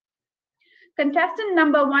 Contestant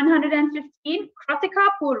number 115, Kratika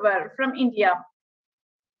Purvar from India.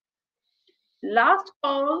 Last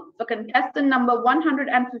call for contestant number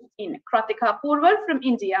 115, Kratika Purvar from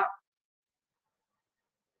India.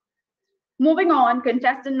 Moving on,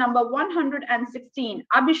 contestant number 116,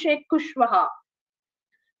 Abhishek Kushwaha.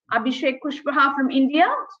 Abhishek Kushwaha from India,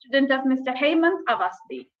 student of Mr. Hemant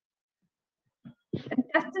Avasti.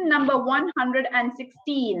 Contestant number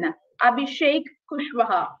 116, Abhishek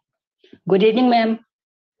Kushwaha. Good evening, ma'am.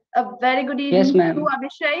 A very good evening Yes, ma'am. to you,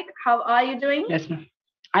 Abhishek. How are you doing? Yes, ma'am.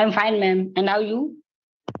 I'm fine, ma'am. And how are you?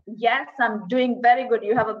 Yes, I'm doing very good.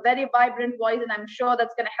 You have a very vibrant voice, and I'm sure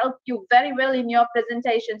that's going to help you very well in your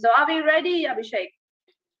presentation. So are we ready, Abhishek?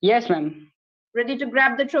 Yes, ma'am. Ready to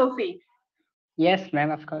grab the trophy? Yes,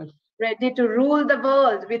 ma'am, of course. Ready to rule the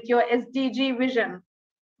world with your SDG vision?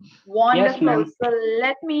 Wonderful. ma'am. So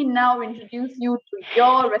let me now introduce you to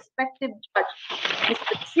your respective judge, Ms.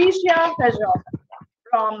 Patricia Pejov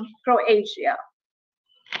from Croatia.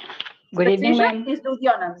 Good evening, Patricia, ma'am. please do the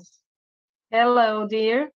honors. Hello,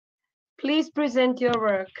 dear. Please present your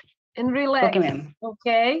work and relax. Okay, ma'am.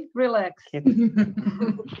 Okay, relax.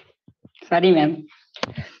 Sorry, ma'am.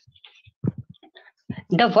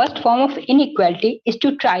 The worst form of inequality is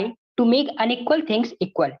to try to make unequal things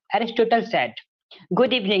equal, Aristotle said.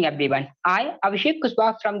 Good evening, everyone. I, Abhishek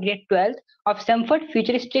Kushwaha from grade 12 of Samford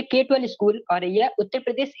Futuristic K-12 School, Auraiya, Uttar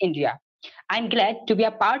Pradesh, India. I'm glad to be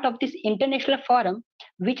a part of this international forum,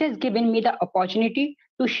 which has given me the opportunity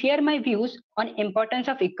to share my views on importance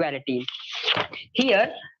of equality.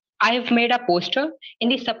 Here, I have made a poster in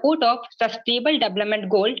the support of Sustainable Development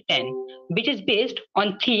Goal 10, which is based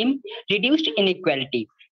on theme Reduced Inequality.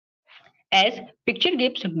 As picture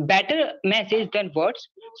gives better message than words,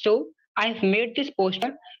 so I have made this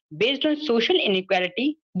poster based on social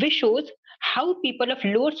inequality, which shows how people of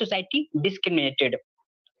lower society discriminated.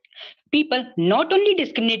 People not only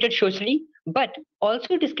discriminated socially, but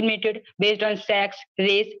also discriminated based on sex,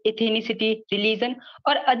 race, ethnicity, religion,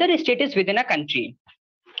 or other status within a country.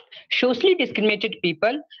 Socially discriminated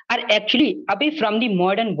people are actually away from the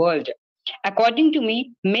modern world. According to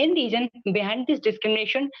me, main reason behind this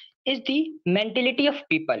discrimination is the mentality of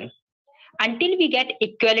people. Until we get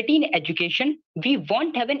equality in education, we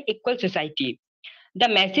won't have an equal society. The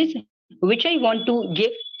message which I want to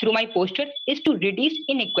give through my poster is to reduce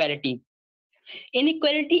inequality.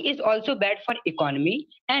 Inequality is also bad for economy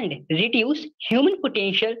and reduce human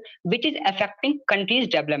potential, which is affecting countries'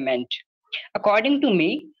 development. According to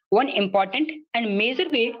me, one important and major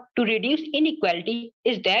way to reduce inequality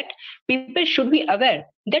is that people should be aware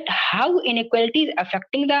that how inequality is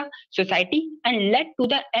affecting the society and led to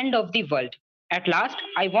the end of the world. At last,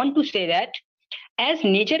 I want to say that As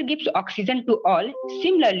nature gives oxygen to all,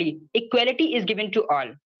 similarly, equality is given to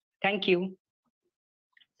all. Thank you.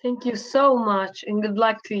 Thank you so much, and good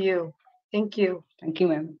luck to you. Thank you. Thank you,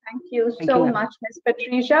 ma'am. Thank you Thank so you, ma'am. much, Ms.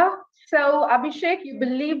 Patricia. So, Abhishek, you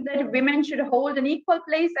believe that women should hold an equal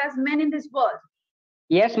place as men in this world?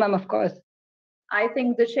 Yes, ma'am, of course. I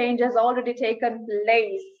think the change has already taken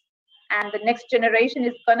place, and the next generation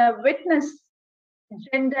is going to witness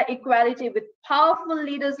gender equality with powerful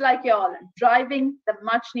leaders like y'all driving the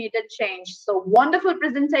much needed change. So, wonderful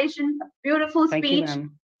presentation, a beautiful Thank you, speech.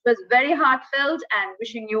 ma'am. It was very heartfelt, and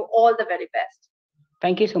wishing you all the very best.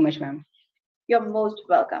 Thank you so much, ma'am. You're most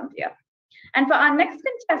welcome, dear. And for our next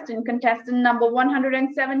contestant number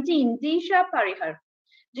 117, Disha Parihar.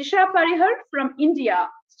 Disha Parihar from India,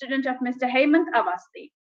 student of Mr. Hemant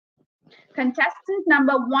Avasti. Contestant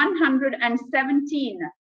number 117,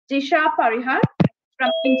 Disha Parihar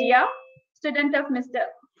from India, student of Mr.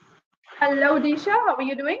 Hello, Disha. How are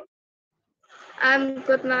you doing? I'm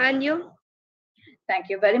good, ma'am. And you? Thank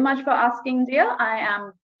you very much for asking, dear. I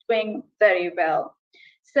am doing very well.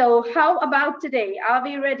 So, how about today? Are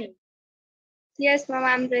we ready? Yes, ma'am,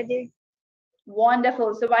 I'm ready.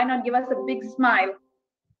 Wonderful. So, why not give us a big smile?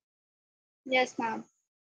 Yes, ma'am.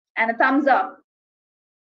 And a thumbs up.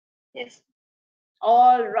 Yes.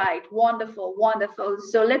 All right. Wonderful. Wonderful.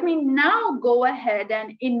 So, let me now go ahead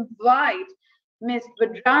and invite Ms.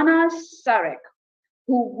 Vadrana Sarek,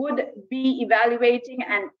 who would be evaluating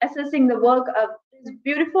and assessing the work of this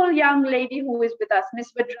beautiful young lady who is with us.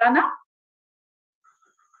 Ms. Vadrana.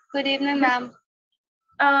 Good evening, ma'am.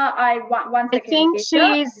 One second. I think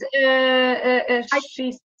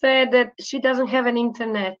she said that she doesn't have an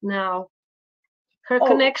internet now. Her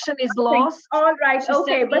connection is lost. All right. She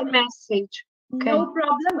Okay. sent me a message. Okay. No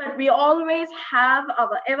problem. But we always have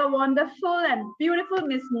our ever wonderful and beautiful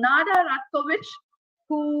Miss Nada Ratkovich,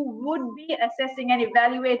 who would be assessing and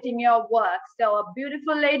evaluating your work. So a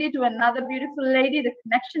beautiful lady to another beautiful lady. The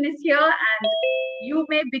connection is here, and you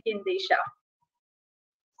may begin, Disha.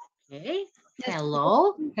 Okay.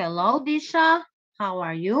 Hello. Hello, Disha. How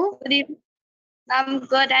are you? Good evening. I'm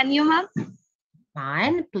good. And you, ma'am?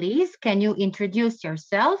 Fine. Please, can you introduce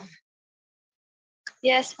yourself?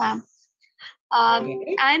 Yes, ma'am.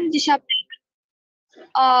 I'm Disha,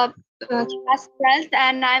 class 12th,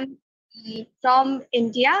 and I'm from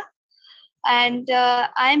India. And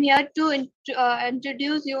I'm here to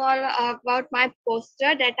introduce you all about my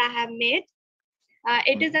poster that I have made.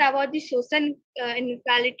 It is about the social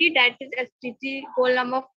inequality, that is SDG goal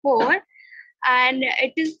number 4. And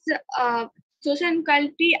it is social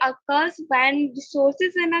inequality occurs when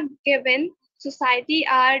resources in a given society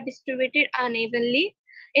are distributed unevenly.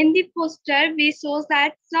 In the poster, we show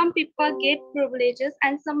that some people get privileges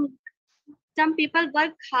and some people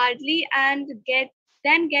work hardly and get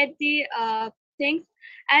the things,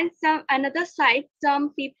 and another side,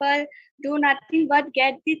 some people do nothing but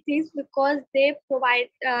get the things because they provided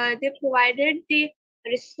the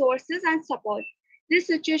resources and support. This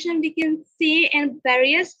situation we can see in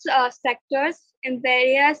various sectors, in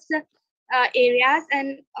various areas,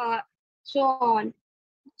 and so on.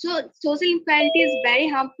 So social inequality is very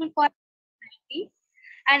harmful for society,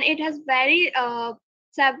 and it has very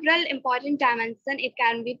several important dimensions. It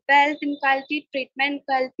can be wealth inequality, treatment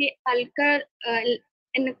inequality, cultural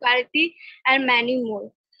inequality, and many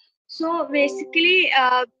more. So basically,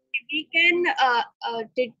 we can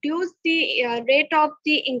reduce the rate of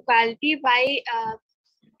the inequality by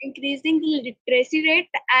increasing the literacy rate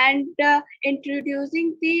and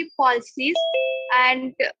introducing the policies,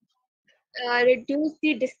 and reduce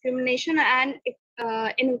the discrimination and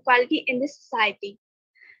inequality in the society.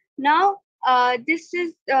 Now, this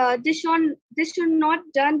should not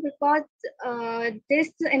done because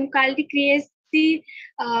this inequality creates the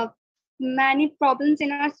many problems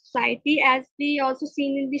in our society, as we also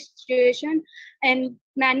seen in this situation and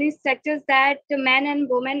many sectors, that the men and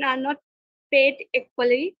women are not paid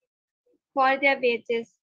equally for their wages.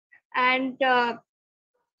 And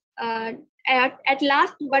at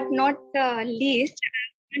last but not least,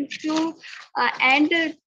 I want to end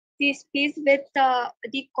this piece with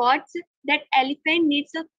the quotes that elephant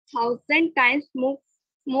needs 1,000 times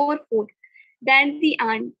more food than the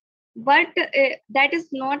ant, but that is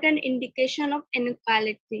not an indication of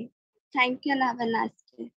inequality. Thank you and have a nice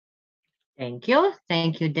day. Thank you.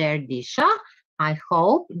 Thank you, dear Disha. I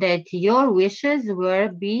hope that your wishes will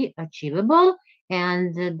be achievable,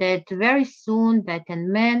 and that very soon that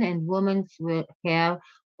men and women will have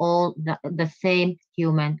all the same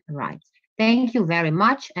human rights. Thank you very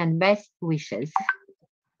much, and best wishes.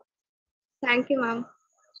 Thank you, ma'am.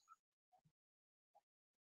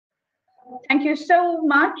 Thank you so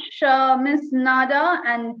much, Ms. Nada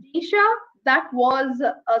and Disha. That was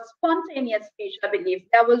a spontaneous speech, I believe.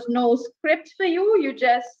 There was no script for you. You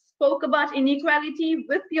just spoke about inequality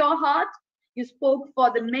with your heart. You spoke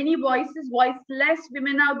for the many voices, voiceless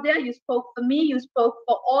women out there. You spoke for me. You spoke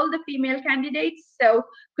for all the female candidates. So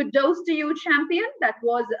kudos to you, champion. That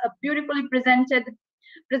was a beautifully presented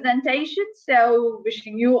presentation. So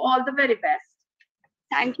wishing you all the very best.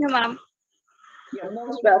 Thank you, ma'am. You're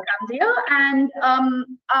most welcome, dear. And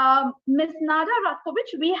Ms. Nada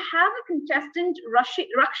Rakovich, we have a contestant,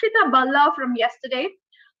 Rakshita Balla from yesterday,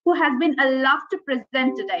 who has been allowed to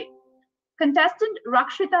present today. Contestant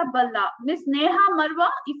Rakshita Balla. Ms. Neha Marwa,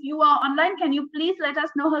 if you are online, can you please let us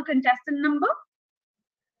know her contestant number?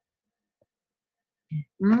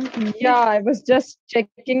 Yeah, I was just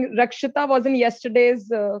checking. Rakshita was in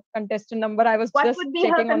yesterday's contestant number. I was What just would be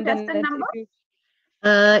her checking on the contestant net. number?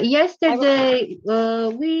 Yesterday,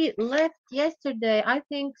 we left yesterday, I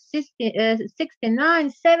think 69,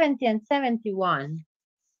 70, and 71.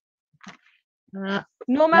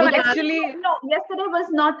 No, ma'am, Maybe actually. No, yesterday was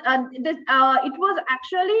not. It was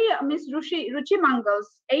actually Miss Ruchi Mangal's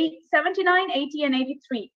 79, 80, and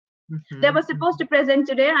 83. They were supposed to present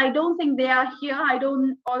today. I don't think they are here. I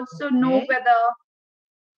don't also know whether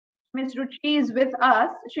Miss Ruchi is with us.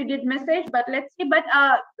 She did message, but let's see. But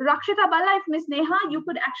Rakshita Bala, if Miss Neha, you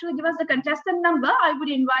could actually give us the contestant number, I would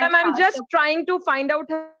invite Ma'am, I'm her. just So, trying to find out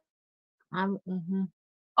her.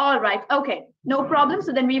 all right. Okay. No problem.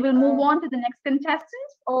 So then we will move on to the next contestant.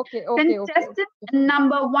 Okay. Contestant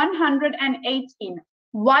number 118,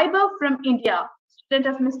 Viber from India, student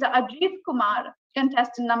of Mr. Ajit Kumar.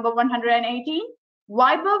 Contestant number 118,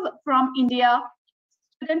 Viber from India,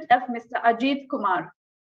 student of Mr. Ajit Kumar.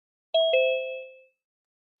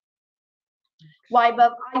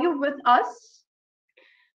 Vaibhav, are you with us?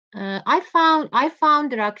 I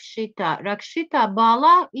found Rakshita. Rakshita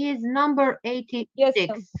Bala is number 86. Yes,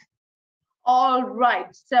 all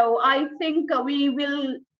right. So I think we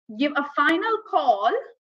will give a final call.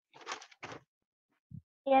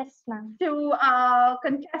 Yes, ma'am. To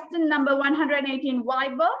contestant number 118,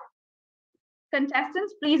 Viber.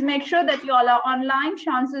 Contestants, please make sure that you all are online.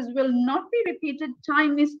 Chances will not be repeated.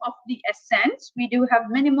 Time is of the essence. We do have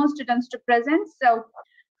many more students to present, so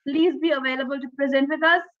please be available to present with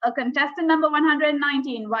us. A contestant number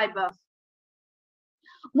 119, Viber.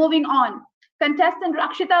 Moving on, contestant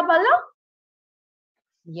Rakshita Balla.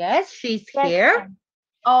 Yes, she's here.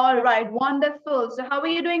 All right, wonderful. So how are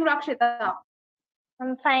you doing, Rakshita?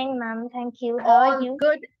 I'm fine, ma'am. Thank you. How All are you?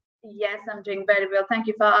 good. Yes, I'm doing very well. Thank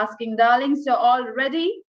you for asking, darling. So all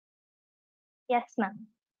ready? Yes, ma'am.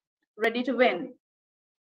 Ready to win?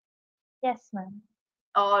 Yes, ma'am.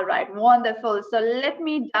 All right, wonderful. So let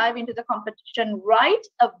me dive into the competition right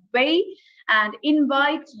away and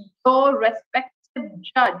invite your respective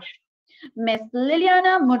judge, Miss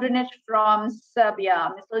Liliana Mudrinic from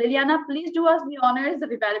Serbia. Miss Liliana, please do us the honors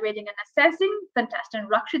of evaluating and assessing contestant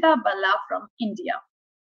Rakshita Balla from India.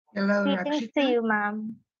 Hello, Greetings Rakshita. to you,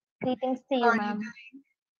 ma'am. Greetings to you, ma'am.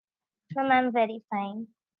 Ma'am, I'm very fine.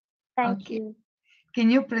 Thank you.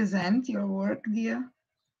 Can you present your work, dear?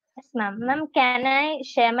 Yes, ma'am. Ma'am, can I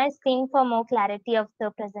share my screen for more clarity of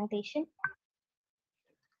the presentation?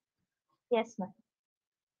 Yes, ma'am.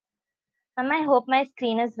 Ma'am, I hope my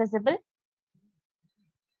screen is visible.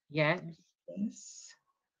 Yes.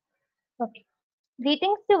 Okay.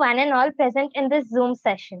 Greetings to one and all present in this Zoom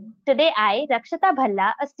session. Today I, Rakshita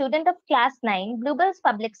Bhalla, a student of class 9, Bluebells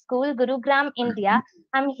Public School, Gurugram, India,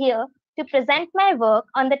 am here to present my work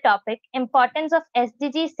on the topic Importance of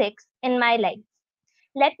SDG-6 in my life.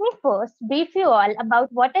 Let me first brief you all about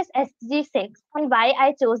what is SDG-6 and why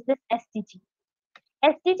I chose this SDG.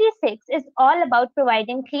 SDG-6 is all about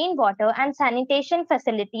providing clean water and sanitation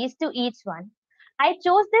facilities to each one. I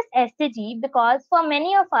chose this SDG because for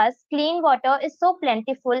many of us, clean water is so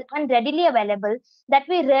plentiful and readily available that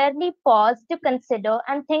we rarely pause to consider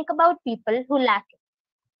and think about people who lack it.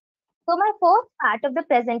 So my fourth part of the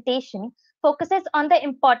presentation focuses on the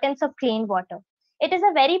importance of clean water. It is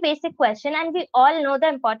a very basic question and we all know the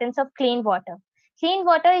importance of clean water. Clean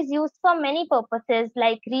water is used for many purposes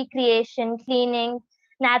like recreation, cleaning,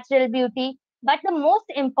 natural beauty, but the most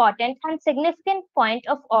important and significant point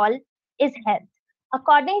of all is health.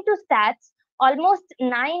 According to stats, almost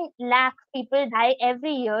 9 lakh people die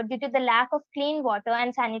every year due to the lack of clean water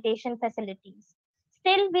and sanitation facilities.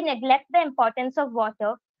 Still, we neglect the importance of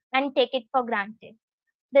water and take it for granted.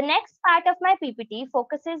 The next part of my PPT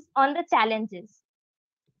focuses on the challenges.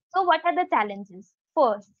 So, what are the challenges?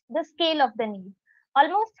 First, the scale of the need.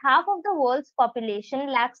 Almost half of the world's population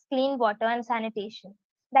lacks clean water and sanitation.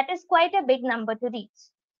 That is quite a big number to reach.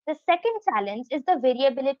 The second challenge is the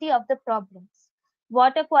variability of the problems.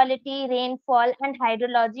 Water quality, rainfall, and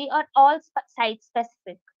hydrology are all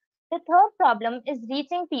site-specific. The third problem is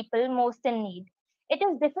reaching people most in need. It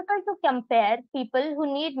is difficult to compare people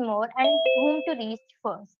who need more and whom to reach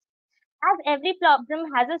first. As every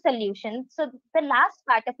problem has a solution, so the last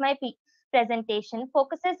part of my presentation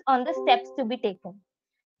focuses on the steps to be taken.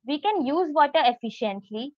 We can use water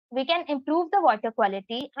efficiently, we can improve the water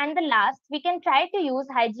quality, and the last, we can try to use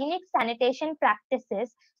hygienic sanitation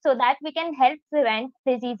practices so that we can help prevent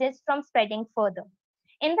diseases from spreading further.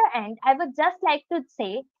 In the end, I would just like to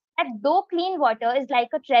say that though clean water is like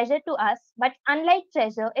a treasure to us, but unlike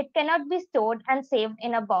treasure, it cannot be stored and saved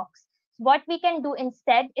in a box. What we can do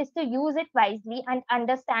instead is to use it wisely and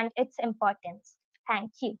understand its importance.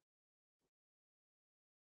 Thank you.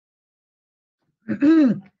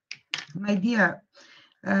 My dear,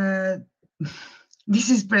 this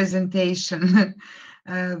is presentation.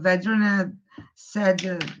 Vedruna said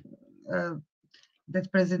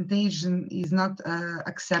that presentation is not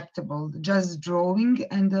acceptable, just drawing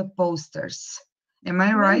and posters. Am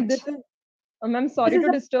I right? Ma'am, sorry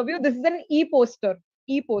to disturb you. This is an e-poster.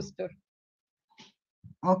 E-poster.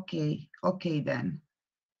 Okay, okay then.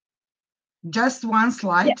 Just one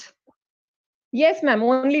slide? Yes, ma'am,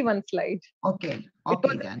 only one slide. Okay,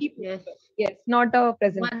 okay then. Yes, not a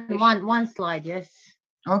presentation. One slide, yes.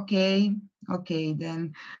 Okay, okay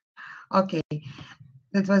then. Okay,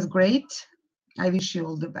 that was great. I wish you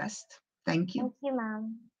all the best. Thank you. Thank you,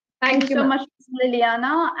 ma'am. Thank you so much,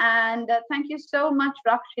 Liliana, and thank you so much,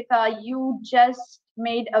 Rakshita. You just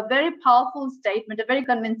made a very powerful statement, a very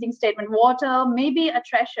convincing statement. Water may be a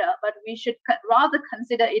treasure, but we should rather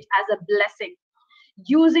consider it as a blessing.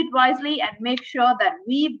 Use it wisely and make sure that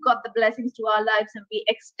we've got the blessings to our lives and we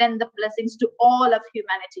extend the blessings to all of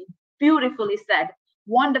humanity. Beautifully said.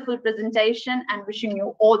 Wonderful presentation, and wishing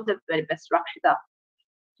you all the very best, Rakshita.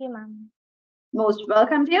 Thank you, ma'am. Most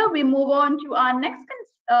welcome, dear. We move on to our next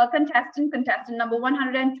contestant number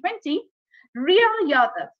 120, Riya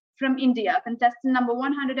Yadav from India. Contestant number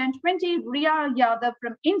 120, Riya Yadav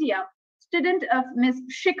from India, student of Ms.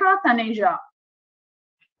 Shikha Taneja.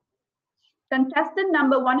 Contestant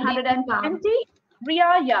number 120,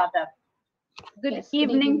 Riya Yadav. Good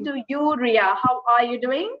evening to you, Riya. How are you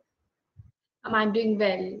doing? I'm doing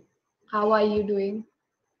well. How are you doing?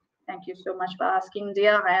 Thank you so much for asking,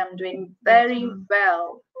 dear. I am doing very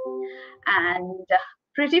well. And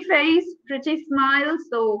pretty face, pretty smile.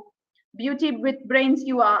 So beauty with brains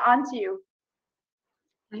you are, aren't you?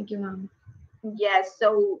 Thank you, ma'am. Yes,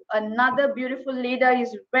 so another beautiful leader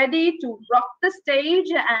is ready to rock the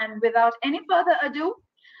stage, and without any further ado,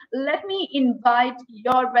 let me invite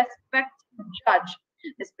your respected judge,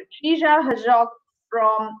 Ms. Patricia Hajog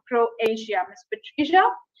from Croatia. Ms. Patricia,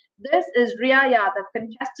 this is Riya Yadav,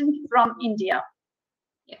 contestant from India.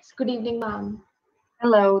 Yes, good evening, ma'am.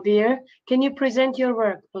 Hello, dear. Can you present your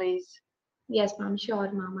work, please? Yes, ma'am.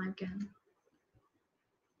 Sure, ma'am, I can.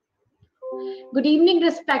 Good evening,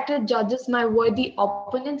 respected judges, my worthy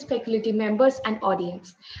opponents, faculty members, and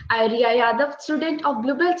audience. I, Riya Yadav, student of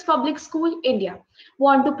Bluebells Public School, India,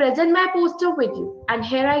 want to present my poster with you. And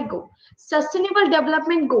here I go. Sustainable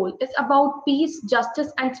Development Goal is about peace,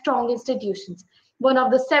 justice, and strong institutions. One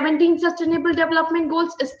of the 17 Sustainable Development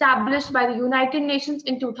Goals established by the United Nations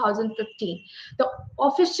in 2015. The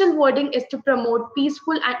official wording is to promote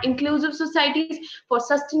peaceful and inclusive societies for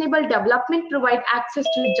sustainable development, provide access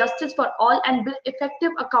to justice for all, and build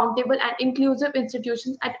effective, accountable, and inclusive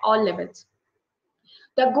institutions at all levels.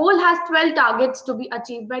 The goal has 12 targets to be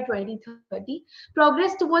achieved by 2030.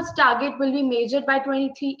 Progress towards target will be measured by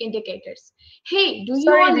 23 indicators. Hey, do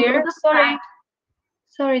you all know the fact?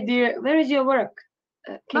 Sorry, dear. Where is your work?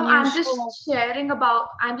 I'm just sharing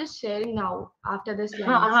now after this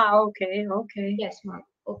line. Okay, okay. Yes, ma'am.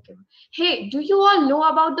 Okay. Hey, do you all know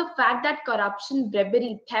about the fact that corruption,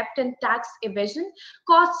 bribery, theft, and tax evasion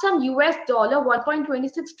cost some US dollar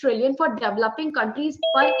 1.26 trillion for developing countries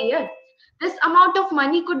per year? This amount of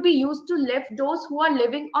money could be used to lift those who are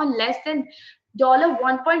living on less than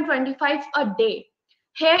 $1.25 a day.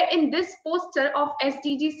 Here in this poster of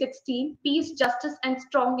SDG-16, Peace, Justice, and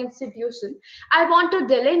Strong Institution, I want to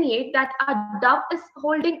delineate that a dove is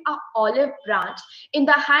holding an olive branch in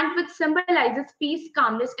the hand which symbolizes peace,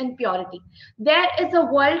 calmness, and purity. There is a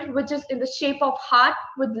world which is in the shape of heart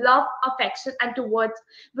with love, affection, and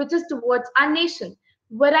which is towards our nation.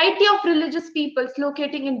 Variety of religious peoples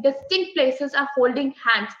locating in distinct places are holding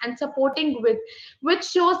hands and supporting which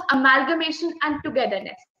shows amalgamation and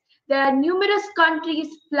togetherness. There are numerous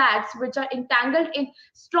countries' flags which are entangled in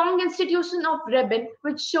strong institution of ribbon,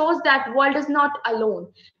 which shows that world is not alone.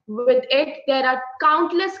 With it, there are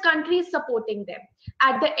countless countries supporting them.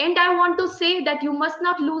 At the end, I want to say that you must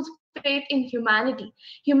not lose faith in humanity.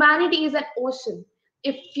 Humanity is an ocean.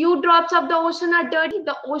 If few drops of the ocean are dirty,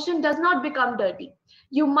 the ocean does not become dirty.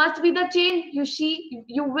 You must be the change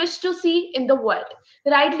you wish to see in the world.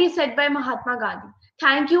 Rightly said by Mahatma Gandhi.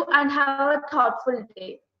 Thank you and have a thoughtful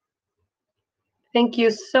day. Thank you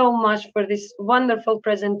so much for this wonderful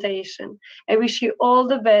presentation. I wish you all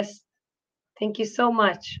the best. Thank you so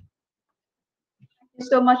much. Thank you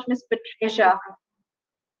so much, Ms. Patricia.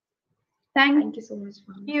 Thank you so much.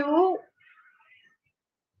 You.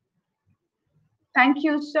 Thank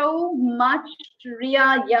you so much,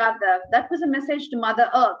 Riya Yadav. That was a message to Mother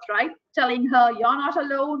Earth, right? Telling her, you're not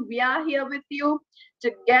alone. We are here with you.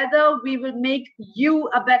 Together, we will make you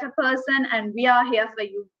a better person, and we are here for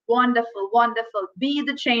you. Wonderful, wonderful. Be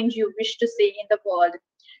the change you wish to see in the world.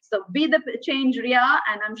 So be the change, Riya,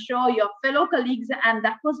 and I'm sure your fellow colleagues, and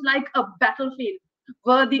that was like a battlefield.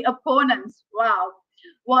 Worthy opponents. Wow.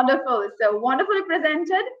 Wonderful. So wonderfully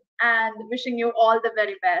presented, and wishing you all the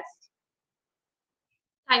very best.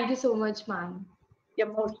 Thank you so much, ma'am.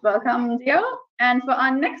 You're most welcome, dear. And for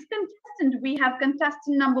our next contestant, we have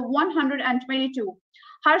contestant number 122,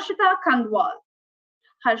 Harshita Kandwal.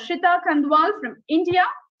 Harshita Kandwal from India,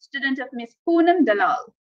 student of Miss Poonam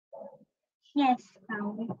Dalal. Yes.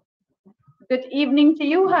 Good evening to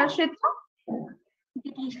you, Harshita.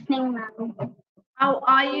 Good evening, ma'am. How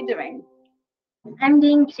are you doing? I'm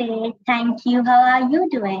doing great. Thank you. How are you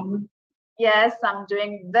doing? Yes, I'm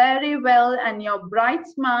doing very well, and your bright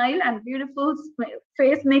smile and beautiful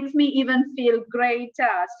face makes me even feel greater.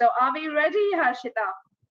 So are we ready, Harshita?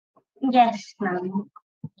 Yes, ma'am.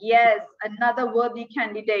 Yes, another worthy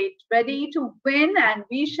candidate ready to win, and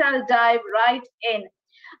we shall dive right in.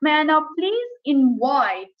 May I now please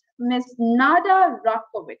invite Ms. Nada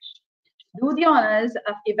Rakovich to do the honors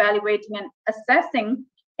of evaluating and assessing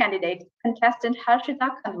candidate contestant Harshita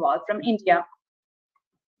Kandwal from India.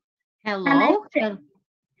 Hello.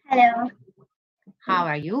 Hello. How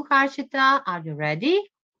are you, Harshita? Are you ready?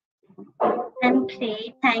 I'm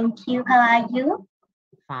great. Thank you. How are you?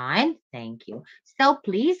 Fine. Thank you. So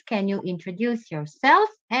please, can you introduce yourself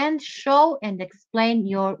and show and explain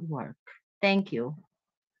your work? Thank you.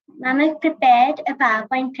 Ma'am, I've prepared a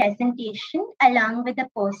PowerPoint presentation along with a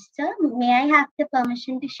poster. May I have the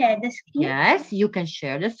permission to share the screen? Yes, you can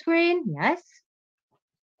share the screen. Yes.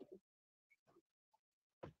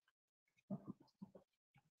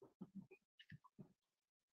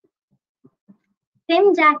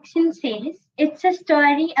 Tim Jackson says, it's a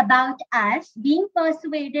story about us being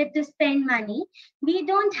persuaded to spend money we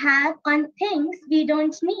don't have on things we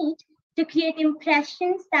don't need to create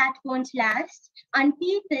impressions that won't last on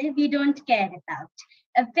people we don't care about.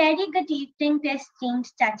 A very good evening to esteemed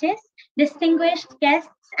judges, distinguished guests,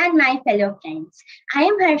 and my fellow friends. I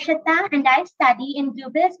am Harshita and I study in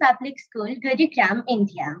Bluebells Public School, Gurugram,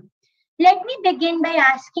 India. Let me begin by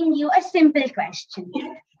asking you a simple question.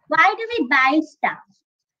 Why do we buy stuff?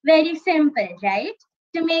 Very simple, right?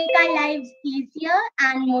 To make our lives easier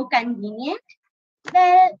and more convenient?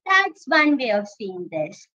 Well, that's one way of seeing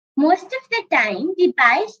this. Most of the time, we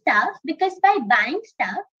buy stuff because by buying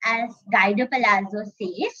stuff, as Guido Palazzo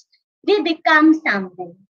says, we become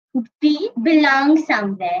something. We belong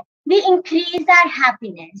somewhere. We increase our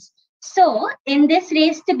happiness. So, in this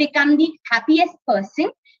race to become the happiest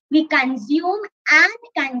person, we consume,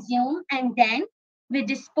 and then we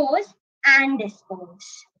dispose and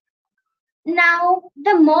dispose. Now,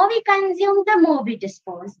 the more we consume, the more we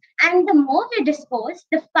dispose. And the more we dispose,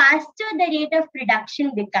 the faster the rate of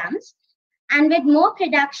production becomes. And with more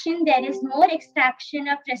production, there is more extraction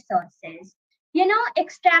of resources. You know,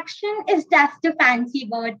 extraction is just a fancy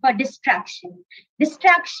word for destruction.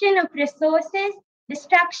 Destruction of resources,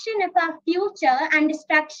 destruction of our future, and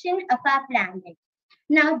destruction of our planet.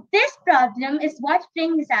 Now, this problem is what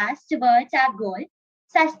brings us towards our goal,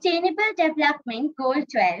 Sustainable Development Goal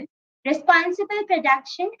 12, responsible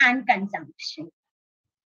production and consumption.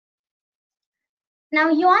 Now,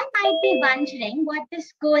 you all might be wondering what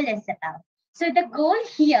this goal is about. So the goal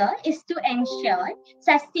here is to ensure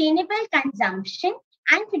sustainable consumption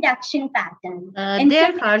and production pattern.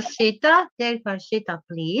 Dear Harshita,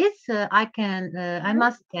 please, I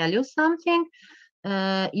must tell you something.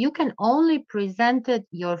 You can only present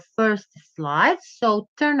your first slide, so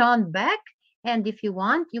turn on back. And if you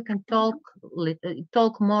want, you can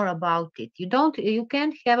talk more about it. You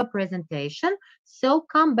can't have a presentation, so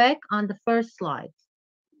come back on the first slide.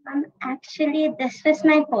 Actually, this was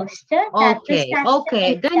my poster.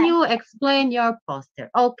 Okay, then you explain your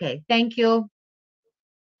poster. Okay, thank you.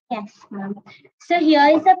 Yes, ma'am. So here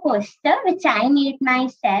is a poster which I made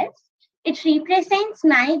myself. It represents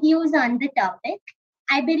my views on the topic.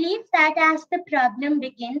 I believe that as the problem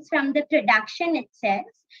begins from the production itself,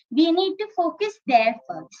 we need to focus there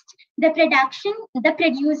first. The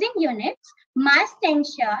producing units must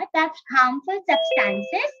ensure that harmful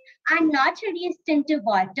substances are not released into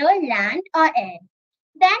water, land, or air.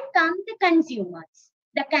 Then come the consumers.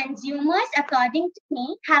 The consumers, according to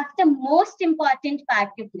me, have the most important part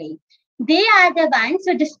to play. They are the ones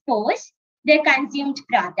who dispose their consumed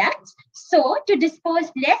products. So, to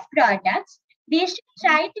dispose less products, they should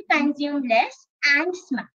try to consume less and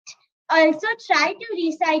smart. Also, try to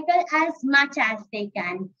recycle as much as they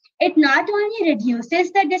can. It not only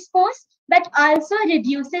reduces the dispose, but also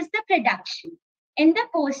reduces the production. In the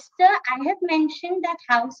poster, I have mentioned that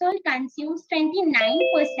household consumes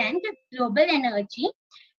 29% of global energy,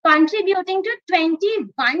 contributing to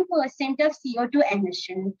 21% of CO2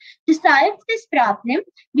 emission. To solve this problem,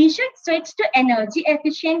 we should switch to energy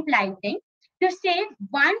efficient lighting to save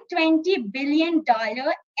 $120 billion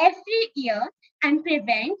every year and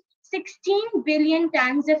prevent 16 billion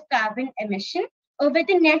tons of carbon emission over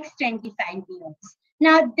the next 25 years.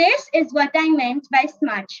 Now, this is what I meant by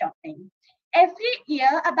smart shopping. Every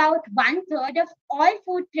year, about 1/3 of all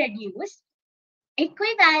food produced,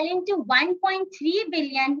 equivalent to 1.3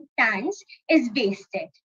 billion tons, is wasted.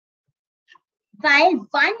 While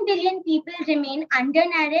 1 billion people remain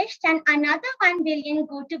undernourished and another 1 billion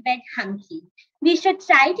go to bed hungry, we should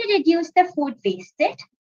try to reduce the food wasted.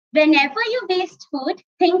 Whenever you waste food,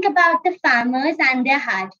 think about the farmers and their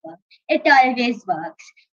hard work. It always works.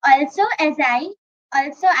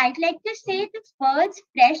 Also, I'd like to say the world's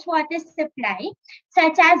freshwater supply,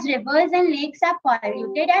 such as rivers and lakes, are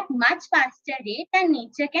polluted at much faster rate than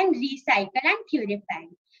nature can recycle and purify.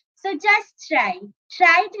 So just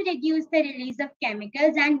try to reduce the release of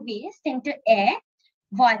chemicals and waste into air,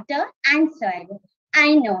 water, and soil.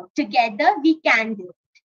 I know, together we can do it.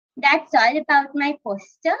 That's all about my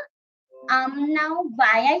poster. Now,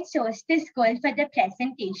 why I chose this goal for the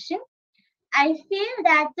presentation. I feel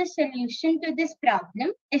that the solution to this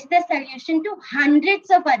problem is the solution to hundreds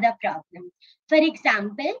of other problems. For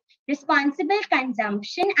example, responsible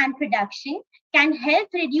consumption and production can help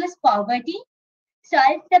reduce poverty,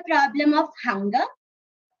 solve the problem of hunger,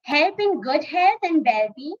 help in good health and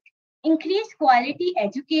well-being, increase quality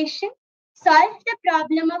education, solve the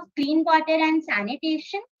problem of clean water and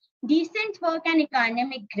sanitation, decent work and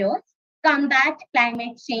economic growth, combat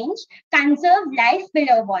climate change, conserve life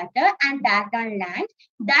below water and that on land,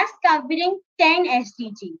 thus covering 10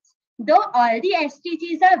 SDGs. Though all the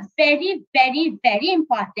SDGs are very, very, very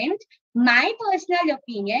important, my personal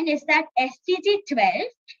opinion is that SDG 12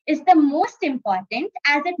 is the most important,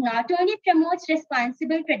 as it not only promotes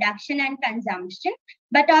responsible production and consumption,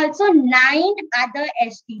 but also 9 other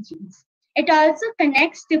SDGs. It also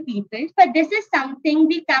connects to people, for this is something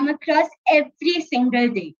we come across every single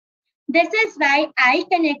day. This is why I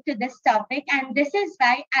connect to this topic, and this is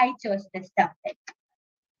why I chose this topic.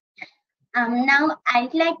 Now,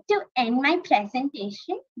 I'd like to end my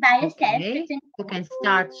presentation by a self-presentation. You can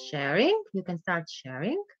start sharing.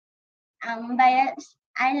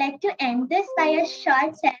 I like to end this by a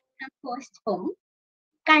short self-composed poem.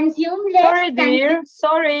 Consume less. Sorry, dear.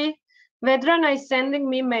 Sorry. Vedrana is sending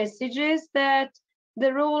me messages that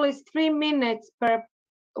the rule is 3 minutes per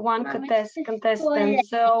one contestant.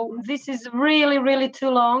 So this is really, really too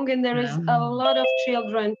long, and there is a lot of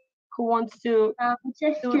children who want to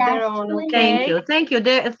do their own. Okay? Thank you,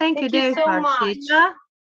 dear. Thank you so much.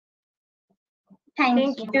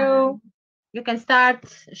 Thank you. You can start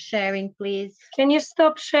sharing, please. Can you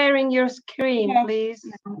stop sharing your screen, please?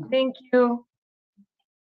 Thank you.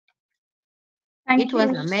 It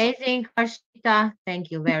was amazing, Harshita.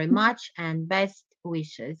 Thank you very much, and best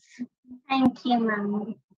wishes. Thank you,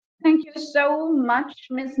 Ma'am. Thank you so much,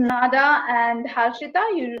 Ms. Nada and Harshita.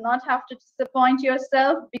 You do not have to disappoint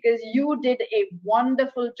yourself because you did a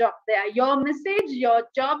wonderful job there. Your message, your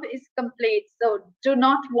job is complete. So do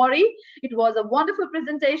not worry. It was a wonderful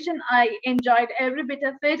presentation. I enjoyed every bit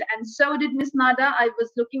of it, and so did Ms. Nada. I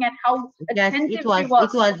was looking at how attentive she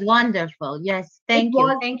was. It was wonderful. Yes, thank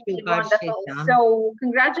you. Thank you, wonderful. Harshita. So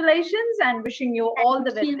congratulations and wishing you all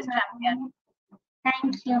the best, champion.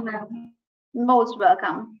 Thank you, ma'am. Most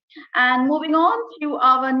welcome. And moving on to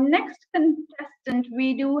our next contestant,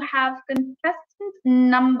 we do have contestant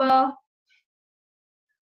number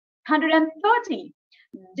 130,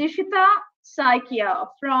 Dishita Saikia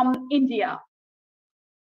from India.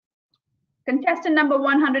 Contestant number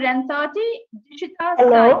 130, Dishita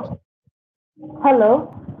Saikia.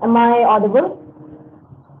 Hello, am I audible?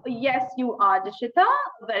 Yes, you are, Dishita.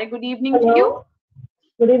 Very good evening to Hello. you.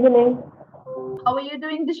 Good evening. How are you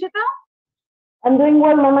doing, Dishita? I'm doing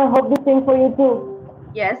well, ma'am. I hope the same for you too.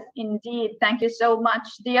 Yes, indeed. Thank you so much,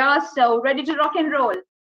 dear. So, ready to rock and roll?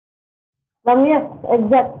 Ma'am, yes,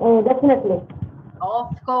 definitely. Of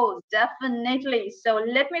course, definitely. So,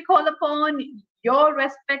 let me call upon your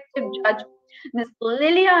respective judge, Ms.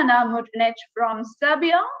 Liliana Mutnich from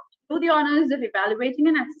Serbia, to do the honors of evaluating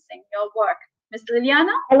and assessing your work. Ms.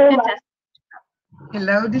 Liliana, hello,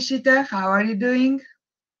 Hello, Dishita. How are you doing?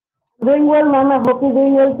 Doing well, ma'am. I hope you're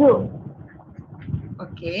doing well too.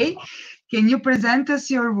 Okay. Can you present us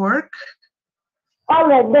your work? All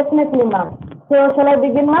right, definitely, ma'am. So, shall I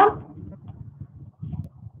begin, ma'am?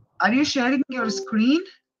 Are you sharing your screen?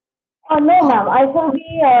 No, ma'am. I shall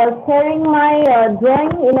be sharing my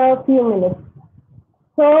drawing in a few minutes.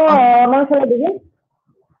 So, ma'am, shall I begin?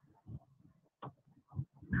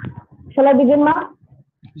 Shall I begin, ma'am?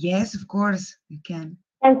 Yes, of course, you can.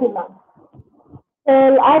 Thank you, ma'am.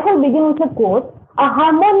 I shall begin with a quote. A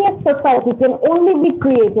harmonious society can only be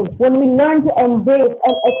created when we learn to embrace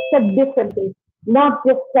and accept differences, not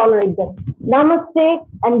just tolerate them. Namaste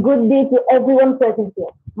and good day to everyone present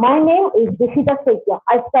here. My name is Dishita Sekia.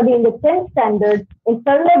 I study in the 10th standard in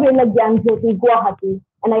Sarlavela Gyanjyoti, Guwahati,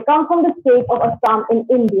 and I come from the state of Assam in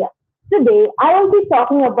India. Today, I will be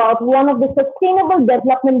talking about one of the Sustainable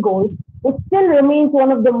Development Goals, which still remains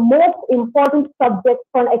one of the most important subjects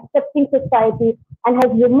for an accepting society and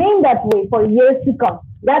has remained that way for years to come.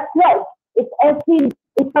 That's right, it's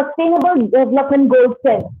Sustainable Development Goal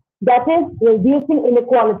 10, that is, reducing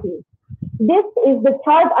inequality. This is the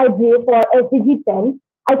chart I drew for SDG 10.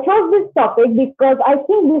 I chose this topic because I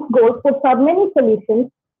think this goal puts out many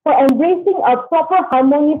solutions for embracing a proper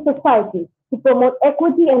harmonious society to promote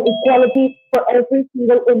equity and equality for every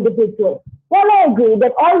single individual. While I agree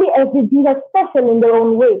that all the SDGs are special in their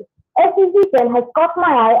own way, SDG 10 has caught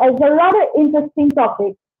my eye as a rather interesting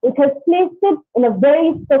topic which has placed it in a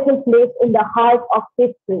very special place in the heart of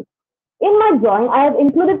history. In my drawing, I have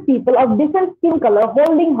included people of different skin color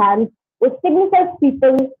holding hands, which signifies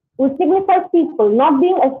people not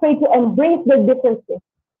being afraid to embrace their differences.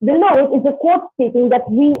 Below it is a quote stating that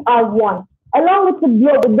we are one, along with the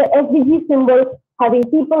globe with the SDG symbol having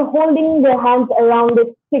people holding their hands around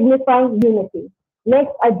it, signifying unity.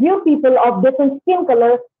 Next, I drew people of different skin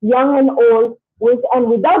color, young and old, with and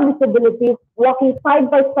without disabilities, walking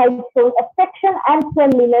side by side, showing affection and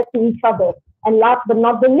friendliness to each other. And last but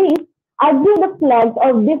not the least, I drew the flags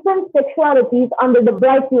of different sexualities under the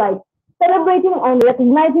bright light, celebrating and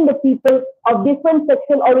recognizing the people of different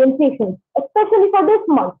sexual orientations, especially for this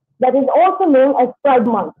month that is also known as Pride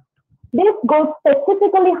Month. This goal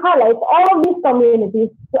specifically highlights all of these communities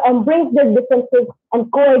to embrace their differences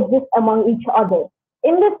and coexist among each other.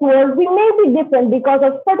 In this world, we may be different because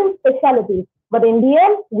of certain specialities, but in the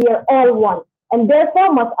end, we are all one, and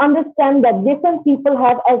therefore must understand that different people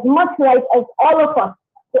have as much right as all of us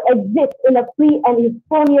to exist in a free and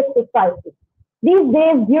harmonious society. These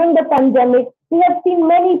days, during the pandemic, we have seen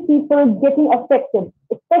many people getting affected,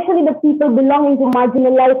 especially the people belonging to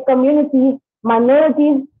marginalized communities,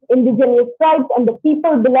 minorities, indigenous tribes, and the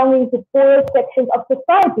people belonging to poorer sections of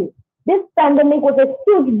society. This pandemic was a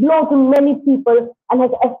huge blow to many people and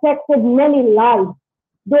has affected many lives.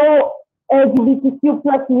 Though LGBTQ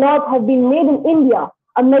plus laws have been made in India,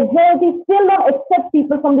 a majority still don't accept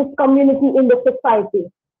people from this community in the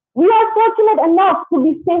society. We are fortunate enough to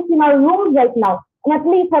be safe in our rooms right now and at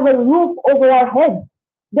least have a roof over our heads.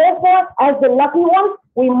 Therefore, as the lucky ones,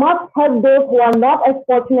 we must help those who are not as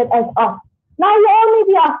fortunate as us. Now you all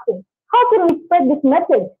may be asking, how can we spread this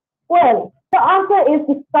message? Well, the answer is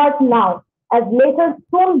to start now, as later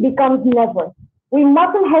soon becomes never. We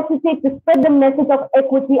mustn't hesitate to spread the message of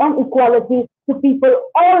equity and equality to people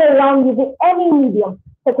all around using any medium,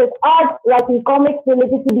 such as art, writing comics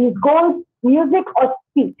related to these goals, music, or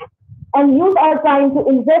speech, and use our time to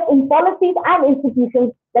invest in policies and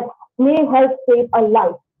institutions that may help save a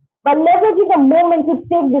life. By leveraging the moment to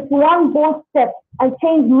take this one bold step and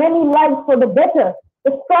change many lives for the better,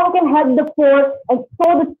 the strong can help the poor and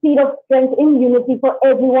sow the seed of strength in unity for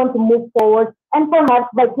everyone to move forward. And perhaps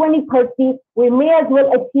by 2030, we may as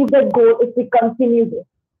well achieve that goal if we continue this.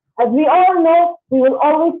 As we all know, we will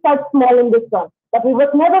always start small in this one, but we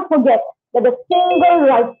must never forget that a single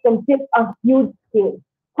life can tip a huge scale.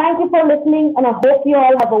 Thank you for listening, and I hope you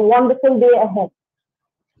all have a wonderful day ahead.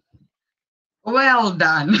 Well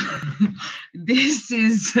done. This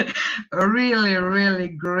is a really, really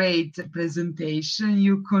great presentation.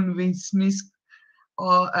 You convinced me.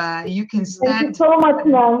 You can stand. Thank you so much,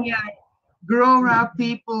 ma'am. Grown up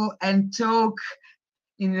people and talk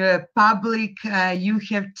in the public. You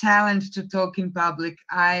have talent to talk in public.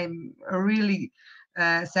 I'm really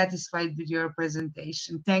satisfied with your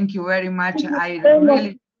presentation. Thank you very much. I really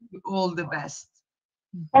wish you all the best.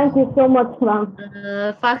 Thank you so much, ma'am.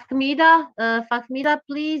 Fahmida,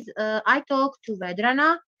 please. I talked to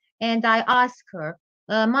Vedrana and I asked her.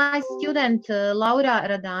 My student Laura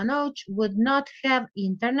Radanovic would not have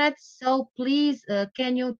internet, so please,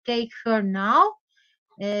 can you take her now?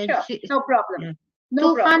 Sure, no problem.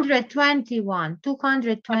 No 221.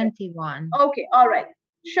 221. Okay, all right.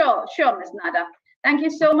 Sure, Miss Nada. Thank you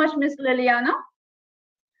so much, Miss Liliana.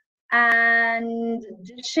 And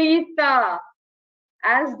Dishita,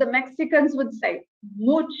 as the Mexicans would say,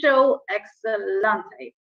 mucho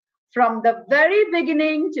excelente. From the very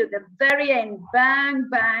beginning to the very end, bang,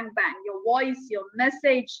 bang, bang. Your voice, your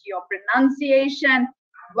message, your pronunciation.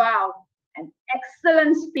 Wow, an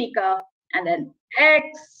excellent speaker and an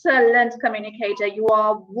excellent communicator. You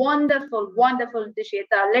are wonderful, wonderful,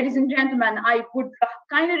 Dishita. Ladies and gentlemen, I would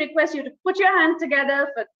kindly request you to put your hands together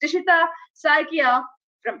for Dishita Saikia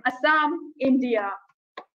from Assam, India.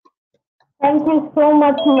 Thank you so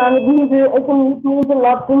much, ma'am. It means a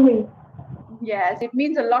lot to me. Yes, it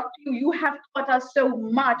means a lot to you. You have taught us so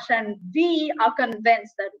much, and we are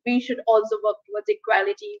convinced that we should also work towards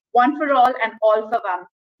equality, one for all and all for one.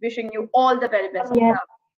 Wishing you all the very best. Yes.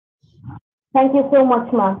 Thank you so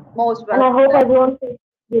much, ma'am. Most welcome. And I hope everyone takes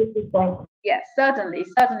this time. Yes, certainly,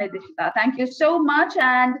 Dishita. Thank you so much.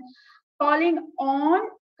 And calling on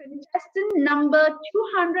contestant number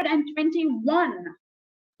 221,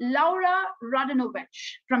 Laura Radanovic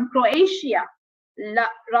from Croatia.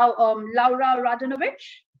 Laura Radanovic.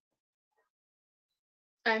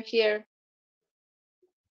 I'm here.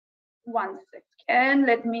 One second,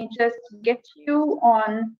 let me just get you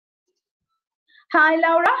on. Hi,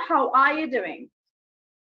 Laura, how are you doing?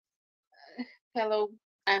 Hello,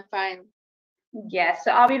 I'm fine. Yes,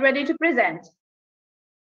 so are we ready to present?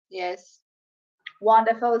 Yes.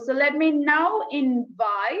 Wonderful. So let me now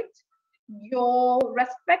invite your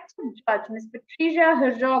respected judge, Ms. Patricia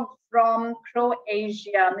Herzog from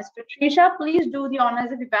Croatia. Ms. Patricia, please do the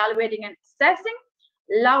honors of evaluating and assessing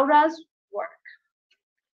Laura's work.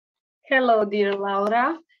 Hello, dear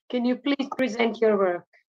Laura. Can you please present your work?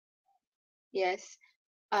 Yes.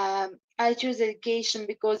 I choose education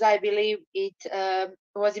because I believe it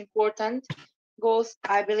was important. Goals,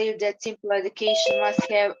 I believe that simple education must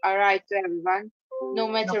have a right to everyone, no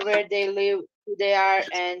matter where they live, who they are,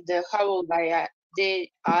 and how old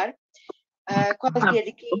they are. Quality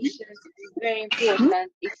education is very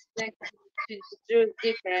important. It's through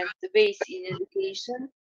different ways in education.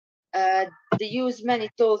 They use many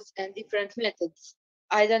tools and different methods.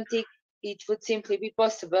 I don't think it would simply be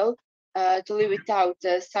possible to live without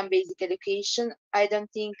some basic education. I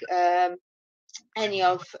don't think any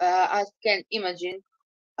of us can imagine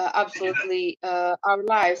absolutely our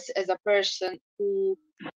lives as a person who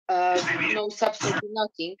knows absolutely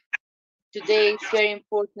nothing. Today, it's very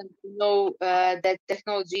important to know that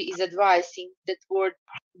technology is advancing, that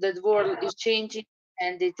the world is changing,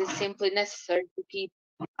 and it is simply necessary to keep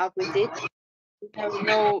up with it. You never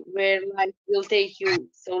know where life will take you,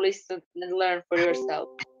 so listen and learn for yourself.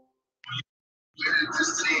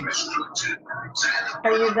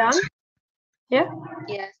 Are you done? Yeah?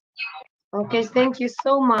 Yes. Okay, thank you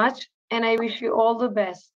so much, and I wish you all the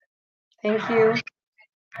best. Thank you.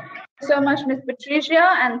 So much, Ms. Patricia,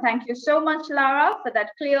 and thank you so much, Lara, for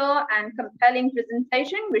that clear and compelling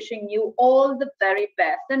presentation. Wishing you all the very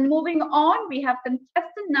best. And moving on, we have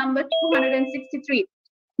contestant number 263,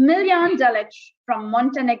 Miljan Delic from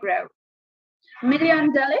Montenegro.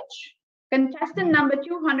 Miljan Delic, contestant number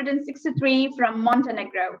 263 from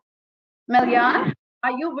Montenegro. Miljan,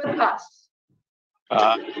 are you with us?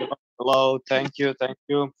 Hello, thank you.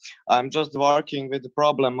 I'm just working with the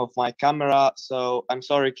problem of my camera, so I'm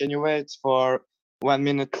sorry. Can you wait for 1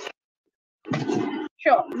 minute?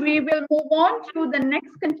 Sure, we will move on to the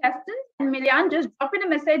next contestant. And Miljan, just drop in a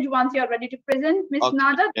message once you're ready to present. Ms. Okay.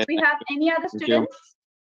 Nada, do we have any other students?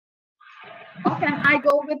 Okay, I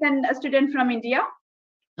go with a student from India.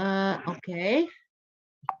 Okay.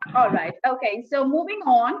 All right. Okay. So moving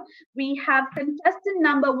on, we have contestant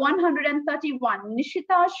number 131,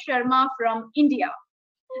 Nishita Sharma from India.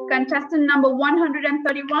 Contestant number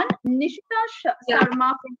 131, Nishita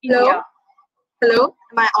Sharma from India. Hello,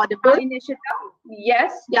 am I audible? Hi, Nishita.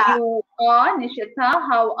 Yes, you are. Nishita,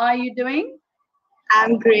 how are you doing?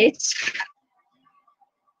 I'm great.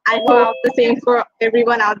 I hope the same for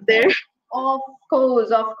everyone out there. Of course.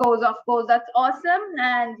 That's awesome.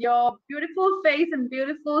 And your beautiful face and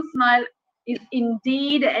beautiful smile is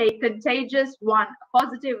indeed a contagious one, a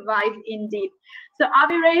positive vibe indeed. So are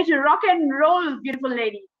we ready to rock and roll, beautiful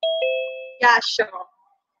lady? Yeah, sure.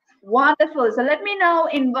 Wonderful. So let me now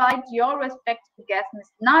invite your respected guest, Ms.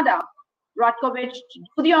 Nada Rotkovich, to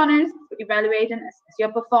do the honors to evaluate and assess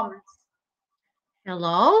your performance.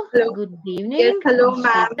 Hello. Hello. Good evening. Yes, hello,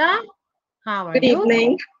 ma'am. Nishita. How are Good you?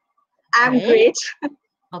 evening. I'm Great. great.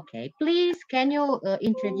 Okay, please, can you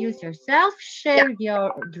introduce yourself, share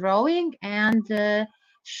your drawing, and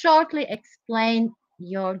shortly explain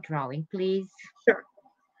your drawing, please? Sure.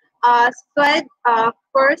 So I'd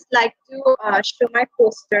first like to show my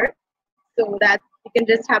poster so that you can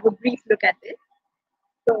just have a brief look at it.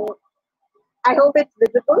 So I hope it's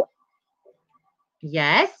visible.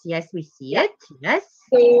 Yes, yes, we see Yeah. it. Yes.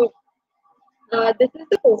 So this is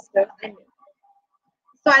the poster.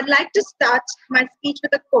 So I'd like to start my speech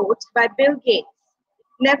with a quote by Bill Gates.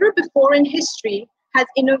 Never before in history has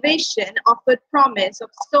innovation offered promise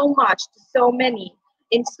of so much to so many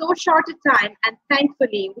in so short a time, and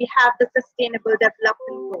thankfully we have the Sustainable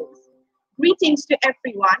Development Goals. Greetings to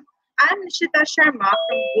everyone. I'm Nishita Sharma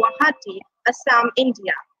from Guwahati, Assam,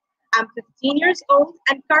 India. I'm 15 years old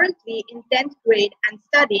and currently in 10th grade and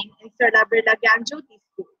studying in Sarla Birla Gyanjyoti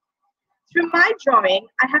School. Through my drawing,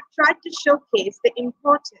 I have tried to showcase the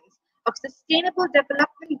importance of Sustainable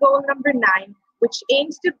Development Goal number 9, which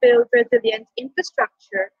aims to build resilient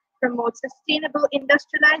infrastructure, promote sustainable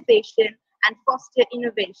industrialization, and foster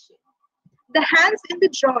innovation. The hands in the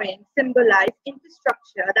drawing symbolize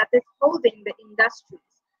infrastructure that is holding the industries,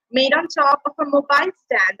 made on top of a mobile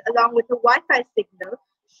stand along with a Wi-Fi signal,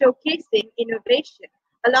 showcasing innovation,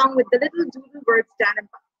 along with the little doodle word stand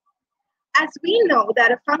above. As we know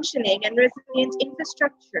that a functioning and resilient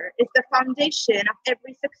infrastructure is the foundation of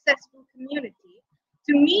every successful community,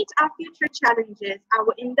 to meet our future challenges,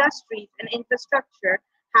 our industries and infrastructure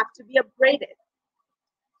have to be upgraded.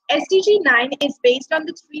 SDG 9 is based on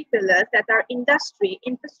the three pillars that are industry,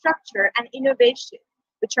 infrastructure, and innovation,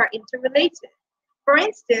 which are interrelated. For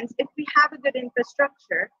instance, if we have a good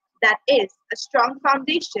infrastructure, that is a strong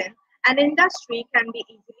foundation, an industry can be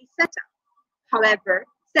easily set up. However,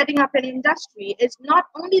 setting up an industry is not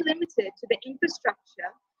only limited to the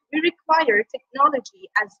infrastructure, we require technology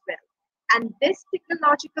as well. And this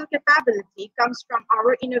technological capability comes from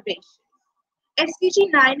our innovation. SDG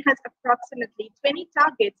 9 has approximately 20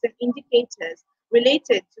 targets and indicators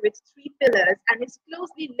related to its three pillars and is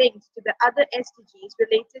closely linked to the other SDGs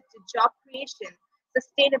related to job creation,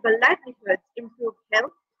 sustainable livelihoods, improved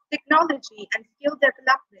health, technology and skill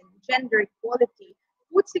development, gender equality,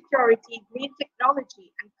 food security, green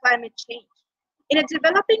technology, and climate change. In a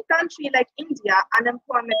developing country like India,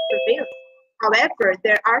 unemployment prevails. However,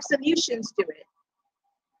 there are solutions to it.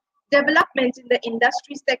 Development in the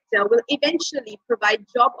industry sector will eventually provide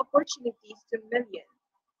job opportunities to millions.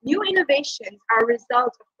 New innovations are a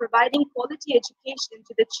result of providing quality education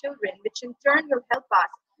to the children, which in turn will help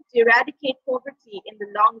us to eradicate poverty in the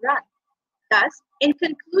long run. Thus, in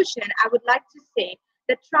conclusion, I would like to say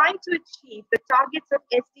that trying to achieve the targets of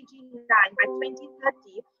SDG 9 by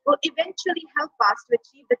 2030 will eventually help us to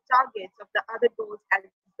achieve the targets of the other goals as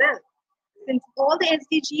well, since all the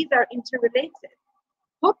SDGs are interrelated.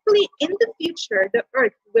 Hopefully, in the future, the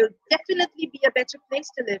Earth will definitely be a better place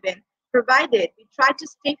to live in, provided we try to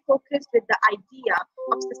stay focused with the idea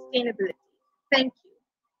of sustainability. Thank you.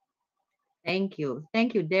 Thank you.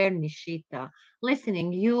 Thank you, dear Nishita.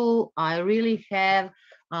 Listening you, I really have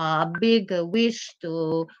a big wish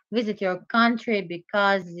to visit your country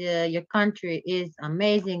because your country is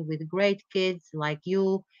amazing with great kids like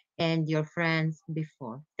you and your friends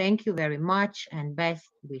before. Thank you very much and best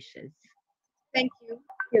wishes. Thank you.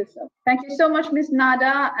 Thank you so much, Ms.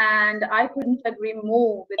 Nada, and I couldn't agree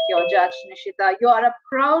more with your judge, Nishita. You are a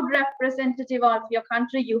proud representative of your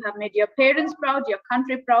country. You have made your parents proud, your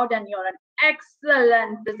country proud, and you're an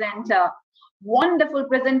excellent presenter. Wonderful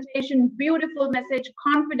presentation, beautiful message,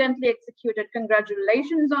 confidently executed.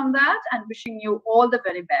 Congratulations on that, and wishing you all the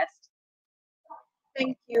very best.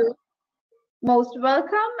 Thank you. Most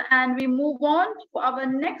welcome, and we move on to our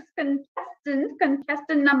next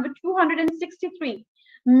contestant number 263.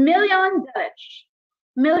 Miljan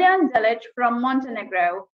Delic from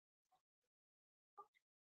Montenegro.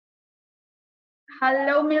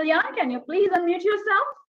 Hello, Miljan. Can you please unmute yourself?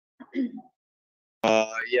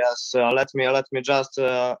 Yes. Let me just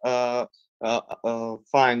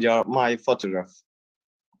find my photograph.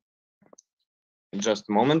 Just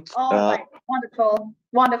a moment. All right. Wonderful.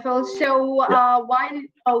 Wonderful. So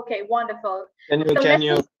okay, wonderful. Can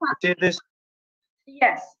you see this?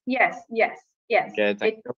 Yes. Okay,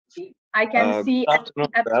 thank you. I can see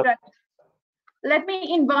abstract. Let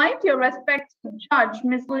me invite your respected judge,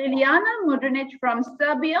 Ms. Liliana Mudrinic from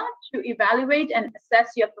Serbia, to evaluate and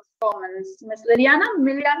assess your performance. Ms. Liliana,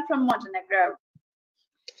 Miljan from Montenegro.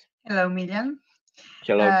 Hello, Miljan.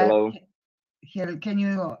 Hello. Can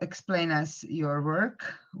you explain us your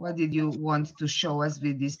work? What did you want to show us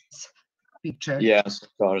with this picture? Yes,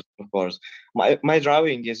 of course. My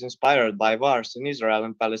drawing is inspired by wars in Israel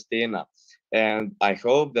and Palestine. And I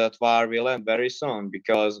hope that war will end very soon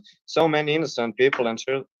because so many innocent people and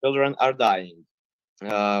children are dying.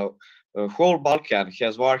 Whole Balkan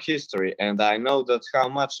has war history, and I know that how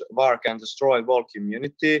much war can destroy whole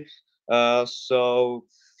community.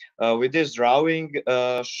 With this drawing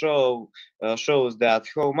shows that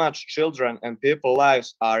how much children and people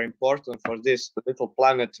lives are important for this little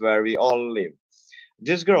planet where we all live.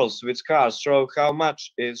 These girls with scars show how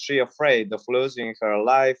much is she afraid of losing her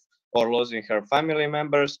life or losing her family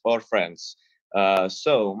members or friends.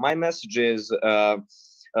 So my message is to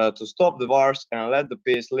stop the wars and let the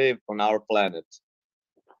peace live on our planet.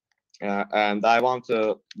 And I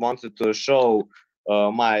wanted to show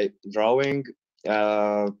my drawing,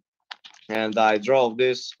 and I draw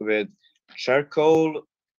this with charcoal.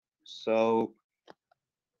 So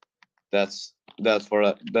that's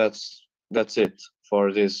it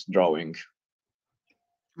for this drawing.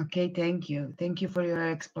 Okay, thank you. Thank you for your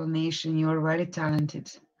explanation. You are very talented.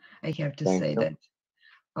 I have to say that.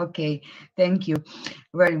 Okay, thank you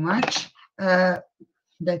very much.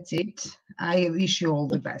 That's it. I wish you all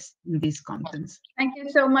the best in these contents. Thank you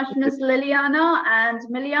so much, Ms. Liliana. And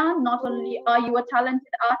Miljan, not only are you a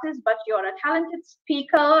talented artist, but you're a talented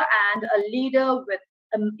speaker and a leader with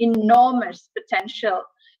enormous potential.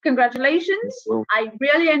 Congratulations. I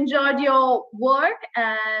really enjoyed your work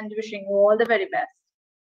and wishing you all the very best.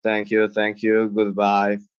 Thank you.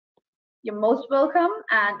 Goodbye. You're most welcome,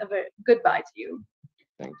 and a very goodbye to you.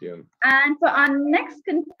 Thank you. And for our next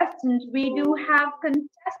contestant, we do have contestant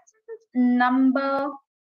number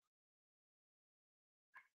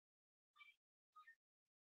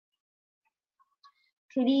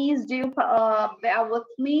Please do bear with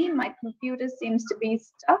me. My computer seems to be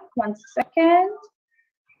stuck. 1 second.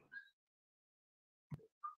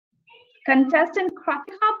 Contestant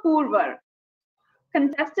Kratika Purvar.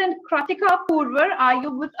 Contestant Kratika Purvar, are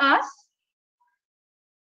you with us?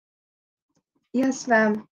 Yes,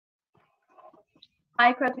 ma'am.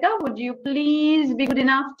 Hi, Kratika. Would you please be good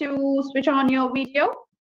enough to switch on your video?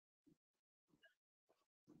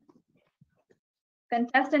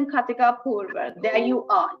 Contestant Kratika Purvar, there you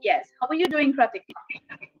are. Yes. How are you doing, Kratika?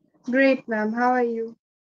 Great, ma'am. How are you?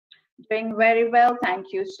 Doing very well.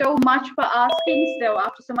 Thank you so much for asking. So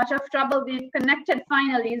after so much of trouble, we've connected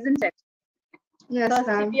finally, isn't it? Yes,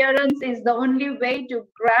 ma'am. Perseverance is the only way to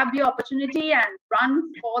grab your opportunity and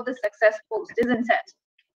run for the success post, isn't it?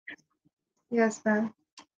 Yes, ma'am.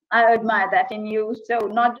 I admire that in you. So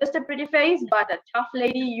not just a pretty face, but a tough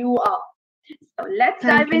lady you are. So let's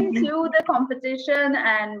dive into the competition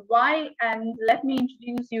and why. And let me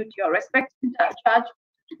introduce you to your respected judge,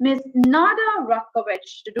 Ms. Nada Rakovic,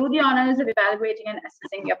 to do the honors of evaluating and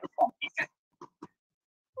assessing your performance.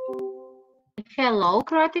 Hello,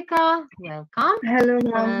 Kratika. Welcome. Hello,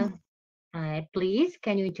 ma'am. Please,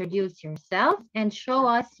 can you introduce yourself and show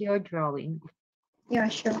us your drawing? Yeah,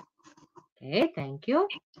 sure. Okay, thank you.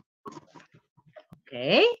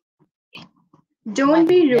 Okay. Don't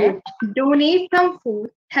be rude. Donate some food.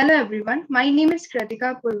 Hello, everyone. My name is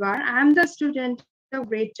Kratika Purvar. I am the student of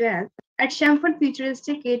grade 12 at Shamford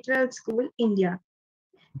Futuristic K-12 School, India.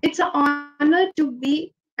 It's an honor to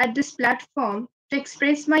be at this platform to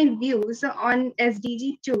express my views on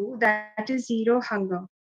SDG 2, that is Zero Hunger.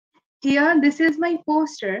 Here, this is my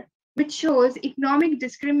poster, which shows economic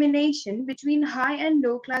discrimination between high and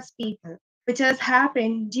low class people, which has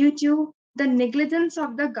happened due to the negligence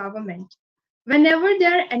of the government. Whenever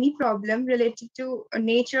there are any problem related to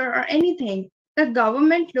nature or anything, the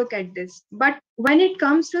government look at this. But when it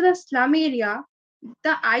comes to the slum area,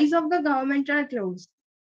 the eyes of the government are closed.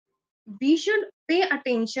 We should pay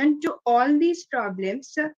attention to all these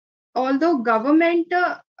problems. Although government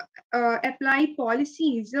apply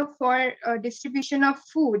policies for distribution of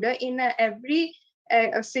food in every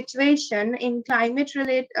situation in climate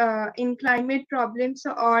problems,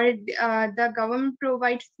 or the government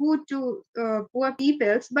provide food to poor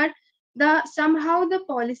peoples, but somehow the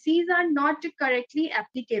policies are not correctly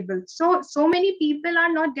applicable. So many people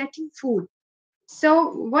are not getting food. So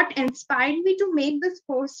what inspired me to make this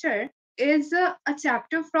poster is a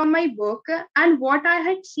chapter from my book and what I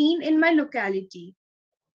had seen in my locality.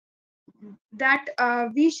 That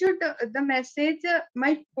we should, the message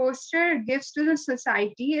my poster gives to the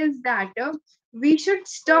society is that We should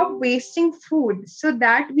stop wasting food so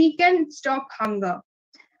that we can stop hunger.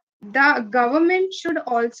 The government should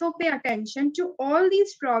also pay attention to all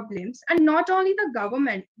these problems, and not only the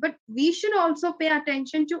government, but we should also pay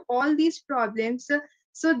attention to all these problems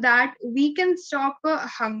so that we can stop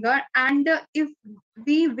hunger. And if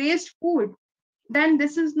we waste food, then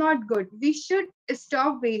this is not good. We should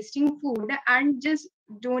stop wasting food and just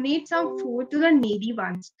donate some food to the needy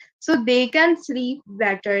ones so they can sleep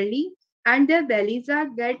betterly and their bellies are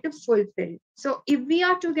get fulfilled. So if we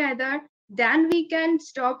are together, then we can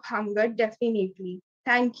stop hunger definitely.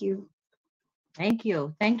 Thank you. Thank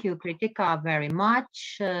you. Thank you, Kritika, very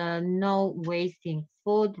much. No wasting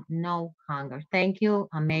food, no hunger. Thank you.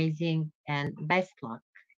 Amazing and best luck.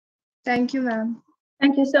 Thank you, ma'am.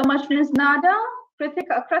 Thank you so much, Ms. Nada.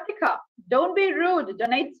 Kritika, don't be rude.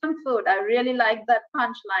 Donate some food. I really like that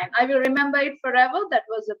punchline. I will remember it forever. That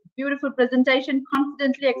was a beautiful presentation,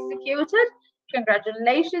 confidently executed.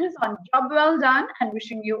 Congratulations on job well done and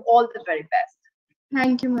wishing you all the very best.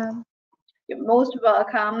 Thank you, ma'am. You're most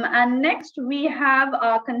welcome. And next we have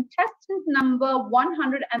our contestant number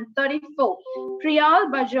 134,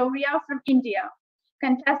 Priyal Bajoria from India.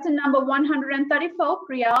 Contestant number 134,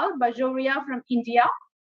 Priyal Bajoria from India.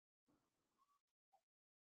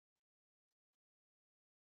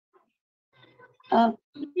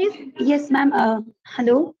 Yes, ma'am.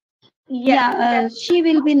 Hello. Yes, Yeah, she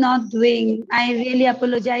will be not doing. I really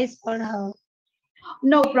apologize for her.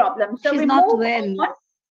 No problem. So she's we not move well. on.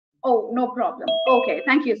 Oh, no problem. Okay,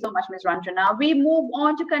 thank you so much, Ms. Ranjana. We move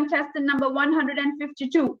on to contestant number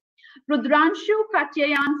 152, Rudranshu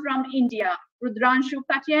Katyayan from India. Rudranshu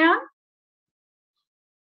Katyayan.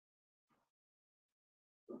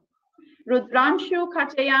 Rudranshu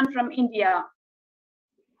Katyayan from India.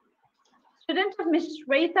 Student of Ms.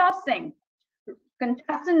 Shweta Singh.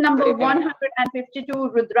 Contestant number 152,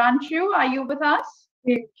 Rudranshu, are you with us?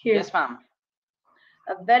 Yes, ma'am.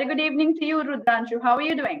 A very good evening to you, Rudranshu. How are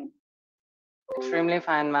you doing? Extremely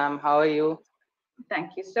fine, ma'am. How are you?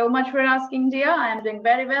 Thank you so much for asking, dear. I am doing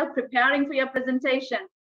very well, preparing for your presentation,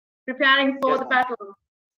 preparing for the battle,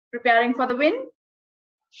 preparing for the win.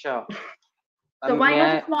 Sure. So why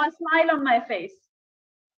not a small smile on my face?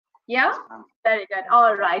 Yeah? Very good.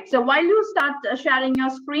 All right. So while you start sharing your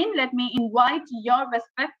screen, let me invite your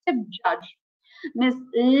respective judge, Ms.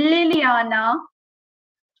 Liliana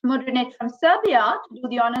Mudrinic from Serbia, to do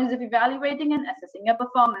the honors of evaluating and assessing your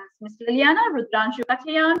performance. Ms. Liliana Rudranshu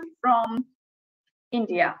Katyayan from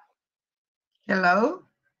India. Hello.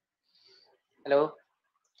 Hello.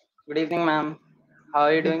 Good evening, ma'am. How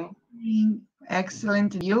are you doing?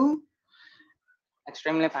 Excellent. You?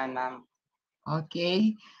 Extremely fine, ma'am.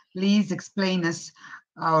 Okay. Please explain us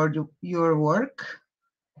your work.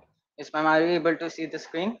 Yes, ma'am. Are you able to see the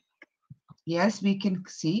screen? Yes, we can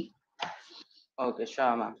see. Okay,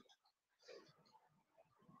 sure, ma'am.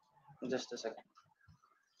 Just a second.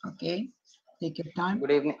 Okay, take your time.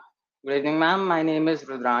 Good evening. Good evening, ma'am. My name is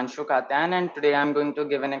Rudranshu Katyan, and today I'm going to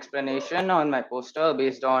give an explanation on my poster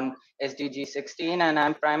based on SDG 16, and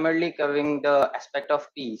I'm primarily covering the aspect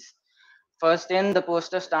of peace. First the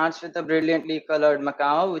poster starts with a brilliantly colored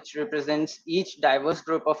macaw, which represents each diverse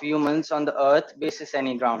group of humans on the earth basis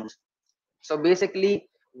any grounds. So basically,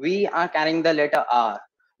 we are carrying the letter R,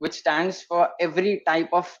 which stands for every type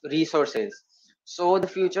of resources. So the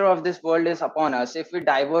future of this world is upon us. If we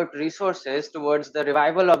divert resources towards the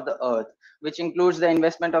revival of the earth, which includes the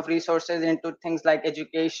investment of resources into things like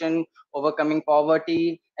education, overcoming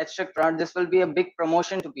poverty, etc., this will be a big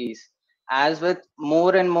promotion to peace. As with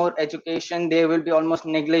more and more education, there will be almost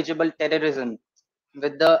negligible terrorism.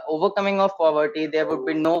 With the overcoming of poverty, there would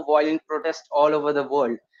be no violent protest all over the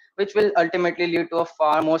world, which will ultimately lead to a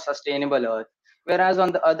far more sustainable earth. Whereas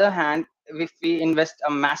on the other hand, if we invest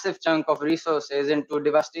a massive chunk of resources into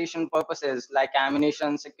devastation purposes like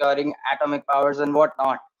ammunition, securing atomic powers and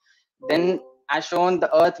whatnot, then as shown,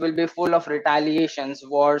 the earth will be full of retaliations,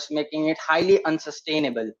 wars, making it highly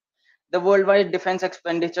unsustainable. The worldwide defense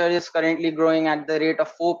expenditure is currently growing at the rate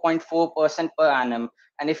of 4.4% per annum.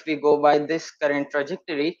 And if we go by this current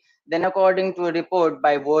trajectory, then according to a report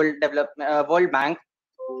by World Bank,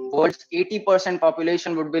 world's 80%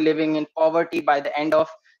 population would be living in poverty by the end of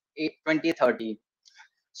 2030.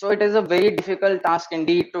 So it is a very difficult task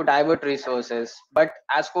indeed to divert resources. But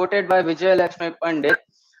as quoted by Vijay Lakshmi Pandit,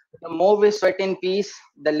 the more we sweat in peace,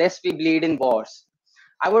 the less we bleed in wars.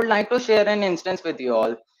 I would like to share an instance with you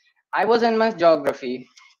all. I was in my geography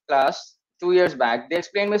class 2 years back. They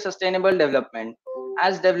explained me sustainable development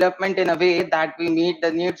as development in a way that we meet the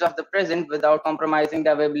needs of the present without compromising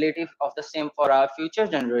the availability of the same for our future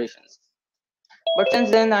generations. But since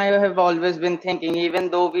then, I have always been thinking, even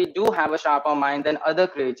though we do have a sharper mind than other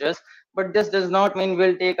creatures, but this does not mean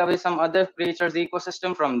we'll take away some other creatures'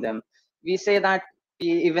 ecosystem from them. We say that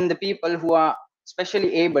even the people who are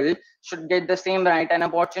specially able should get the same right and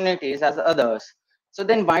opportunities as others. So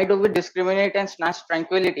then why do we discriminate and snatch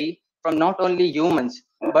tranquility from not only humans,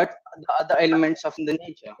 but the other elements of the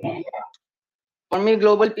nature? For me,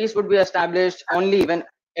 global peace would be established only when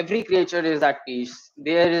every creature is at peace.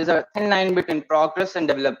 There is a thin line between progress and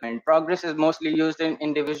development. Progress is mostly used in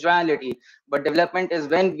individuality, but development is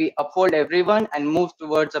when we uphold everyone and move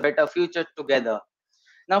towards a better future together.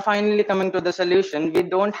 Now, finally, coming to the solution, we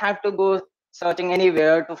don't have to go searching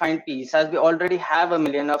anywhere to find peace, as we already have a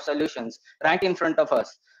million of solutions right in front of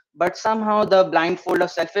us. But somehow, the blindfold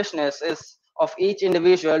of selfishness is of each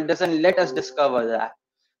individual doesn't let us discover that.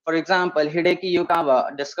 For example, Hideki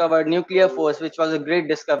Yukawa discovered nuclear force, which was a great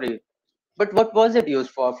discovery. But what was it used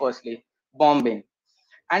for, firstly? Bombing.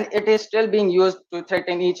 And it is still being used to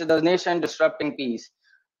threaten each other's nation, disrupting peace.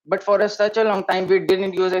 But for such a long time, we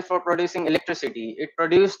didn't use it for producing electricity. It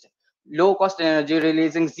produced low cost energy,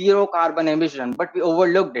 releasing zero carbon emission, but we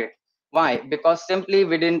overlooked it. Why? Because simply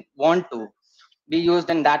we didn't want to be used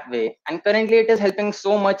in that way. And currently, it is helping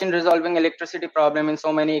so much in resolving electricity problem in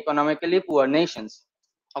so many economically poor nations.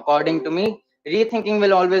 According to me, rethinking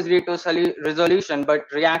will always lead to resolution, but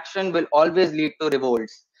reaction will always lead to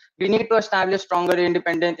revolts. We need to establish stronger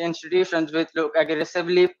independent institutions which look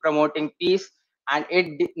aggressively promoting peace, and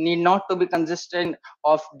it need not to be consistent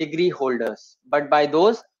of degree holders, but by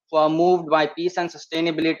those who are moved by peace and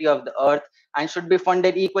sustainability of the earth, and should be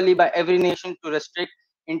funded equally by every nation to restrict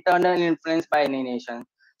internal influence by any nation.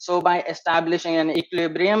 So by establishing an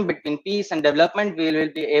equilibrium between peace and development, we will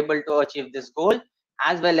be able to achieve this goal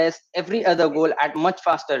as well as every other goal at much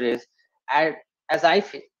faster rates. And as I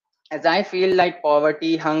feel, as I feel like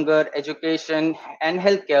poverty, hunger, education, and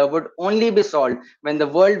healthcare would only be solved when the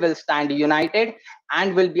world will stand united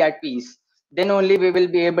and will be at peace. Then only we will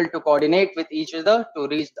be able to coordinate with each other to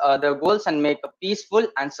reach the other goals and make a peaceful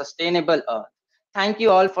and sustainable earth. Thank you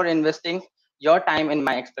all for investing your time in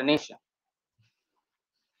my explanation.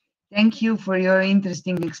 Thank you for your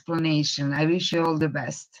interesting explanation. I wish you all the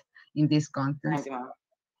best in this contest. Thank you, ma'am.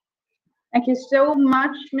 Thank you so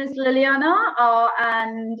much, Ms. Liliana,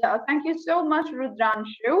 and thank you so much,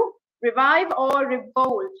 Rudranshu. Revive or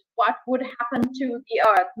revolt, what would happen to the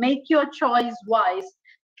earth? Make your choice wise.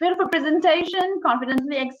 Beautiful presentation,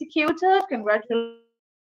 confidently executed. Congratulations.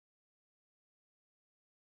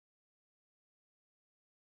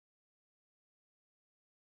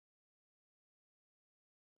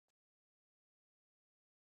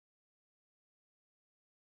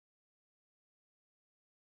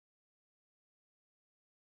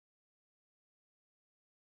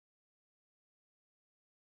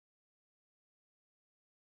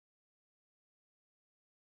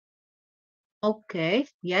 Okay.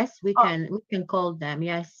 Yes, we can call them.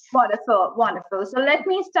 Yes. Wonderful, wonderful. So let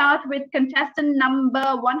me start with contestant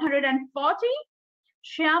number 140,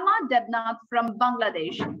 Shyama Debnath from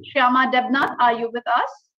Bangladesh. Shyama Debnath, are you with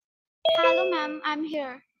us? Hello, ma'am. I'm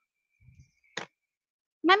here.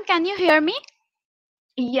 Ma'am, can you hear me?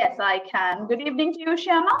 Yes, I can. Good evening to you,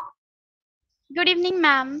 Shyama. Good evening,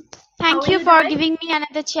 ma'am. How Thank are you you for doing? giving me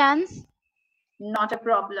another chance. Not a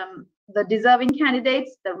problem. The deserving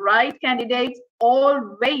candidates, the right candidates,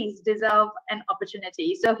 always deserve an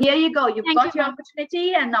opportunity. So here you go. You've got your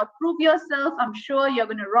opportunity, and now prove yourself. I'm sure you're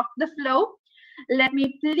going to rock the flow. Let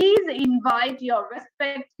me please invite your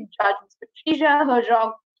respected judge, Ms. Patricia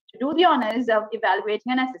Herjog, to do the honors of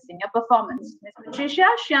evaluating and assessing your performance. Ms. Patricia,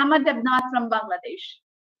 Shyama Debnath from Bangladesh.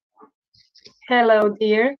 Hello,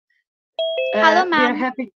 dear. Hello, We ma'am.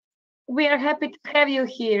 are happy to have you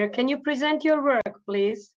here. Can you present your work,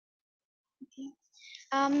 please?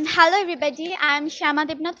 Hello, everybody. I'm Shyama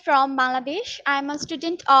Debnath from Bangladesh. I'm a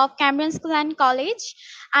student of Cameron School and College.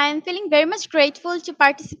 I'm feeling very much grateful to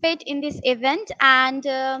participate in this event, and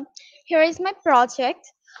here is my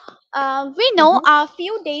project. We know a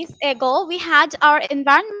few days ago we had our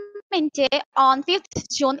Environment Day on 5th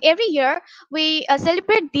June. Every year we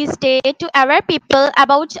celebrate this day to aware people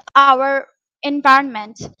about our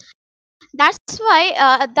environment. That's why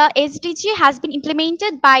the SDG has been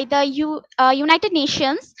implemented by the United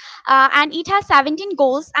Nations, and it has 17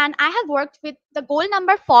 goals. And I have worked with the goal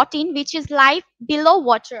number 14, which is life below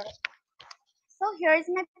water. So here is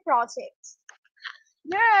my project.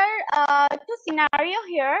 There are two scenarios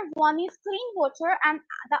here. One is clean water and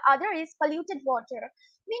the other is polluted water.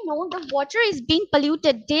 We know the water is being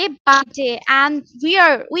polluted day by day, and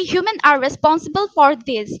we human are responsible for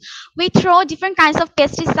this. We throw different kinds of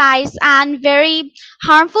pesticides and very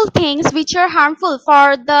harmful things which are harmful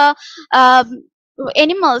for the um,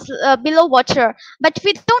 animals below water, but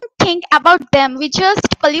we don't think about them. We just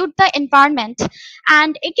pollute the environment.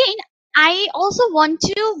 And again, I also want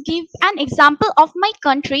to give an example of my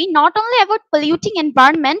country, not only about polluting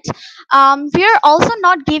environment. We are also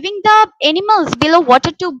not giving the animals below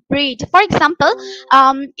water to breed. For example,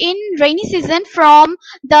 in rainy season, from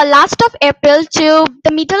the last of April to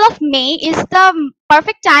the middle of May is the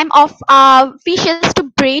perfect time of fishes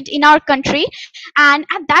to breed in our country, and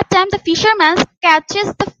at that time the fisherman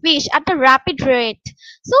catches the fish at a rapid rate,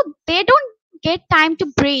 so they don't get time to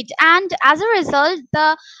breed, and as a result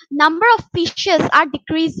the number of fishes are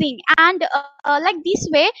decreasing, and like this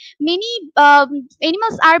way many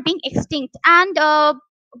animals are being extinct, and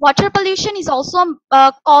water pollution is also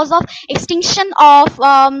a cause of extinction of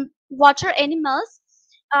water animals.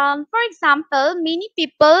 For example, many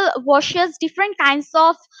people washes different kinds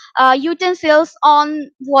of utensils on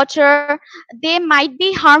water. They might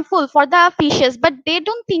be harmful for the fishes, but they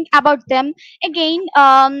don't think about them. Again,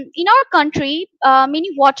 in our country,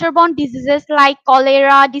 many waterborne diseases like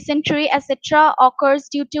cholera, dysentery, etc. occurs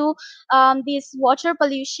due to this water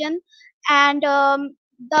pollution, and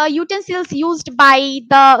the utensils used by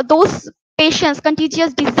the those patients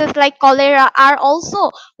contagious diseases like cholera are also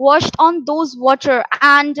washed on those water,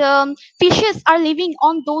 and fishes are living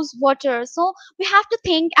on those water, so we have to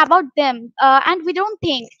think about them, and we don't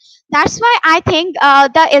think. That's why I think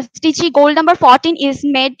the SDG goal number 14 is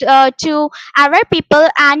made to aware people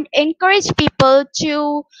and encourage people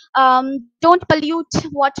to don't pollute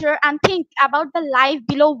water and think about the life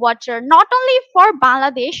below water, not only for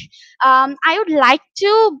Bangladesh. I would like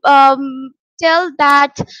to tell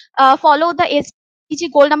that follow the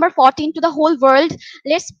SDG goal number 14 to the whole world.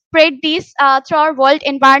 Let's spread this through our World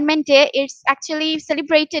Environment Day. It's actually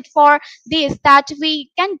celebrated for this, that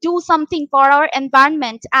we can do something for our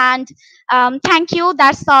environment. And thank you.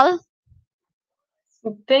 That's all.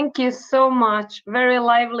 Thank you so much. Very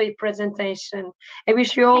lively presentation. I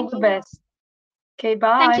wish you all the best. Okay,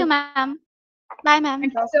 bye. Thank you, ma'am. Bye, ma'am.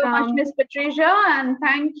 Thank you so much, Miss Patricia, and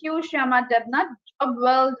thank you, Shama Debnath. Job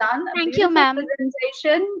well done. A Thank you, beautiful ma'am.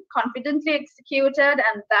 presentation, confidently executed,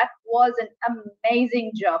 and that was an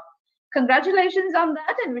amazing job. Congratulations on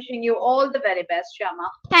that, and wishing you all the very best, Shama.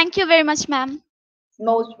 Thank you very much, ma'am.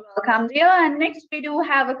 Most welcome, dear. And next we do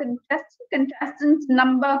have a contestant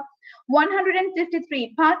number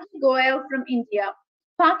 153, Partly Goel from India.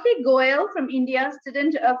 Partly Goel from India,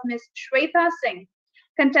 student of Miss Shweta Singh.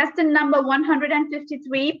 Contestant number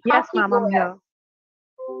 153, Yes, Partly ma'am, I'm Goel. here.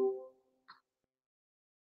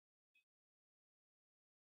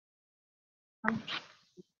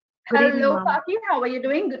 Good evening, Hello, ma'am. Partly. How are you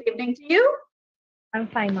doing? Good evening to you. I'm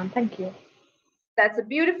fine, ma'am. Thank you. That's a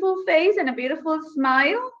beautiful face and a beautiful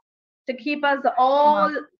smile to keep us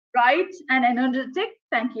all bright and energetic.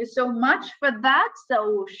 Thank you so much for that.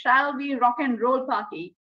 So, shall we rock and roll,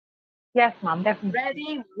 Partly? Yes, ma'am, definitely.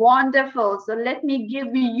 Ready? Wonderful. So let me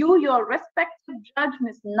give you your respected judge,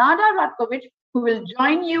 Ms. Nada Ratkovich, who will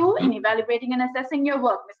join you in evaluating and assessing your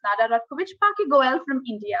work. Ms. Nada Ratkovich, Paki Goel from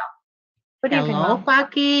India. Good evening, Hello, ma'am.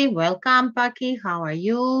 Paki. Welcome, Paki. How are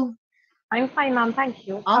you? I'm fine, ma'am. Thank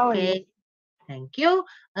you. How are you? Okay. Thank you.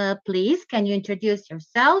 Please, can you introduce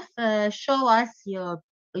yourself? Show us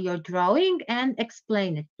your drawing and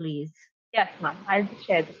explain it, please. Yes, ma'am. I'll just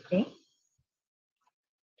share the screen.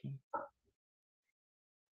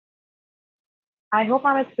 I hope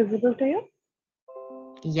ma'am it's visible to you.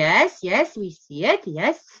 Yes, yes, we see it.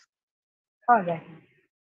 Yes. All right.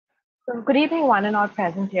 So good evening, one and all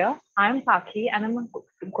present here. I'm Paki and I'm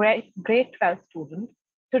a grade 12 student.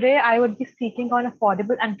 Today I would be speaking on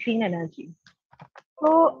affordable and clean energy.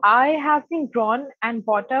 So I have been drawn and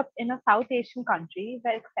brought up in a South Asian country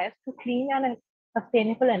where access to clean and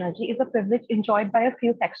sustainable energy is a privilege enjoyed by a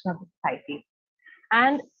few sections of the society.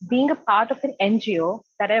 And being a part of an NGO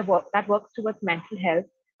that works towards mental health,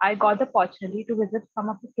 I got the opportunity to visit some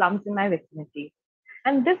of the slums in my vicinity.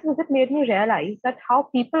 And this visit made me realize that how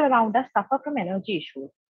people around us suffer from energy issues.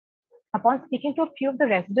 Upon speaking to a few of the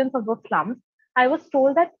residents of those slums, I was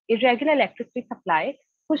told that irregular electricity supply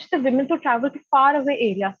pushed the women to travel to faraway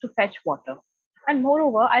areas to fetch water. And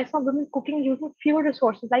moreover, I saw women cooking using fewer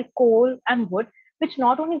resources like coal and wood, which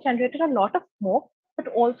not only generated a lot of smoke, but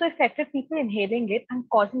also affected people inhaling it and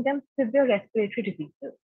causing them severe respiratory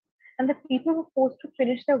diseases. and the people were forced to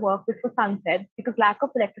finish their work before sunset because lack of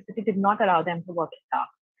electricity did not allow them to work in dark.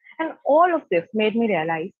 And all of this made me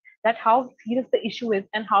realize that how serious the issue is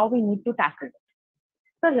and how we need to tackle it.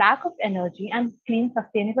 The lack of energy and clean,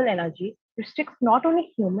 sustainable energy restricts not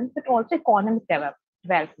only humans but also economic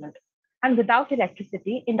development. And without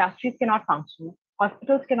electricity, industries cannot function,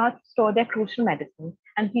 hospitals cannot store their crucial medicines,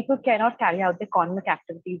 and people cannot carry out their economic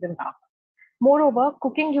activities in dark. Moreover,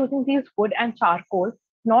 cooking using these wood and charcoal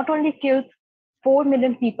not only kills 4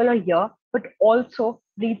 million people a year, but also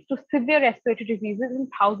leads to severe respiratory diseases in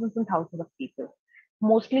thousands and thousands of people,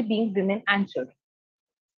 mostly being women and children.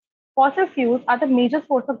 Fossil fuels are the major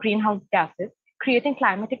source of greenhouse gases, creating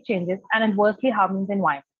climatic changes and adversely harming the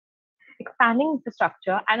environment. Expanding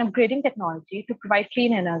infrastructure and upgrading technology to provide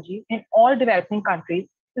clean energy in all developing countries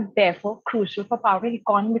is therefore crucial for powering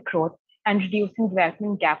economic growth and reducing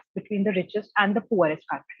development gaps between the richest and the poorest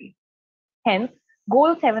countries. Hence,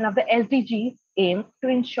 Goal 7 of the SDGs aims to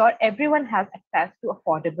ensure everyone has access to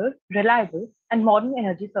affordable, reliable, and modern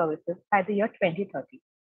energy services by the year 2030.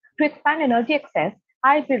 To expand energy access,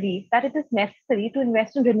 I believe that it is necessary to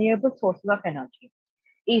invest in renewable sources of energy.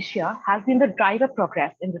 Asia has been the driver of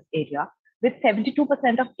progress in this area, with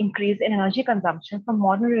 72% of increase in energy consumption from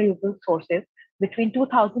modern renewable sources between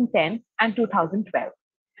 2010 and 2012.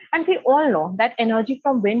 And we all know that energy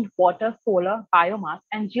from wind, water, solar, biomass,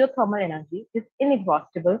 and geothermal energy is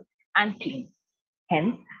inexhaustible and clean.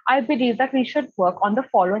 Hence, I believe that we should work on the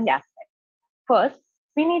following aspects. First,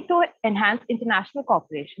 we need to enhance international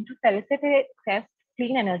cooperation to facilitate access to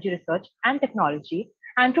clean energy research and technology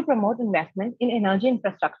and to promote investment in energy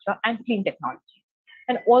infrastructure and clean technology,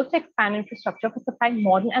 and also expand infrastructure for supplying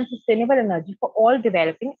modern and sustainable energy for all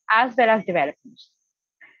developing as well as developing nations.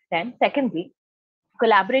 Then, secondly,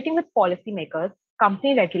 collaborating with policymakers,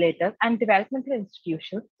 company regulators, and developmental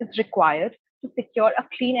institutions is required to secure a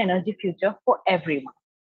clean energy future for everyone.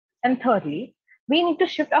 And thirdly, we need to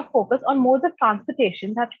shift our focus on modes of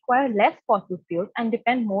transportation that require less fossil fuels and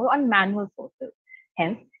depend more on manual sources.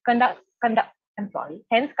 Hence,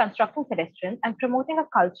 constructing pedestrians and promoting a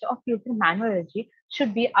culture of using manual energy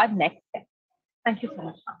should be our next step. Thank you so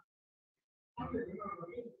much.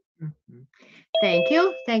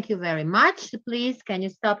 Thank you very much. Please, can you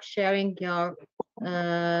stop sharing your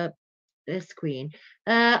screen?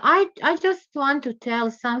 I just want to tell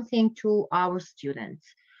something to our students.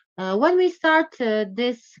 When we start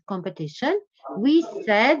this competition, we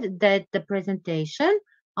said that the presentation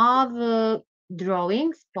of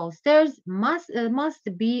drawings, posters must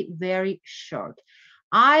be very short.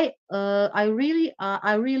 I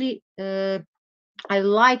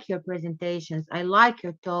like your presentations. I like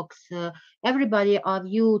your talks. Everybody of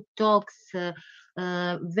you talks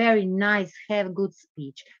very nice, have good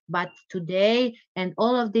speech. But today and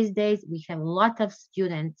all of these days, we have a lot of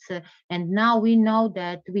students. And now we know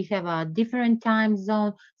that we have a different time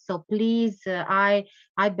zone. So please, I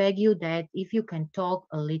beg you that if you can talk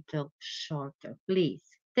a little shorter, please.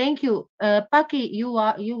 Thank you. Paki, you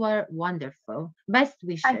are wonderful. Best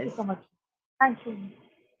wishes. Thank you so much. Thank you.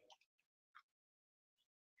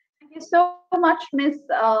 Thank you so much, Miss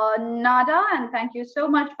Nada, and thank you so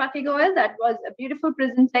much, Paki Goel. That was a beautiful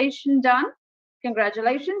presentation done.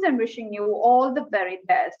 Congratulations and wishing you all the very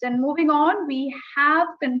best. And moving on, we have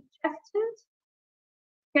contestants.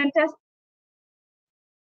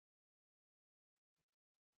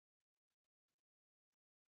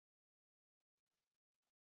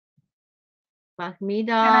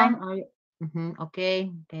 Fahmida, okay.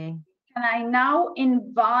 Can I now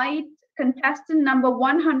invite contestant number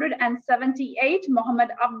 178, Mohammed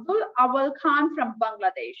Abdul Awal Khan from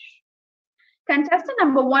Bangladesh. Contestant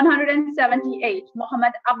number 178,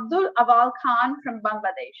 Mohammed Abdul Awal Khan from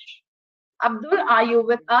Bangladesh. Abdul, are you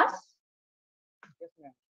with us? Yes,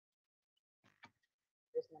 ma'am.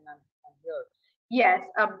 Yes, ma'am. I'm here. Yes,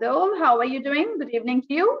 Abdul, how are you doing? Good evening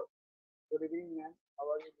to you. Good evening, ma'am. How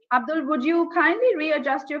are you? Abdul, would you kindly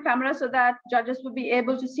readjust your camera so that judges will be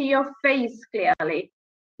able to see your face clearly?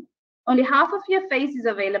 Only half of your face is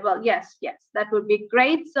available. Yes, that would be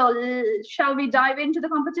great. So shall we dive into the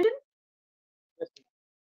competition? Yes.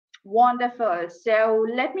 Wonderful. So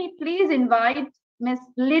let me please invite Miss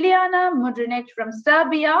Liliana Mudrinic from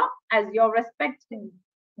Serbia as your respected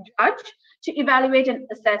judge to evaluate and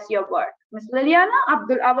assess your work. Miss Liliana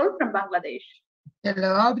Abdul Awal from Bangladesh.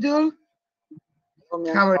 Hello, Abdul.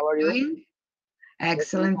 Hello, How are you doing?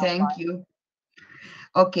 Excellent, thank you.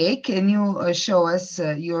 Okay, can you show us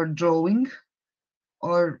your drawing,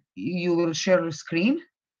 or you will share your screen?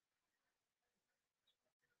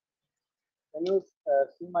 Can you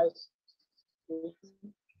see my screen?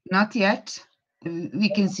 Not yet. We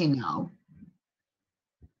can see now.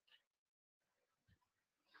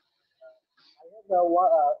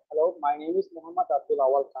 Hello, my name is Muhammad Abdul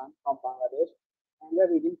Awal Khan from Bangladesh, and we are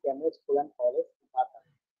reading Cambridge School and College in Dhaka.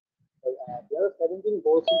 There are 17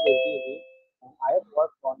 goals in SDG, and I have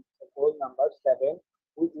worked on goal number 7,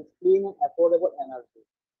 which is clean and affordable energy.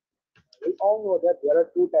 We all know that there are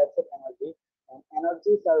two types of energy, and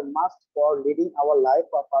energies are must for leading our life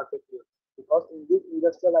perfectly. Because in this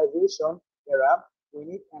industrialization era, we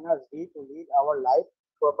need energy to lead our life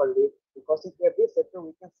properly. Because in every sector,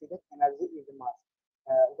 we can see that energy is a must.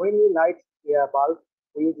 When we light a bulb,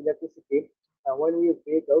 we use electricity. When we use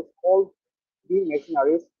vehicles, all the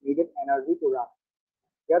machineries needed energy to run.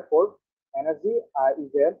 Therefore, energy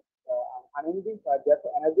is a unending.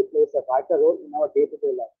 Therefore, energy plays a vital role in our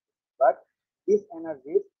day-to-day life. But these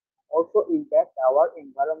energies also impact our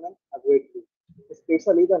environment greatly,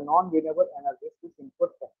 especially the non-renewable energies which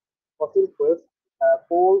include fossil fuels,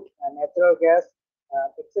 coal, natural gas,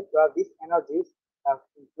 etc. These energies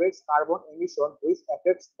creates carbon emission, which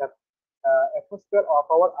affects the atmosphere of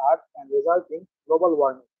our Earth and result in global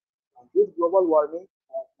warming. And this global warming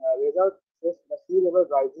results in the sea level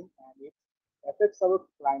rising, and it affects our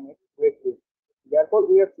climate greatly. Therefore,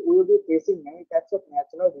 we will be facing many types of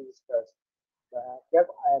natural disasters.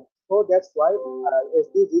 So that's why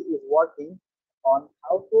SDG is working on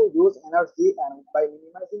how to use energy and by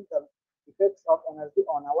minimizing the effects of energy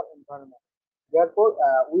on our environment. Therefore,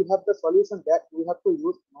 we have the solution that we have to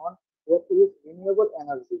use renewable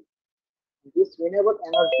energy. This renewable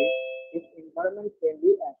energy is environment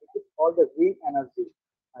friendly and it is called the green energy.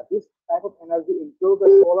 This type of energy includes the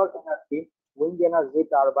solar energy, wind energy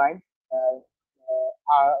turbine,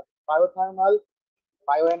 biothermal,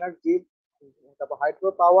 bioenergy,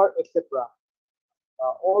 hydropower, etc.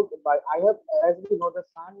 All by I have, as we know, the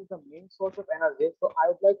sun is the main source of energy. So I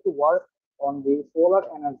would like to work on the solar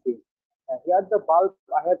energy. Here the bulb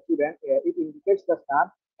I have given, it indicates the sun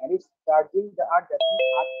and it's charging the earth. That means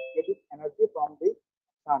earth is getting energy from the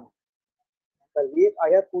sun. The way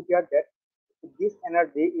I have put here that this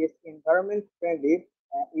energy is environment friendly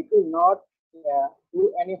and it will not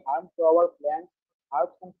do any harm to our plants,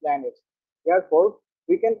 earth and planets. Therefore,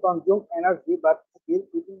 we can consume energy but still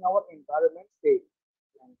keeping our environment safe.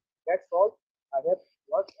 And that's all I have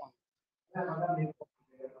worked on.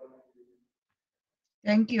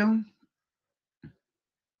 Thank you.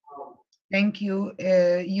 Thank you.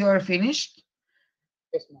 You are finished?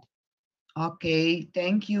 Yes, ma'am. Okay,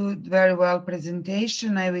 thank you. Very well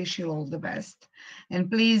presentation. I wish you all the best. And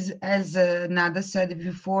please, as Nada said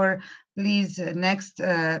before, please next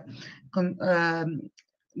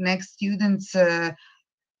students, it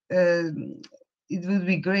would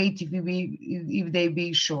be great if they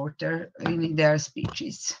be shorter in their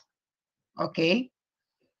speeches. Okay.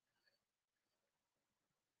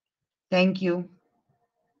 Thank you.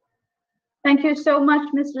 Thank you so much,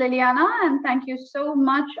 Ms. Liliana, and thank you so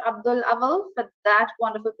much, Abdul Awal, for that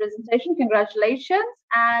wonderful presentation. Congratulations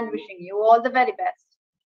and wishing you all the very best.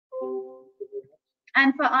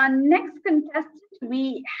 And for our next contestant,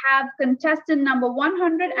 we have contestant number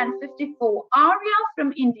 154, Arya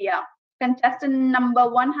from India. Contestant number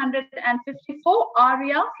 154,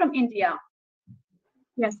 Arya from India.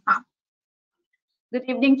 Yes, ma'am. Good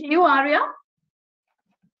evening to you, Arya.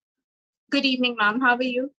 Good evening, ma'am. How are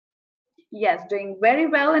you? Yes, doing very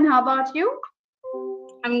well. And how about you?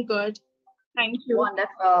 I'm good. Thank you.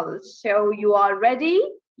 Wonderful. So you are ready,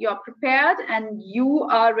 you are prepared, and you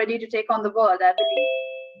are ready to take on the world, I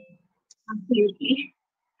believe. Absolutely.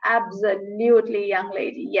 Absolutely, young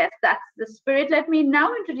lady. Yes, that's the spirit. Let me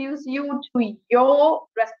now introduce you to your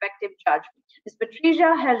respective judge. Ms.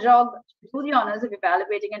 Patricia Herzog, to do the honors of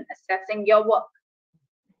evaluating and assessing your work.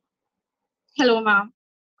 Hello, ma'am.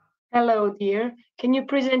 Hello, dear. Can you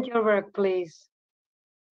present your work, please?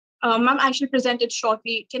 Ma'am, I should present it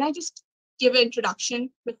shortly. Can I just give an introduction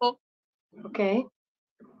before? Okay.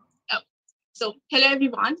 So, hello,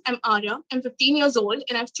 everyone. I'm Arya. I'm 15 years old,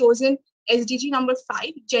 and I've chosen SDG number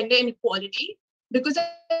 5, gender inequality, because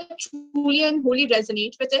I truly and wholly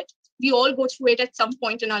resonate with it. We all go through it at some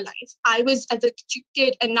point in our lives. I was as a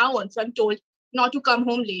kid, and now also I'm told not to come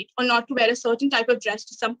home late or not to wear a certain type of dress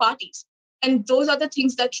to some parties. And those are the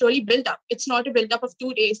things that really build up. It's not a build up of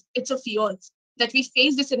 2 days. It's of years that we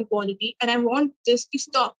face this inequality. And I want this to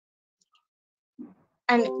stop.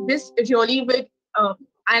 And this really would, and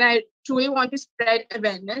I truly want to spread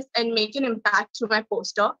awareness and make an impact through my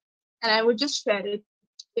poster. And I would just share it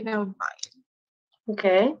in a while.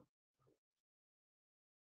 Okay.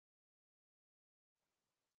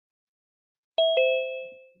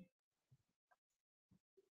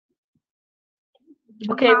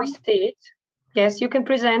 Okay, we see it. Yes, you can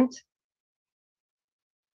present.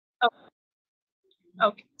 Oh.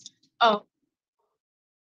 Okay.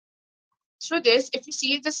 through this, if you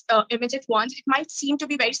see this image at once, it might seem to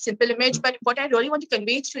be a very simple image, but what I really want to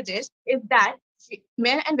convey through this is that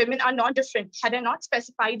men and women are not different. Had I not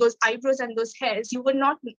specified those eyebrows and those hairs, you would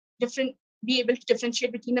not be able to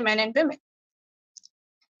differentiate between the men and women.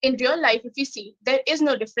 In real life, if you see, there is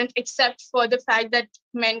no difference except for the fact that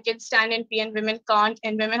men can stand and pee and women can't,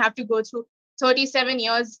 and women have to go through 37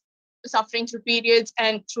 years suffering through periods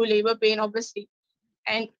and through labor pain, obviously.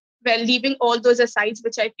 And well, leaving all those aside,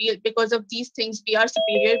 which I feel because of these things, we are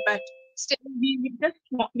superior, but still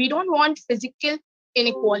we don't want physical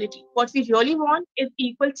inequality. What we really want is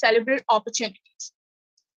equal cerebral opportunities.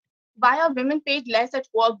 Why are women paid less at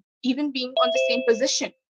work, even being on the same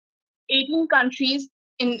position? 18 countries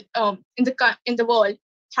in the world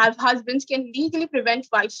have husbands can legally prevent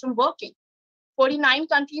wives from working. 49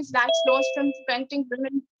 countries lack laws from preventing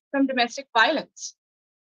women from domestic violence.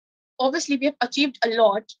 Obviously, we have achieved a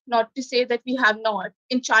lot, not to say that we have not.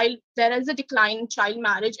 There is a decline in child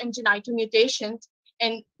marriage and genital mutations,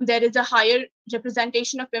 and there is a higher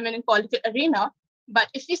representation of women in political arena. But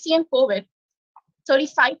if we see in COVID,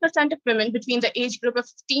 35% of women between the age group of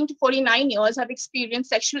 15 to 49 years have experienced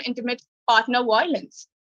sexual intimate partner violence.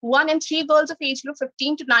 1 in 3 girls of age group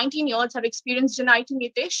 15 to 19 years have experienced genital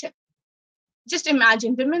mutation. Just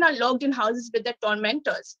imagine, women are locked in houses with their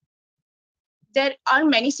tormentors. There are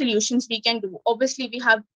many solutions we can do. Obviously, we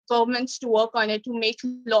have governments to work on it, to make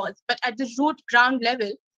laws. But at the root ground level,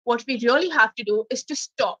 what we really have to do is to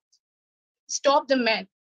stop the men,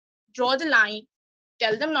 draw the line,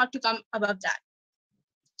 tell them not to come above that.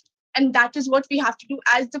 And that is what we have to do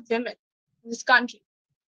as the women in this country.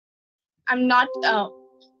 I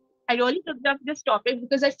really took up this topic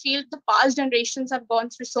because I feel the past generations have gone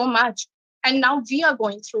through so much, and now we are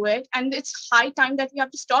going through it, and it's high time that we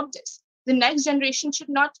have to stop this. The next generation should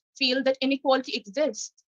not feel that inequality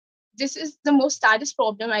exists. This is the most saddest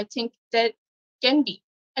problem I think there can be.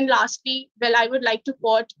 And lastly, I would like to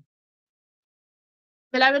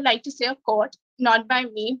say a quote, not by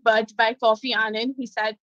me, but by Kofi Annan. He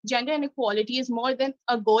said, "Gender inequality is more than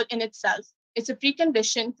a goal in itself. It's a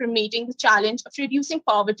precondition for meeting the challenge of reducing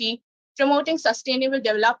poverty, promoting sustainable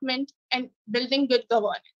development, and building good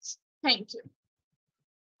governance." Thank you.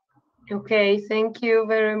 Okay, thank you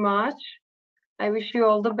very much. I wish you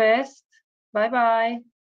all the best. Bye-bye.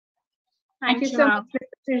 Thank you so much,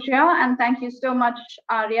 Patricia, and thank you so much,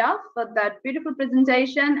 Arya, for that beautiful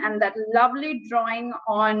presentation and that lovely drawing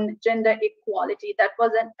on gender equality. That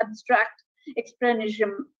was an abstract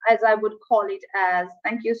explanation, as I would call it as.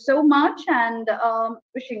 Thank you so much, and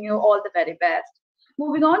wishing you all the very best.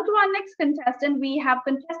 Moving on to our next contestant, we have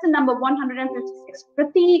contestant number 156,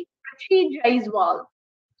 Prachi Jaiswal.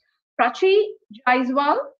 Prachi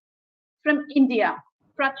Jaiswal from India.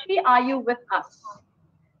 Prachi, are you with us?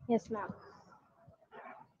 Yes, ma'am.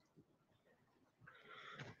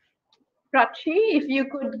 Prachi, if you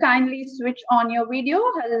could kindly switch on your video.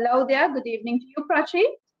 Hello there. Good evening to you, Prachi.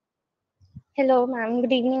 Hello, ma'am.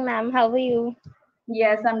 Good evening, ma'am. How are you?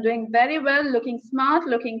 Yes, I'm doing very well, looking smart,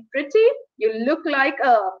 looking pretty. You look like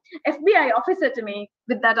a FBI officer to me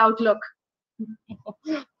with that outlook.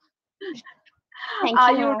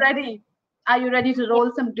 Are you ready? Are you ready to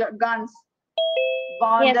roll some guns?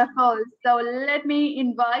 Wonderful. Yes. So let me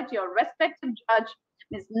invite your respected judge,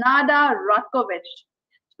 Ms. Nada Ratkovich,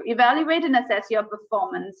 to evaluate and assess your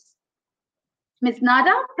performance. Ms.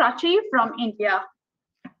 Nada, Prachi from India.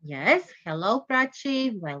 Yes, hello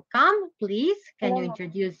Prachi, welcome. Please, can you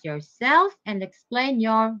introduce yourself and explain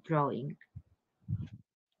your drawing?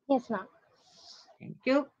 Yes, ma'am. Thank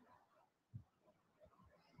you.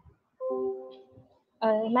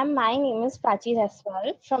 Ma'am, my name is Prachi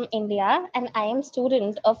Jaiswal from India, and I am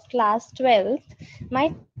student of class 12th.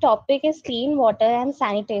 My topic is clean water and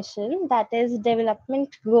sanitation, that is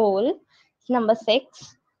development goal number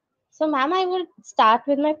 6. So, ma'am, I will start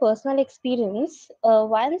with my personal experience.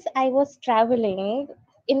 Once I was traveling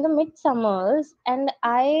in the midsummers, and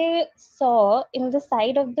I saw in the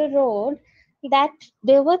side of the road that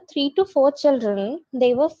there were 3 to 4 children.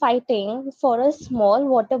 They were fighting for a small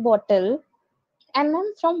water bottle. And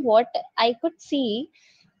then from what I could see,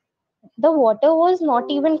 the water was not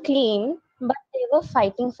even clean, but they were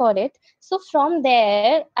fighting for it. So from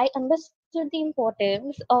there, I understood the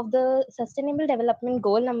importance of the Sustainable Development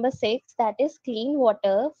Goal number 6, that is clean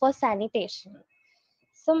water for sanitation.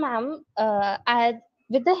 So, ma'am,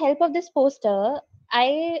 with the help of this poster,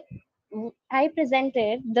 I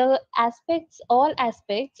presented all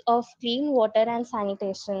aspects of clean water and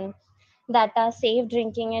sanitation, that are safe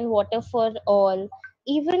drinking and water for all.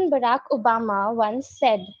 Even Barack Obama once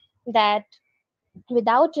said that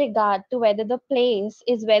Without regard to whether the place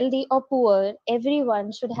is wealthy or poor,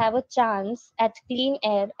 everyone should have a chance at clean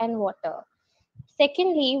air and water.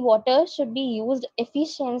 Secondly, water should be used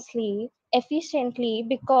efficiently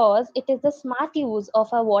because it is the smart use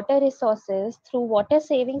of our water resources through water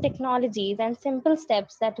saving technologies and simple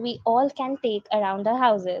steps that we all can take around our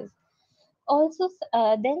houses. Also,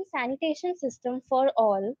 then sanitation system for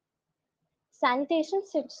all.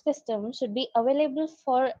 System should be available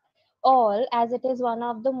for all as it is one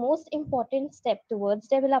of the most important steps towards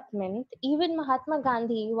development. Even Mahatma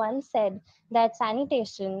Gandhi once said that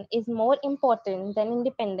sanitation is more important than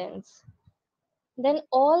independence. Then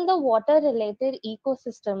all the water related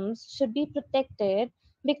ecosystems should be protected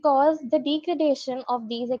because the degradation of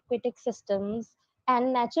these aquatic systems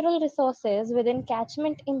and natural resources within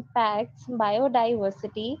catchment impacts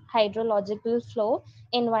biodiversity, hydrological flow,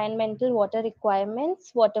 environmental water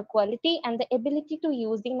requirements, water quality, and the ability to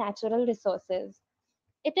use the natural resources.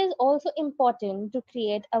 It is also important to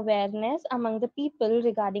create awareness among the people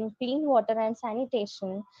regarding clean water and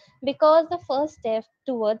sanitation because the first step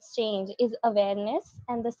towards change is awareness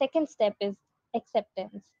and the second step is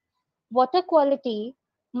acceptance. Water quality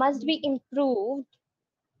must be improved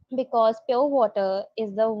because pure water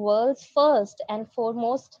is the world's first and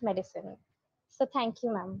foremost medicine. So, thank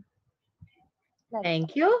you, ma'am.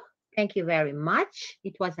 Thank you. Thank you very much.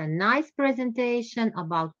 It was a nice presentation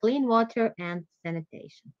about clean water and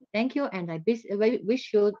sanitation. Thank you, and I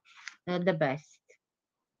wish you the best.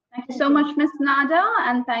 Thank you so much, Ms. Nada,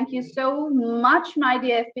 and thank you so much, my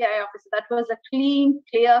dear FBI officer. That was a clean,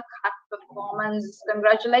 clear-cut performance.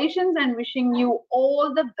 Congratulations and wishing you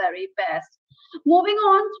all the very best. Moving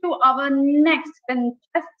on to our next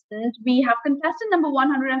contestant, we have contestant number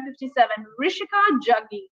 157, Rishika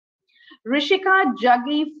Jaggi. Rishika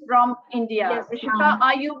Jaggi from India. Yes, Rishika,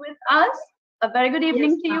 are you with us? A very good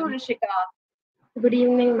evening to you, Rishika. Good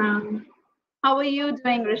evening, ma'am. How are you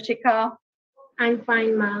doing, Rishika? I'm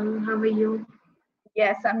fine, ma'am. How are you?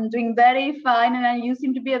 Yes, I'm doing very fine, and you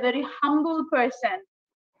seem to be a very humble person.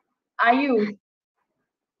 Are you?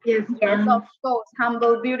 Yes, yes, of course.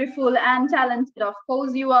 Humble, beautiful, and talented. Of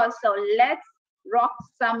course, you are. So let's rock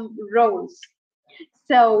some rolls.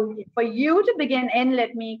 So for you to begin in,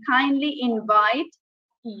 let me kindly invite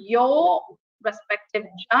your respective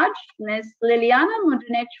judge, Ms. Liliana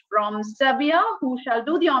Mudrinic from Serbia, who shall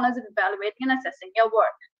do the honors of evaluating and assessing your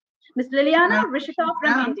work. Ms. Liliana, Rishika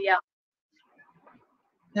from India.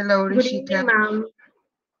 Hello, Good Rishika. evening, ma'am.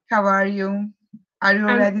 How are you? Are you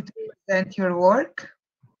ready to present your work?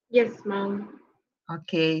 Yes, ma'am.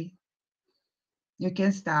 Okay. You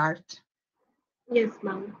can start. Yes,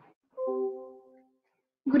 ma'am.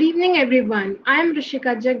 Good evening, everyone. I am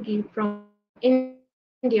Rishika Jaggi from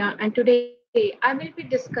India, and today I will be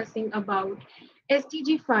discussing about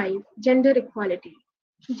SDG 5, gender equality.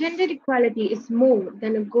 Gender equality is more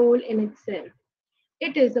than a goal in itself.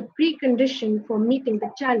 It is a precondition for meeting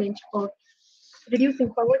the challenge of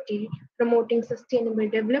reducing poverty, promoting sustainable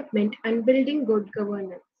development, and building good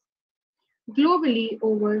governance. Globally,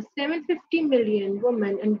 over 750 million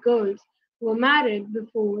women and girls were married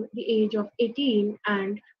before the age of 18,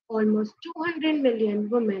 and almost 200 million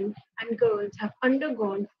women and girls have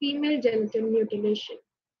undergone female genital mutilation.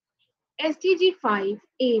 SDG 5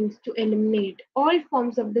 aims to eliminate all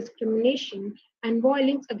forms of discrimination and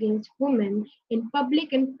violence against women in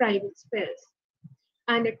public and private spheres,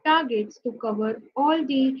 and it targets to cover all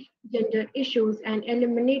the gender issues and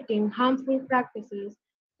eliminating harmful practices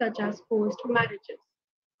such as forced marriages.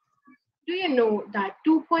 Do you know that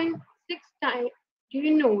 2.6 times do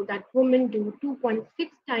you know that women do 2.6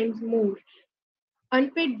 times more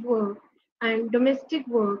unpaid work and domestic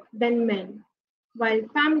work than men? While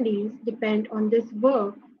families depend on this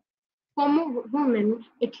work, for women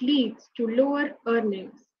it leads to lower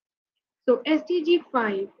earnings. So SDG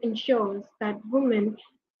 5 ensures that women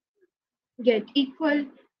get equal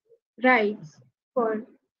rights for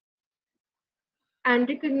and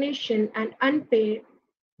recognition and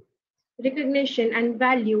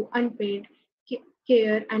value unpaid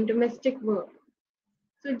care and domestic work.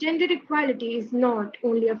 So gender equality is not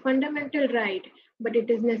only a fundamental right, but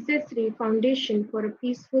it is necessary foundation for a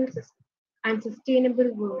peaceful and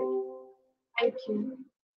sustainable world. Thank you.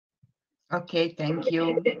 Okay, thank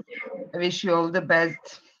you. I wish you all the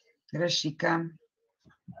best, Rashika.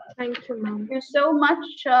 Thank you, ma'am. Thank you so much,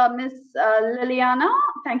 Ms. Liliana.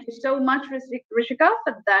 Thank you so much, Rishika,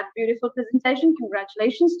 for that beautiful presentation.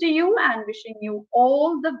 Congratulations to you and wishing you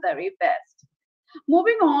all the very best.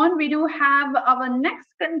 Moving on, we do have our next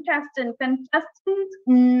contestant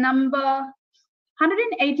number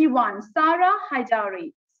 181, Sarah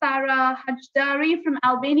Haidari. Sarah Hajdari from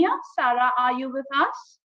Albania. Sarah, are you with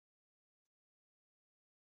us?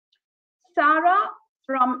 Sarah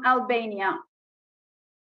from Albania.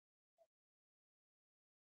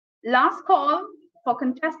 Last call for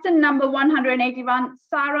contestant number 181,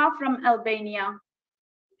 Sarah from Albania.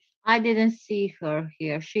 I didn't see her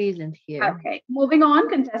here. She isn't here. Okay, moving on,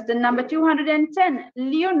 contestant number 210,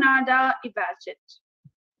 Leonarda Ivacic.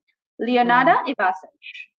 Leonarda Ivacic.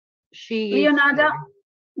 She Leonarda, is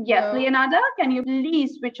yes, Hello. Leonarda, can you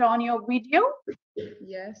please switch on your video?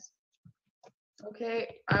 Yes.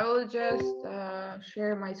 Okay, I will just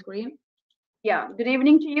share my screen. Yeah, good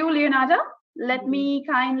evening to you, Leonarda. Let me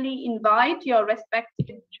kindly invite your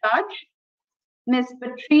respected judge, Miss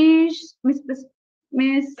Patricia,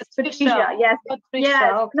 yes,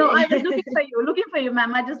 yes. Okay. No, I was looking for you,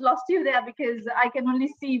 ma'am. I just lost you there because I can only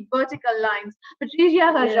see vertical lines.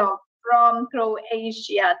 Patricia Herzog from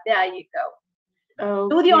Croatia. There you go.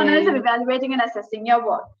 Do the honors of evaluating and assessing your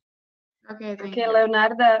work. Okay, thank Okay, you.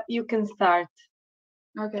 Leonarda, you can start.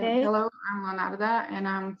 Okay, hello, I'm Leonarda and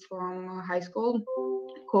I'm from a high school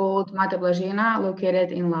called Mata Blažena,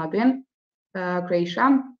 located in Labin,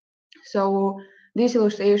 Croatia. So this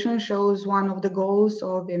illustration shows one of the goals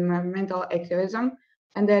of environmental activism,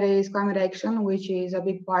 and that is climate action, which is a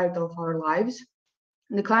big part of our lives.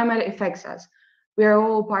 The climate affects us. We are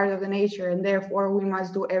all part of the nature, and therefore we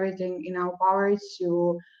must do everything in our power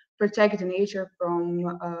to protect the nature from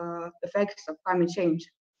effects of climate change.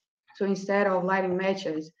 So instead of lighting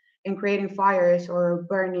matches and creating fires or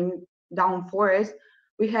burning down forests,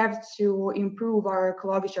 we have to improve our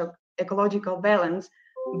ecological balance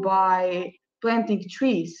by planting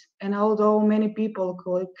trees. And although many people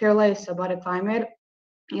could care less about the climate,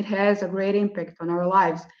 it has a great impact on our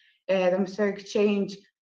lives. Atmospheric change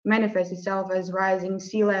manifests itself as rising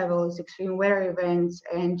sea levels, extreme weather events,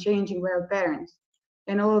 and changing weather patterns.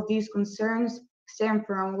 And all of these concerns stem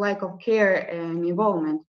from lack of care and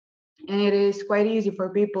involvement. And it is quite easy for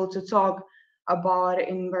people to talk about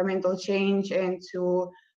environmental change and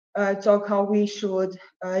to talk how we should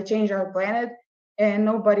change our planet, and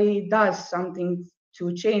nobody does something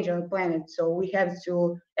to change our planet. So we have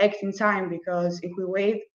to act in time, because if we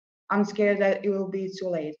wait, I'm scared that it will be too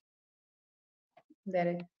late.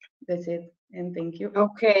 That's it, and thank you.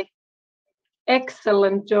 Okay.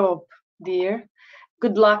 Excellent job, dear.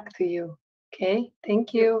 Good luck to you. Okay,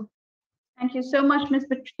 thank you. Thank you so much, Ms.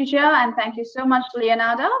 Patricia, and thank you so much,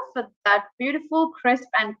 Leonarda, for that beautiful, crisp,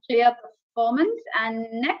 and clear performance. And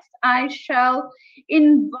next, I shall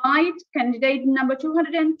invite candidate number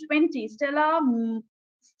 220, Stella.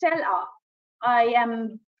 I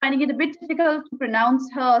am finding it a bit difficult to pronounce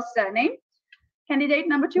her surname. Candidate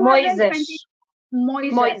number 220,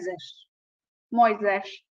 Moises.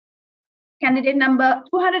 Candidate number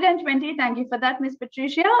 220, thank you for that, Ms.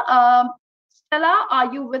 Patricia. Stella,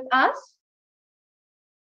 are you with us?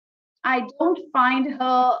 I don't find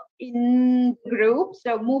her in the group,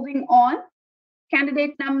 so moving on.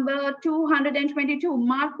 Candidate number 222,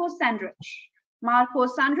 Marco Sandrich. Marco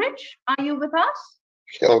Sandrich, are you with us?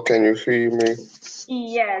 Hello, can you hear me?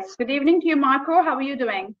 Yes. Good evening to you, Marco. How are you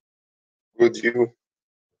doing? Good, you?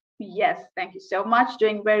 Yes, thank you so much.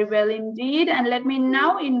 Doing very well indeed. And let me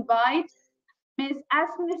now invite as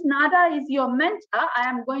Ms. Nada is your mentor, I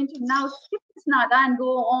am going to now skip Ms. Nada and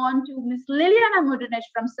go on to Ms. Liliana Mudunic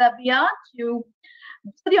from Serbia to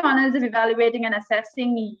do the honors of evaluating and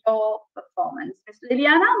assessing your performance. Ms.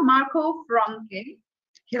 Liliana, Marco from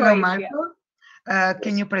Hello, Croatia. Marco.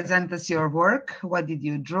 Can you present us your work? What did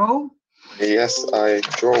you draw? Yes, I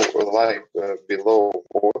draw a life below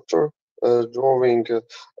water drawing.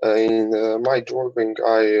 In my drawing,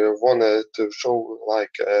 I wanted to show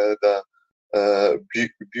like the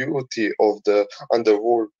beauty of the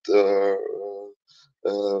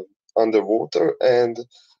underwater, and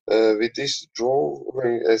with this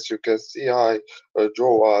drawing, as you can see, I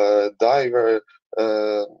draw a diver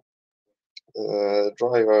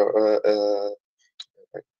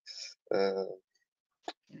Can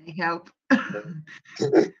I help?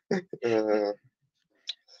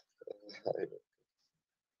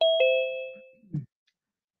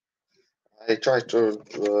 I try to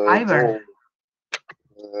Iver.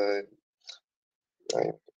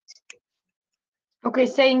 Okay,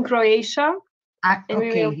 say in Croatia, and we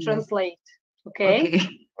will okay. translate. Okay.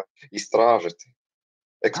 Istražiti.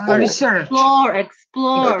 Research. Explore.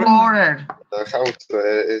 Explorer. How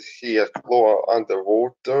to he explore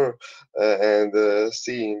underwater and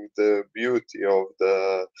seeing the beauty of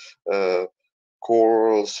the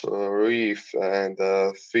corals, reef, and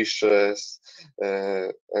fishes,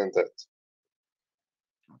 and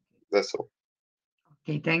that's all.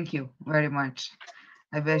 Okay, thank you very much.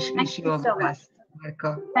 I wish Thank you you all the so much. best,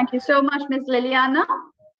 Marco. Thank you so much, Ms. Liliana.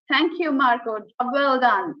 Thank you, Marco. Job well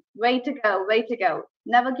done. Way to go, way to go.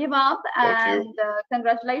 Never give up, Thank and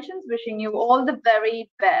congratulations. Wishing you all the very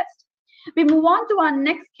best. We move on to our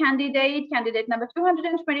next candidate, candidate number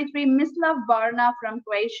 223, Mislav Barna from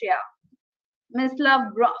Croatia.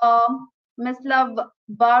 Mislav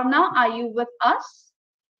Barna, are you with us?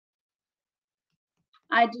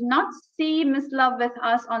 I do not see Mislav with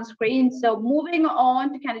us on screen. So moving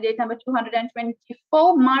on to candidate number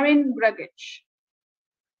 224, Marin Gragic.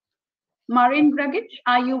 Marin Gragic,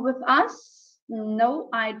 are you with us? No,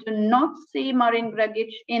 I do not see Marin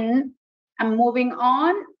Gragic in. I'm moving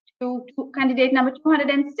on to candidate number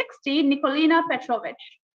 260, Nikolina Petrovic.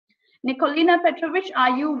 Nikolina Petrovic,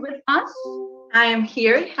 are you with us? I am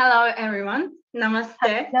here. Hello, everyone.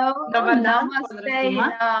 Namaste. Hello, Dobar dan, namaste. pozdrav svima.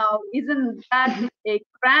 Now, isn't that a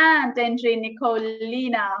grand entry,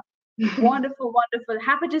 Nikolina? Wonderful, wonderful.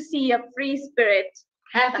 Happy to see your free spirit.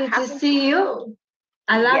 Happy to see you.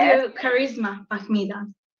 I love Yes. your charisma,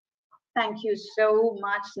 Fahmida. Thank you so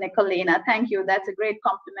much, Nicolina. Thank you. That's a great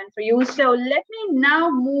compliment for you. So let me now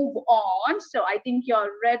move on. So I think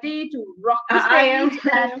you're ready to rock the stage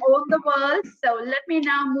and own the world. So let me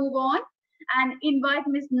now move on and invite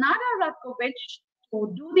Ms. Nada Ratkovic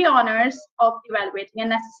to do the honors of evaluating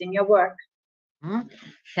and assessing your work.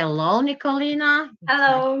 Hello, Nicolina.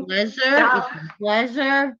 Hello. Pleasure. It's a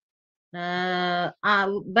pleasure.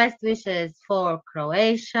 Best wishes for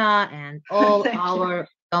Croatia and all our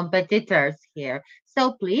competitors here.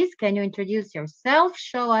 So please, can you introduce yourself,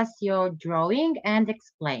 show us your drawing and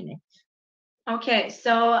explain it? Okay,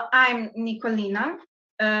 so I'm Nikolina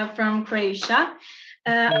from Croatia.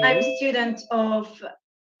 I'm a student of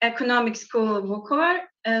Economic School of Vukovar,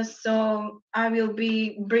 so I will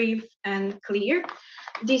be brief and clear.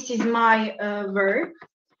 This is my work.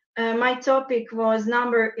 My topic was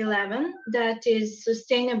number 11, that is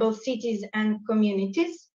sustainable cities and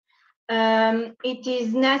communities. It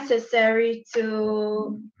is necessary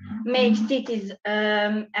to make cities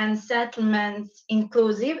and settlements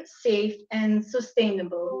inclusive, safe, and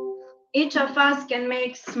sustainable. Each of us can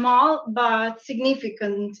make small but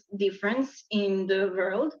significant difference in the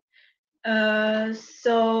world.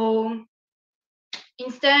 So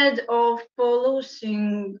instead of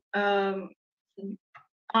polluting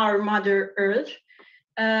our Mother Earth,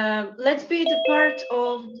 let's be the part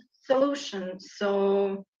of the solution.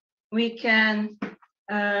 So we can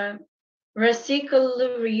recycle,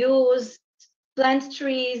 reuse, plant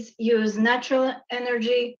trees, use natural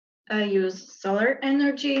energy, use solar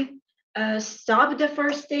energy, stop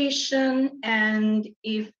deforestation, and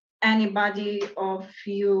if anybody of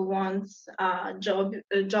you wants a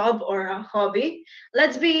job or a hobby,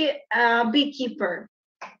 let's be a beekeeper.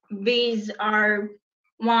 Bees are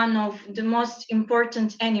one of the most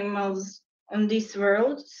important animals on this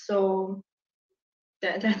world, so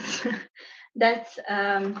that's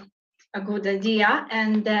a good idea,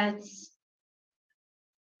 and that's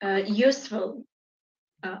useful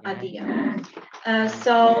idea.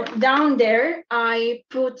 So down there I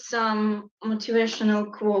put some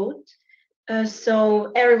motivational quote,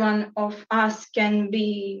 so everyone of us can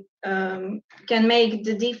be can make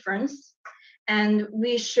the difference, and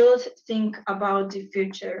we should think about the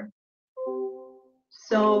future.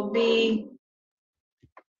 So be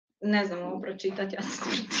ne znam ovo pročitati, ja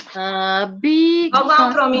sam Be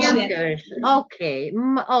Ovo promišljanje. Okay,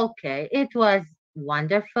 okay. It was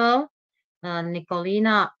wonderful.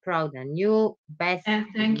 Nikolina, proud on you. Best.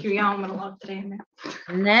 Thank you, ja umrla od treme.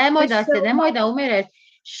 Nemoj da umireš.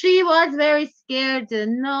 She was very scared.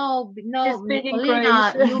 No,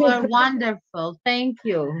 Nikolina, you were wonderful. Thank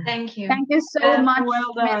you. Thank you. Thank you so much,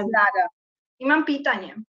 Well Ms. done. Nada. Imam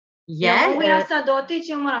pitanje. Yes. Mogu ja sad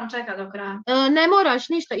otići ili moram čekati do kraja? Ne moraš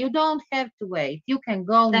ništa. You don't have to wait. You can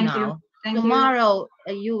go Thank now. you. Thank you. Tomorrow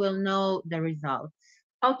you will know the results.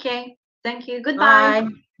 Okay. Thank you. Goodbye.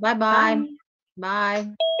 Bye.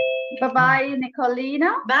 Bye. Bye-bye,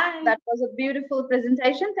 Nicolina. Bye. That was a beautiful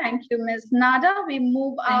presentation. Thank you, Ms. Nada. We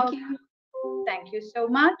move out. Thank you so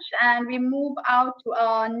much. And we move out to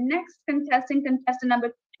our next contestant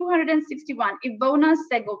number 261, Ivona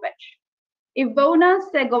Segovic. Ivona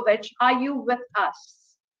Segovic, are you with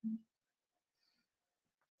us?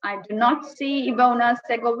 I do not see Ivona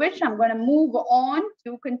Segovic. I'm going to move on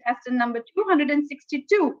to contestant number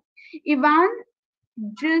 262, Ivan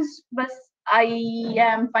Juzbas. I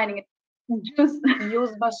am finding it.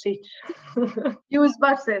 Juzbasic.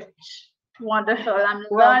 Juzbasic. Wonderful. I'm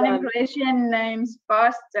learning Croatian names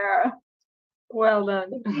faster. Well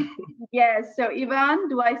done. Yes. So Ivan,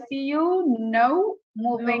 do I see you? No.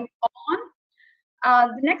 Moving on.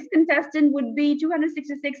 The next contestant would be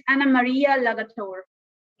 266, Anna Maria Lagator.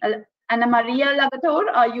 Anna Maria Lagator,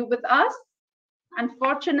 are you with us?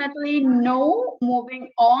 Unfortunately, no. Moving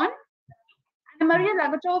on. Anna Maria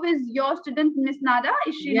Lagatov is your student, Miss Nada.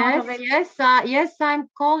 Is she not available? Yes, I'm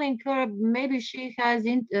calling her. Maybe she has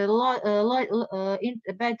bad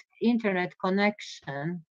internet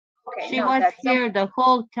connection. Okay, she no, was that's here the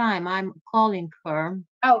whole time. I'm calling her.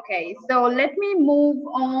 Okay, so let me move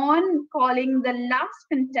on, calling the last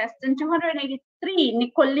contestant, 283,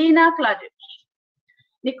 Nikolina Klajic.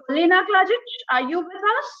 Nikolina Klajic, are you with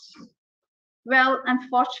us? Well,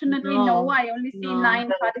 unfortunately, no. I only see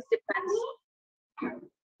 9 participants.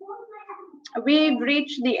 We've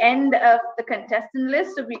reached the end of the contestant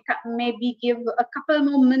list, so we maybe give a couple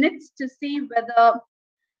more minutes to see whether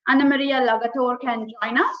Anna Maria Lagator can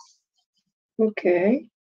join us. Okay.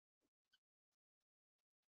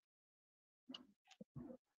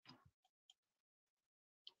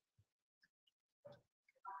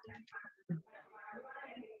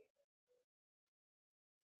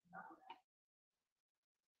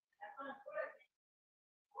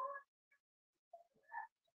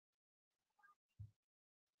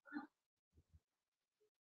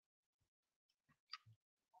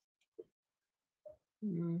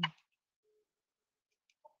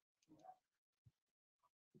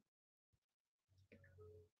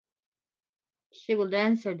 She will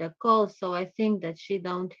answer the call, so I think that she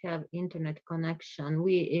don't have internet connection.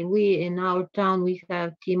 We in our town we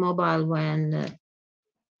have T-Mobile.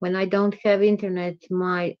 When I don't have internet,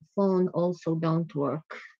 my phone also don't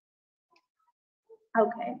work.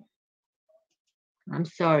 Okay. I'm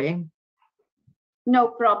sorry. No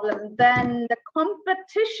problem. Then the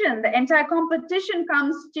competition, the entire competition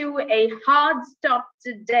comes to a hard stop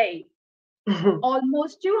today.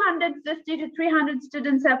 Almost 250 to 300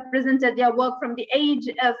 students have presented their work from the age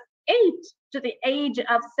of 8 to the age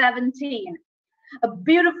of 17. A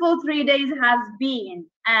beautiful 3 days has been,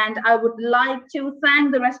 and I would like to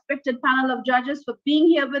thank the respected panel of judges for being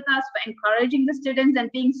here with us, for encouraging the students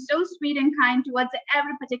and being so sweet and kind towards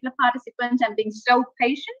every particular participant and being so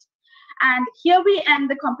patient. And here we end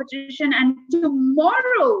the competition, and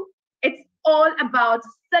tomorrow it's all about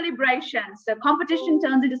celebration. So competition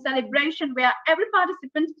turns into celebration where every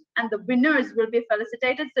participant and the winners will be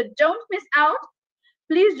felicitated. So don't miss out.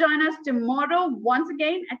 Please join us tomorrow once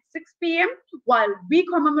again at 6 p.m. while we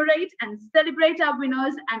commemorate and celebrate our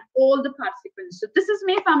winners and all the participants. So this is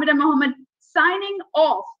me, Famida Mohammed, signing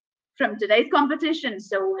off from today's competition.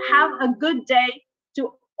 So have a good day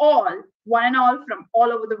to all, one and all from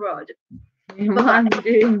all over the world.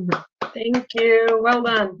 Thank you. Well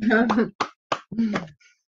done.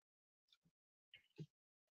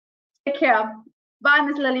 Take care. Bye,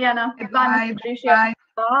 Miss Liliana. Bye, Miss Patricia.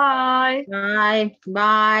 Bye. Bye.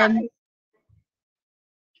 Bye.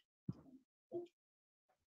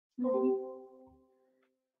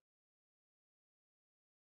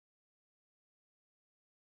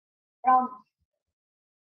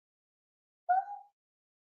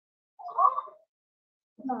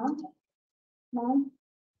 Mom.